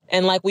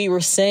 And like we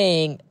were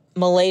saying,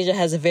 Malaysia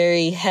has a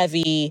very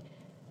heavy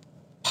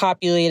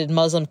populated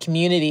Muslim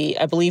community.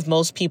 I believe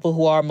most people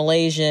who are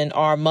Malaysian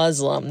are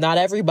Muslim. Not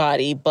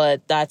everybody,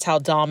 but that's how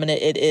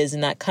dominant it is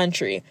in that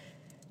country.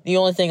 The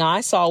only thing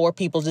I saw were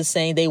people just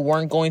saying they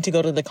weren't going to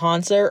go to the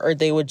concert, or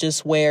they would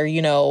just wear,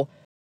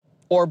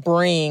 or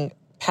bring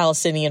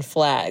Palestinian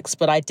flags.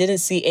 But I didn't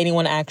see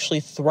anyone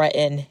actually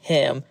threaten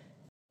him.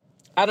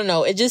 I don't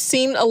know. It just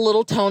seemed a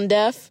little tone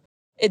deaf.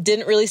 It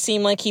didn't really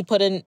seem like he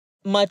put in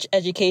much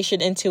education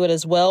into it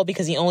as well,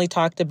 because he only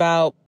talked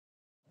about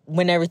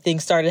when everything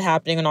started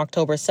happening on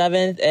October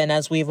 7th. And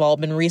as we've all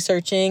been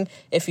researching,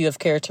 if you have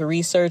cared to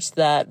research,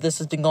 that this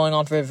has been going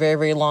on for a very,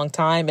 very long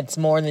time. It's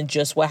more than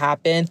just what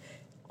happened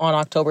on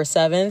October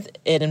 7th.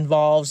 It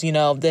involves,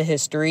 the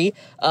history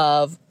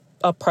of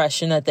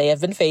oppression that they have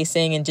been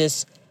facing, and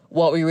just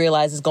what we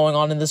realize is going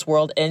on in this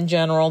world in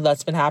general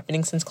that's been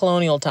happening since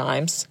colonial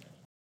times.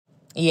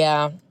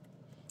 Yeah,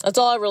 that's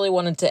all I really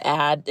wanted to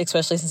add,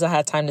 especially since I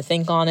had time to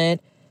think on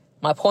it.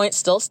 My point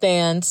still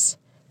stands.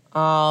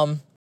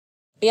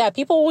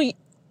 People will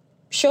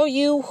show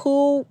you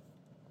who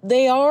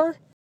they are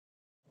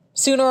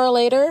sooner or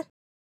later.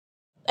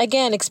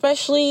 Again,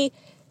 especially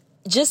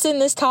just in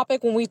this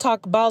topic, when we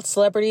talk about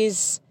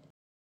celebrities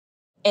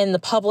and the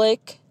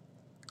public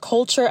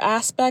culture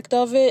aspect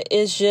of it,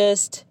 is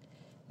just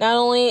not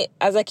only,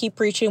 as I keep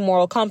preaching,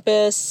 moral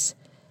compass,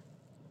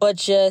 but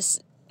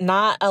just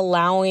not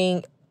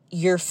allowing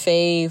your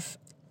fave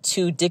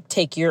to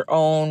dictate your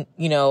own,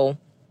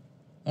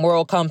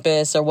 moral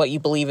compass, or what you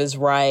believe is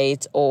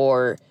right,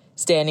 or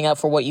standing up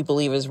for what you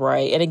believe is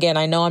right. And again,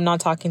 I know I'm not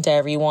talking to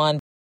everyone.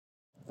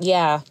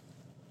 Yeah,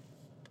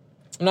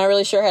 I'm not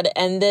really sure how to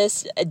end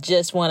this. I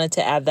just wanted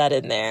to add that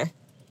in there.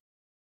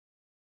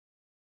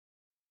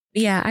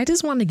 Yeah, I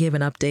just wanted to give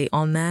an update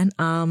on that.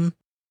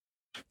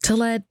 To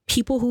let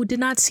people who did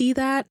not see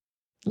that,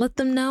 let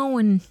them know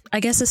and I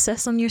guess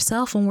assess on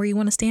yourself on where you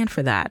want to stand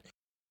for that.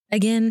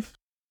 Again,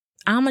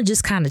 I'ma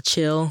just kind of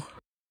chill.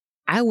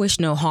 I wish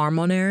no harm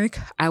on Eric.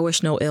 I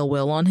wish no ill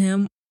will on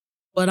him.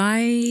 But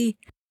I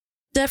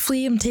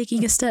definitely am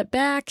taking a step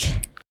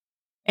back.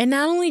 And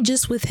not only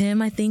just with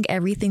him, I think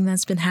everything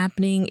that's been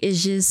happening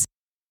is just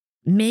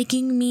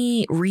making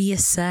me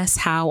reassess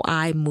how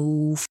I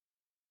move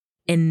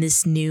in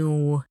this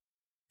new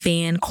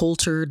fan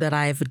culture that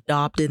I've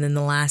adopted in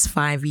the last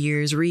 5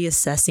 years,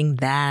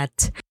 reassessing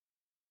that.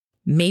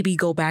 Maybe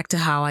go back to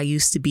how I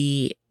used to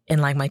be in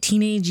like my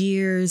teenage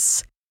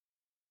years.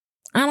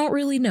 I don't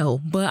really know,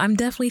 but I'm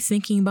definitely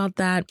thinking about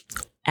that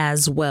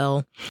as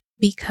well.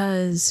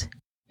 Because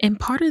in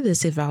part of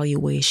this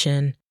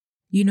evaluation,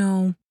 you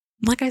know,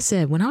 like I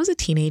said, when I was a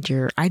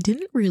teenager, I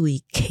didn't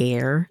really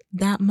care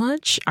that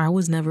much. I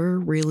was never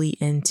really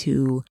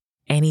into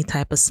any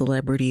type of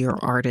celebrity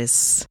or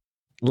artists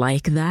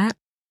like that.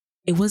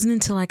 It wasn't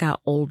until I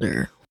got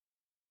older.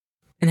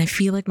 And I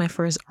feel like my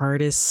first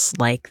artists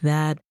like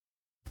that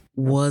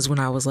was when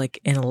I was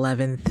like in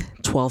 11th,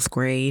 12th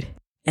grade.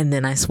 And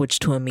then I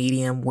switched to a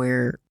medium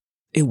where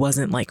it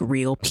wasn't like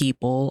real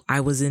people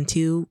I was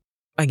into.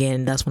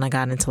 Again, that's when I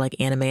got into like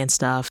anime and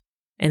stuff.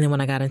 And then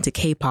when I got into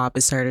K-pop,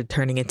 it started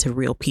turning into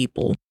real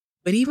people.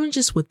 But even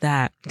just with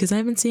that, because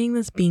I've been seeing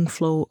this being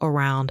flow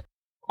around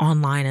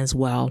online as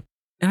well.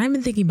 And I've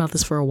been thinking about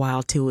this for a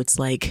while too. It's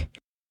like,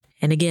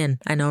 and again,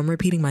 I know I'm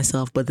repeating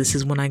myself, but this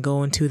is when I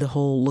go into the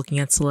whole looking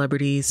at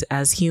celebrities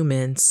as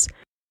humans.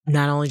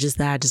 Not only just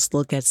that, just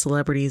look at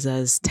celebrities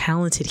as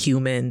talented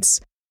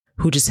humans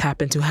who just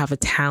happen to have a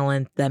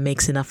talent that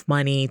makes enough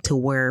money to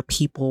where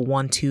people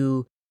want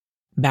to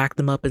back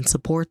them up and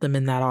support them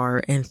in that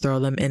art and throw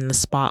them in the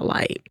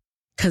spotlight.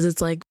 Because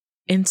it's like,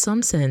 in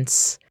some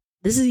sense,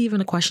 this is even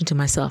a question to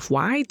myself.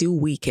 Why do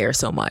we care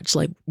so much?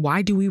 Like,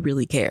 why do we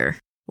really care?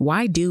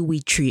 Why do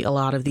we treat a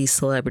lot of these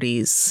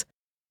celebrities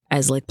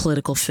as like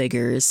political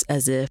figures,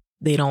 as if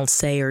they don't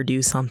say or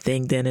do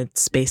something, then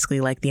it's basically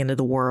like the end of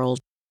the world,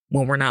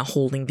 when we're not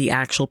holding the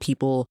actual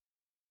people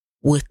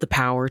with the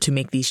power to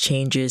make these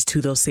changes to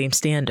those same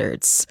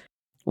standards?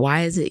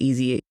 Why is it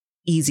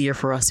easier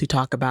for us to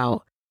talk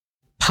about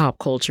pop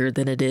culture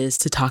than it is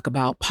to talk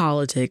about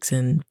politics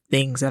and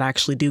things that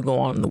actually do go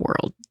on in the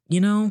world? You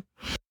know,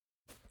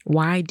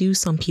 why do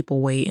some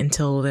people wait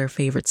until their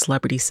favorite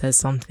celebrity says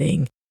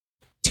something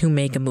to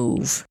make a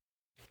move?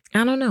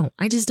 I don't know.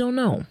 I just don't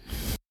know.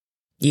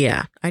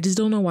 Yeah, I just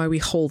don't know why we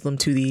hold them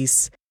to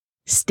these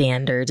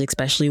standards,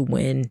 especially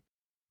when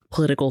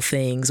political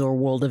things or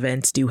world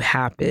events do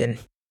happen.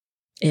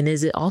 And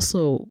is it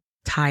also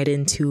tied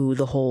into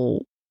the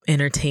whole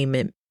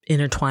entertainment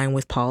intertwined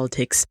with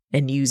politics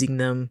and using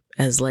them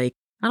as like,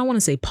 I don't want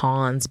to say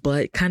pawns,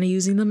 but kind of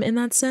using them in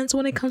that sense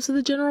when it comes to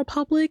the general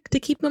public to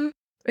keep them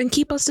and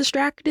keep us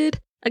distracted?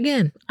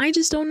 Again, I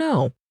just don't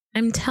know.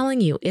 I'm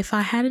telling you, if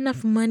I had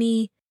enough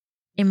money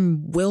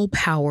and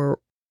willpower,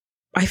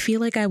 I feel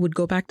like I would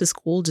go back to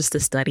school just to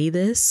study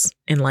this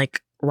and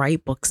like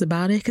write books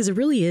about it, because it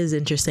really is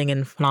interesting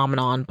and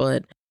phenomenon.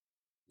 But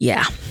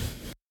yeah,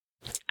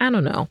 I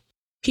don't know.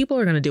 People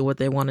are going to do what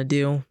they want to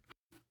do.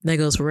 That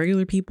goes for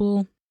regular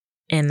people,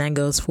 and that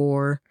goes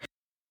for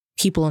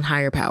people in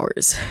higher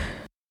powers.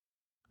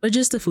 But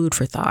just a food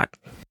for thought.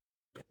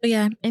 But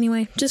yeah,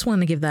 anyway, just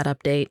wanted to give that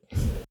update.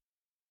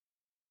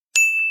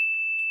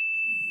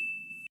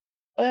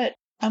 But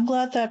I'm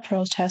glad that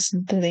protests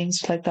and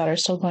things like that are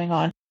still going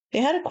on. They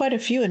had quite a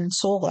few in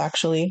Seoul,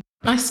 actually.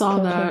 I saw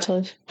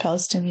that.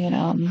 Palestinian.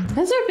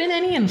 Has there been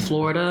any in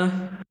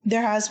Florida?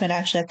 There has been,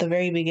 actually, at the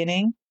very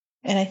beginning.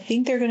 And I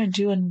think they're going to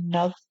do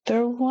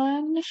another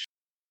one,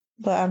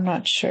 but I'm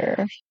not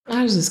sure.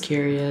 I was just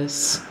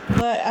curious.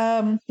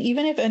 But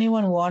even if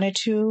anyone wanted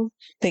to,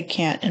 they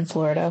can't in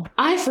Florida.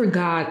 I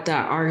forgot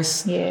that our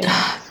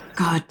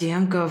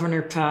goddamn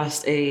governor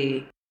passed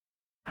a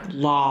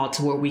law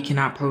to where we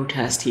cannot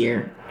protest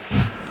here.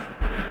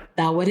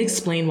 That would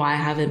explain why I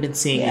haven't been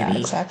seeing any.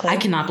 Exactly. I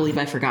cannot believe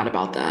I forgot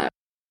about that.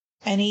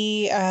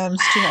 Any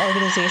student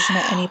organization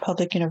at any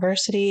public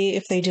university,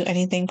 if they do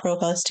anything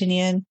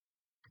pro-Palestinian,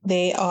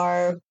 they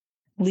are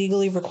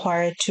legally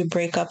required to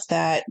break up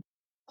that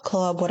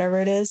club, whatever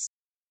it is,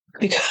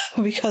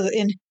 because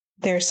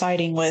they're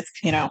siding with,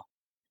 the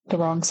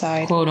wrong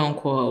side. Quote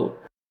unquote.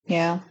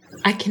 Yeah.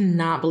 I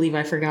cannot believe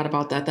I forgot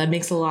about that. That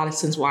makes a lot of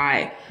sense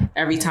why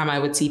every time I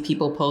would see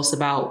people post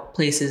about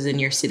places in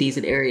your cities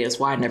and areas,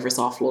 why I never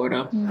saw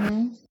Florida.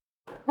 Mm-hmm.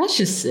 That's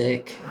just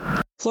sick.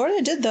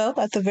 Florida did, though,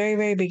 at the very,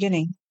 very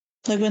beginning.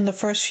 Like in the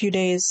first few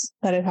days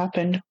that it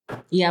happened.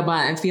 Yeah,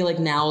 but I feel like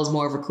now is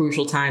more of a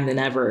crucial time than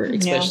ever,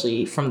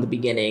 especially from the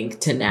beginning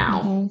to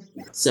now.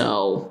 Mm-hmm.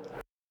 So,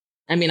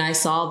 I mean, I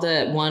saw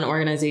that one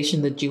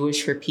organization, the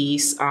Jewish for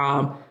Peace,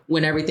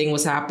 when everything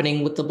was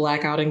happening with the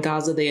blackout in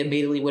Gaza, they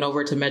immediately went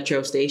over to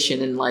Metro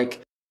Station and like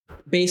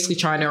basically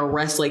trying to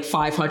arrest like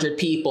 500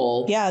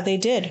 people. Yeah, they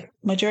did.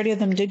 Majority of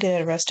them did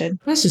get arrested.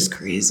 That's just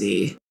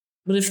crazy.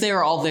 But if they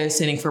were all there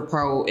sitting for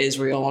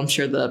pro-Israel, I'm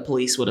sure the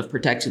police would have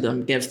protected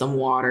them, give them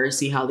water,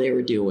 see how they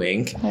were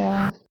doing.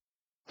 Yeah.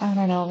 I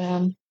don't know,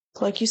 man.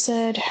 Like you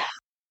said,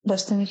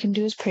 best thing we can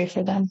do is pray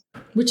for them.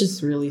 Which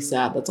is really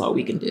sad. That's all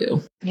we can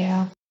do.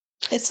 Yeah.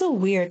 It's a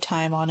weird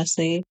time,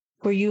 honestly,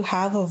 where you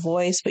have a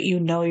voice, but you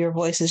know your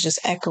voice is just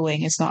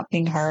echoing. It's not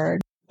being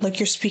heard. Like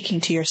you're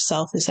speaking to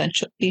yourself,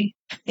 essentially.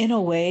 In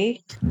a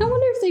way. I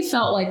wonder if they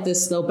felt like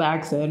this, though,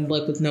 back then,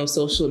 like with no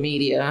social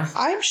media.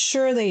 I'm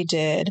sure they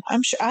did.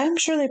 I'm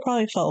sure they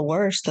probably felt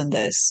worse than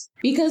this.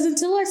 Because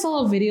until I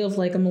saw a video of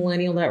like a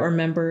millennial that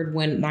remembered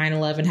when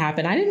 9/11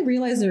 happened, I didn't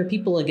realize there were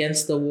people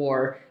against the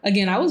war.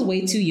 Again, I was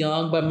way too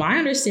young, but my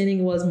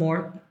understanding was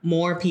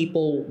more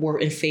people were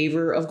in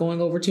favor of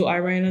going over to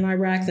Iran and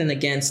Iraq than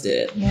against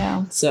it.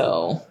 Yeah.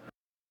 So,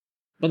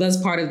 but that's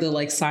part of the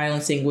like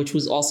silencing, which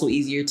was also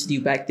easier to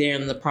do back there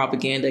in the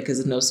propaganda because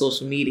of no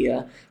social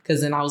media.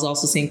 Because then I was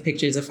also seeing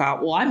pictures of how,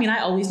 well, I mean, I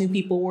always knew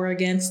people were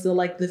against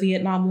the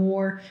Vietnam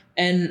War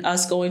and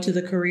us going to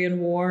the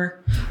Korean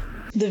War.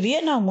 The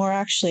Vietnam War,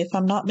 actually, if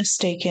I'm not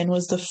mistaken,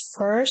 was the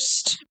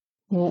first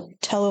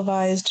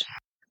televised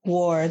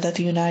war that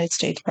the United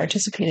States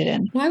participated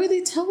in. Why would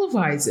they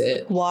televise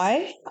it?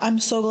 Why? I'm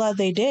so glad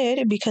they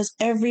did, because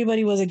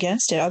everybody was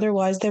against it.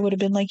 Otherwise, they would have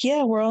been like,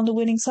 yeah, we're on the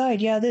winning side.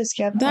 Yeah, this,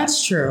 yeah, that.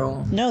 That's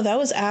true. No, that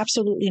was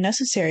absolutely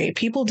necessary.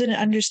 People didn't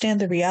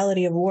understand the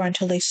reality of war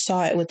until they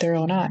saw it with their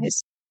own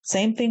eyes.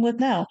 Same thing with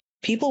now.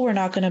 People were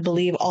not going to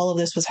believe all of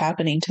this was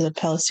happening to the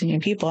Palestinian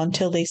people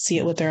until they see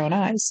it with their own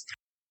eyes.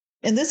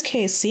 In this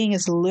case, seeing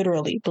is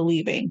literally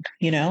believing,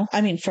 you know?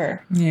 I mean,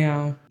 for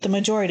the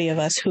majority of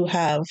us who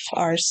have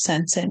our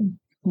sense and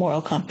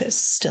moral compass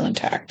still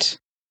intact.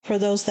 For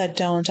those that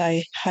don't,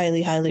 I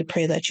highly, highly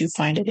pray that you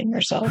find it in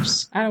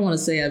yourselves. I don't want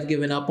to say I've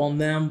given up on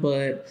them,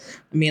 but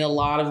I mean, a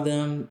lot of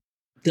them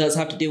does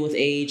have to do with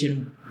age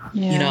and,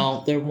 you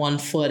know, they're 1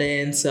 foot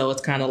in. So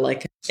it's kind of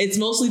like, it's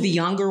mostly the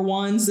younger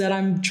ones that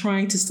I'm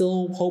trying to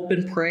still hope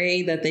and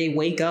pray that they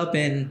wake up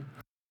and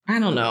I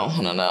don't know.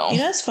 You know,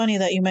 it's funny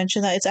that you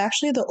mentioned that. It's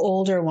actually the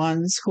older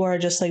ones who are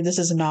just like, this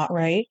is not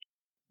right,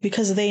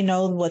 because they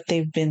know what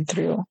they've been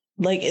through.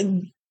 Like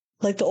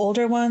the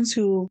older ones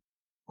who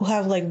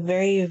have like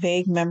very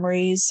vague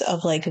memories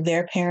of like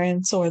their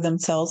parents or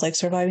themselves like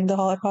surviving the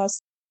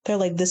Holocaust. They're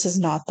like, this is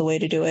not the way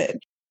to do it.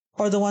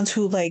 Or the ones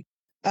who like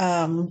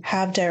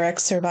have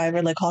direct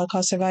survivor, like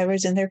Holocaust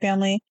survivors in their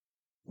family.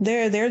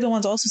 They're the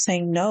ones also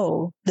saying,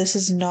 no, this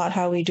is not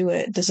how we do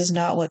it. This is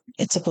not what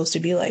it's supposed to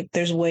be like.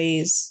 There's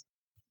ways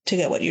to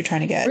get what you're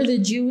trying to get. For the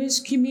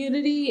Jewish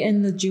community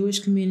and the Jewish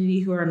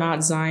community who are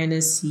not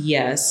Zionists,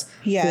 yes.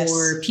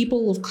 For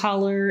people of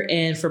color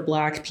and for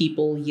Black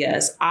people,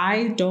 yes.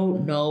 I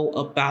don't know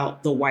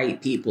about the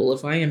white people,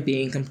 if I am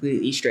being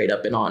completely straight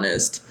up and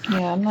honest.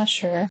 Yeah, I'm not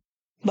sure.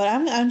 But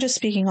I'm just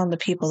speaking on the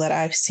people that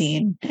I've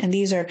seen. And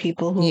these are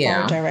people who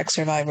are direct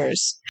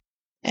survivors.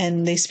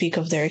 And they speak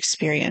of their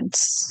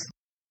experience,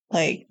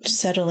 like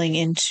settling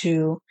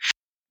into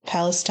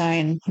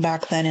Palestine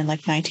back then in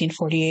like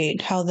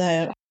 1948. How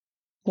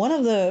one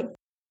of the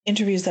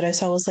interviews that I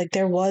saw was like,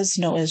 there was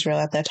no Israel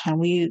at that time.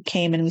 We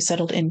came and we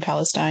settled in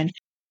Palestine,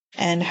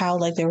 and how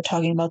like they were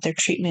talking about their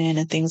treatment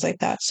and things like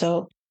that.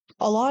 So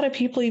a lot of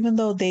people, even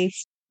though they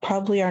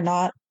probably are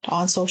not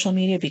on social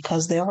media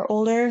because they are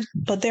older,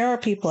 but there are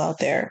people out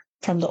there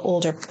from the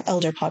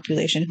elder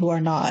population who are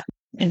not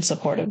in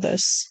support of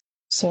this.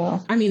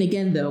 So I mean,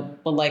 again, though,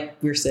 but like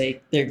we're saying,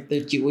 they're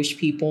Jewish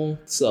people.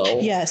 So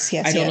yes,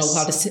 I don't know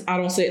how to say, I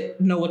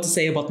don't know what to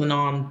say about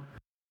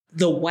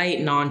the white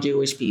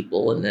non-Jewish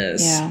people in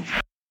this. Yeah,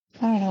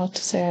 I don't know what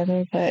to say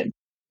either, but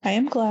I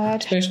am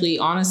glad. Especially,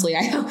 honestly,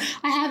 I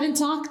haven't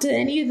talked to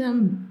any of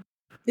them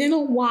in a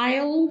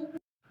while,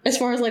 as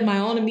far as like my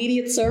own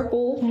immediate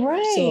circle.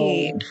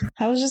 Right. So,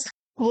 I was just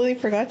completely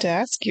forgot to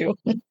ask you.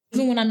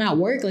 Even when I'm at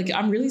work, like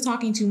I'm really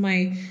talking to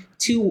my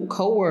 2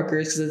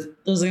 coworkers because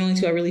those are the only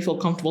 2 I really feel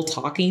comfortable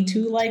talking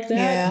to like that.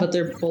 Yeah. But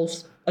they're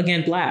both,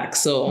 again, Black.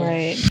 So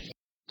right.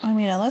 I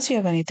mean, unless you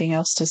have anything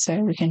else to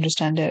say, we can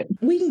just end it.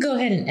 We can go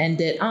ahead and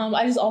end it.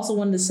 I just also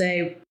wanted to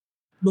say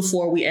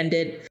before we end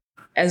it,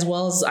 as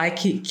well as I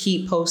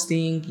keep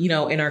posting, you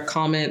know, in our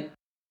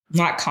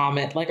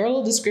like our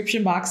little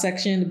description box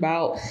section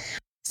about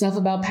stuff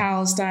about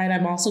Palestine.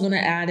 I'm also going to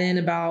add in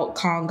about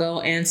Congo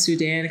and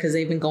Sudan because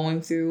they've been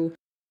going through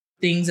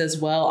things as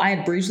well. I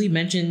had briefly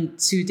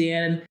mentioned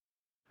Sudan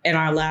in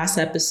our last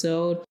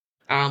episode,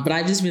 but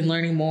I've just been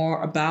learning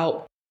more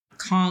about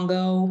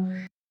Congo.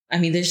 I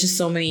mean, there's just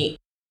so many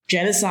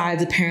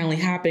genocides apparently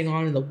happening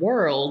on in the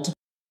world,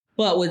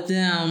 but with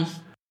them,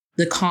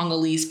 the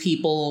Congolese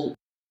people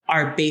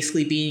are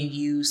basically being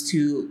used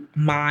to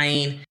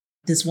mine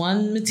this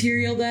one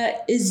material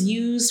that is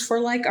used for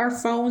like our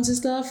phones and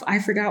stuff. I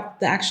forgot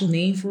the actual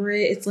name for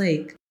it. It's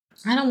like,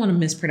 I don't want to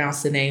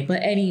mispronounce the name,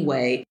 but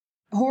anyway,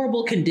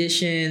 horrible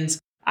conditions.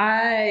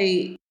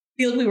 I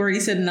feel like we've already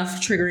said enough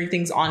triggering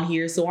things on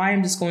here, so I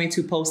am just going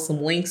to post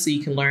some links so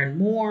you can learn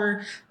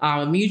more.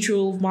 A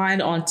mutual of mine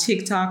on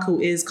TikTok,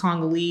 who is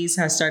Congolese,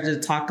 has started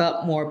to talk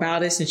up more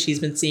about it since she's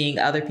been seeing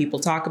other people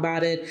talk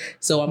about it.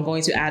 So I'm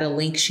going to add a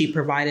link she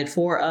provided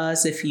for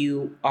us if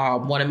you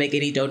want to make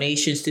any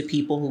donations to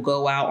people who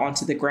go out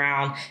onto the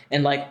ground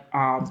and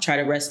try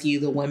to rescue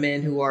the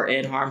women who are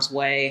in harm's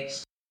way.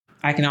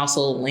 I can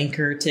also link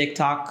her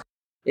TikTok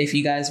if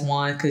you guys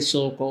want, because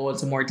she'll go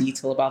into more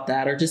detail about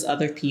that, or just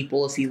other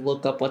people. If you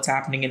look up what's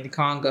happening in the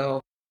Congo,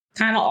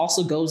 kind of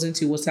also goes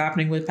into what's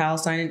happening with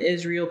Palestine and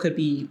Israel. Could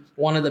be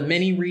one of the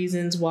many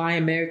reasons why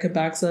America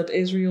backs up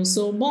Israel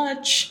so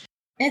much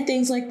and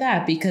things like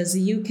that, because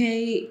the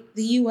UK,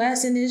 the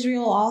US, and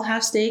Israel all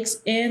have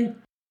stakes in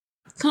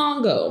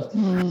Congo.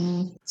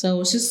 So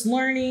it's just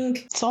learning.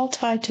 It's all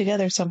tied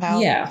together somehow.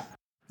 Yeah,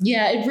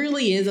 it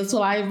really is. That's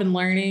what I've been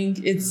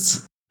learning.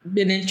 It's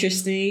been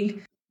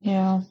interesting.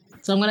 Yeah.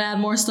 So I'm going to add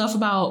more stuff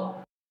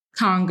about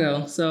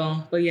Congo.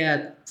 But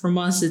yeah, from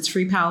us, it's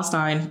free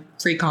Palestine,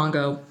 free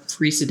Congo,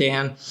 free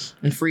Sudan,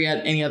 and free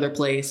at any other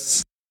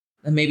place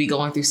that may be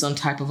going through some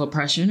type of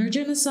oppression or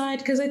genocide.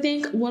 Because I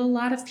think what a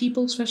lot of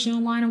people, especially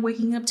online, are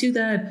waking up to,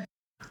 that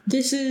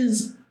this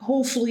is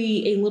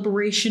hopefully a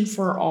liberation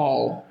for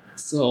all.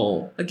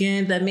 So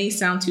again, that may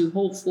sound too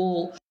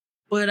hopeful,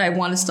 but I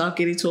want to start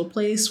getting to a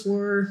place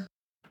where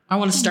I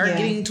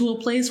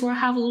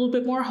have a little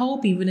bit more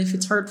hope, even if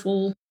it's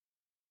hurtful.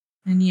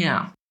 And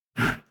yeah,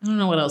 I don't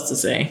know what else to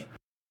say.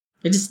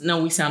 I just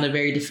know we sounded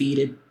very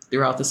defeated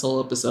throughout this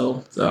whole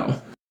episode.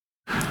 So,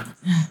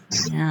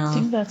 yeah. I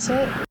think that's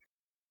it.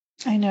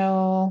 I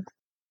know.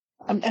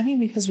 I mean,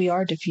 because we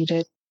are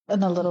defeated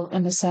in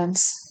a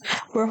sense.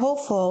 We're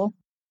hopeful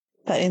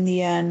that in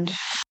the end,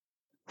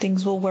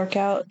 things will work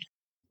out.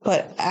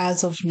 But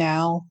as of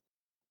now,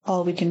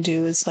 all we can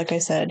do is, like I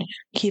said,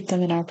 keep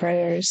them in our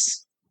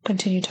prayers,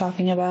 continue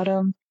talking about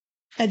them,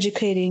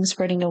 educating,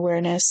 spreading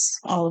awareness,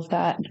 all of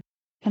that.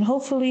 And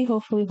hopefully,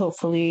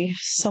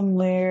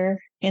 somewhere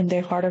in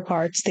their heart of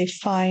hearts, they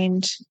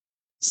find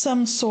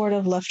some sort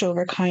of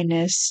leftover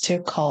kindness to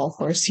call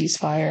for a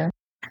ceasefire.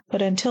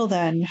 But until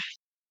then,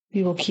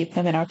 we will keep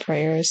them in our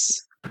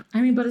prayers. I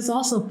mean, but it's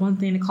also one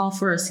thing to call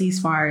for a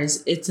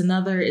ceasefire. It's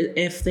another,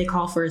 if they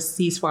call for a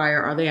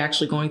ceasefire, are they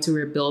actually going to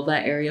rebuild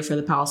that area for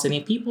the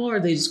Palestinian people, or are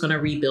they just going to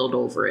rebuild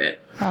over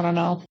it? I don't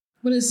know.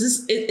 But it's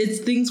just, it's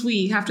things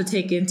we have to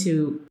take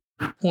into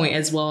point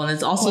as well. And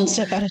it's also one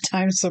step at a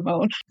time,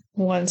 Simone.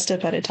 One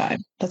step at a time.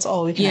 That's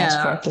all we can ask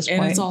for at this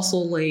point. And it's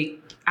also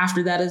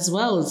after that as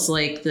well, it's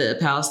the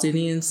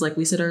Palestinians, like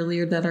we said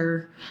earlier,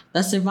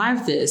 that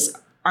survived this.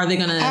 Are they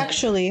gonna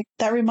actually?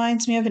 That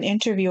reminds me of an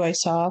interview I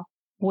saw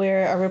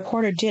where a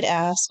reporter did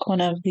ask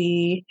one of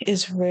the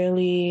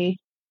Israeli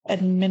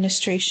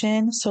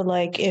administration. So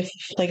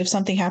if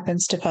something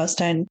happens to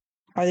Palestine,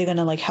 are they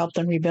gonna help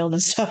them rebuild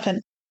and stuff?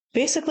 And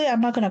basically,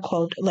 I'm not gonna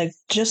quote,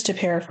 just to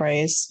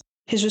paraphrase,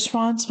 his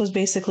response was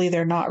basically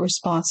they're not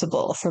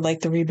responsible for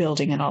the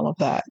rebuilding and all of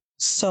that.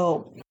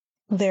 So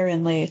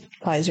therein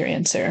lies your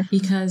answer.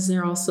 Because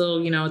they're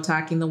also,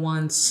 attacking the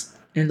ones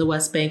in the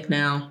West Bank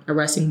now,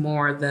 arresting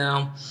more of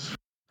them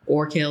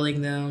or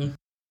killing them.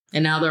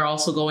 And now they're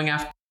also going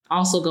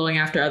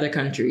after other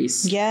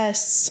countries.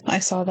 Yes, I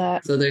saw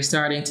that. So they're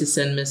starting to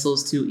send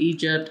missiles to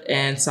Egypt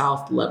and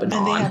South Lebanon.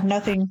 And they have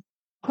nothing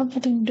to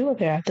do with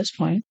it at this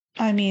point.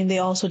 I mean, they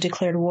also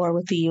declared war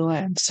with the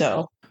UN,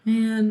 so.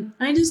 And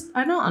I just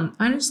don't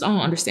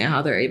understand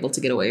how they're able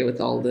to get away with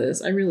all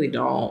this. I really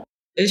don't.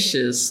 It's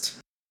just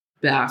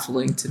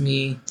baffling to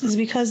me. It's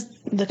because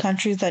the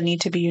countries that need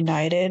to be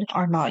united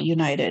are not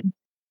united.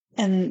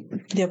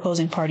 And the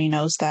opposing party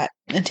knows that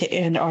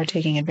and are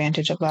taking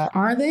advantage of that.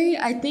 Are they?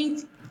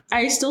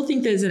 I still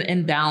think there's an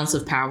imbalance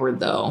of power,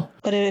 though.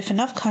 But if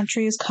enough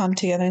countries come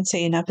together and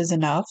say enough is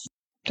enough,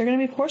 they're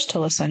going to be forced to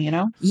listen,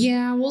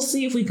 Yeah, we'll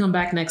see if we come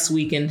back next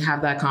week and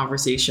have that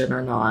conversation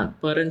or not.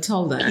 But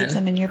until then, keep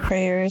them in your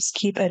prayers.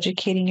 Keep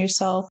educating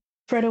yourself.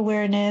 Spread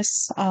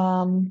awareness.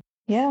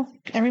 Yeah.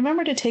 And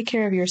remember to take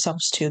care of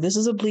yourselves, too. This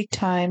is a bleak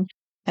time.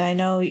 And I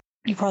know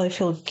you probably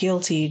feel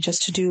guilty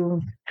just to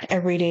do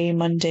everyday,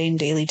 mundane,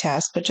 daily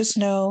tasks. But just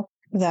know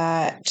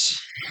that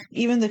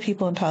even the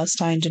people in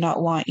Palestine do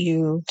not want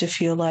you to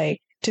feel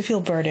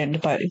burdened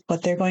by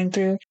what they're going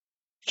through.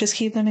 Just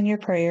keep them in your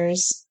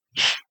prayers.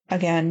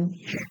 Again,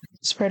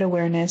 spread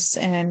awareness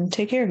and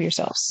take care of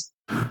yourselves.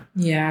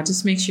 Yeah,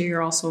 just make sure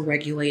you're also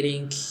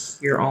regulating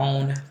your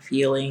own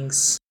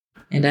feelings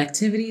and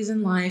activities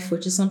in life,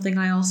 which is something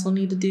I also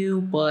need to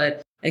do.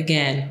 But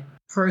again,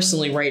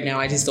 personally, right now,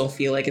 I just don't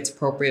feel like it's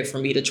appropriate for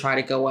me to try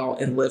to go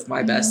out and live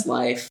my best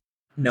life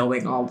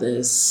knowing all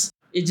this.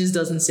 It just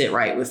doesn't sit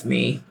right with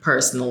me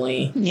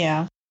personally.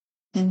 Yeah.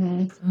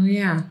 Oh,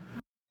 yeah.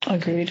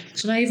 Agreed.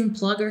 Should I even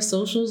plug our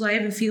socials? I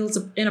even feel it's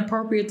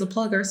inappropriate to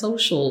plug our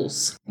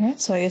socials. Yeah,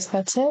 so I guess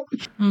that's it.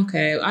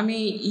 Okay. I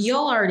mean,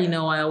 y'all already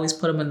know I always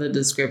put them in the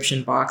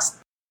description box.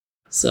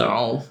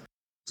 So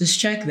just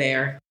check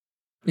there.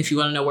 if you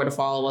want to know where to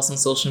follow us on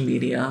social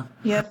media.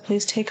 Yep,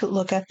 please take a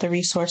look at the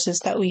resources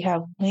that we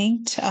have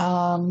linked.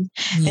 And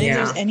if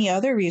there's any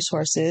other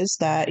resources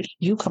that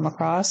you come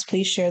across,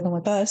 please share them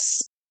with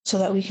us so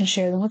that we can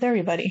share them with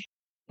everybody.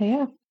 But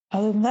yeah,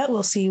 other than that,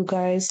 we'll see you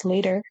guys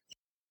later.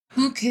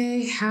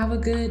 Okay, have a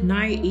good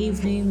night,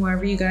 evening,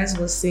 wherever you guys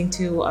are listening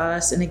to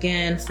us. And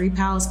again, free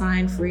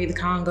Palestine, free the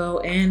Congo,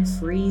 and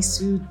free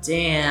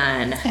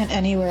Sudan. And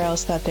anywhere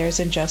else that there's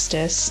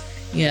injustice.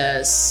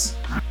 Yes.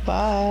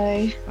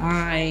 Bye.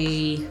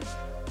 Bye.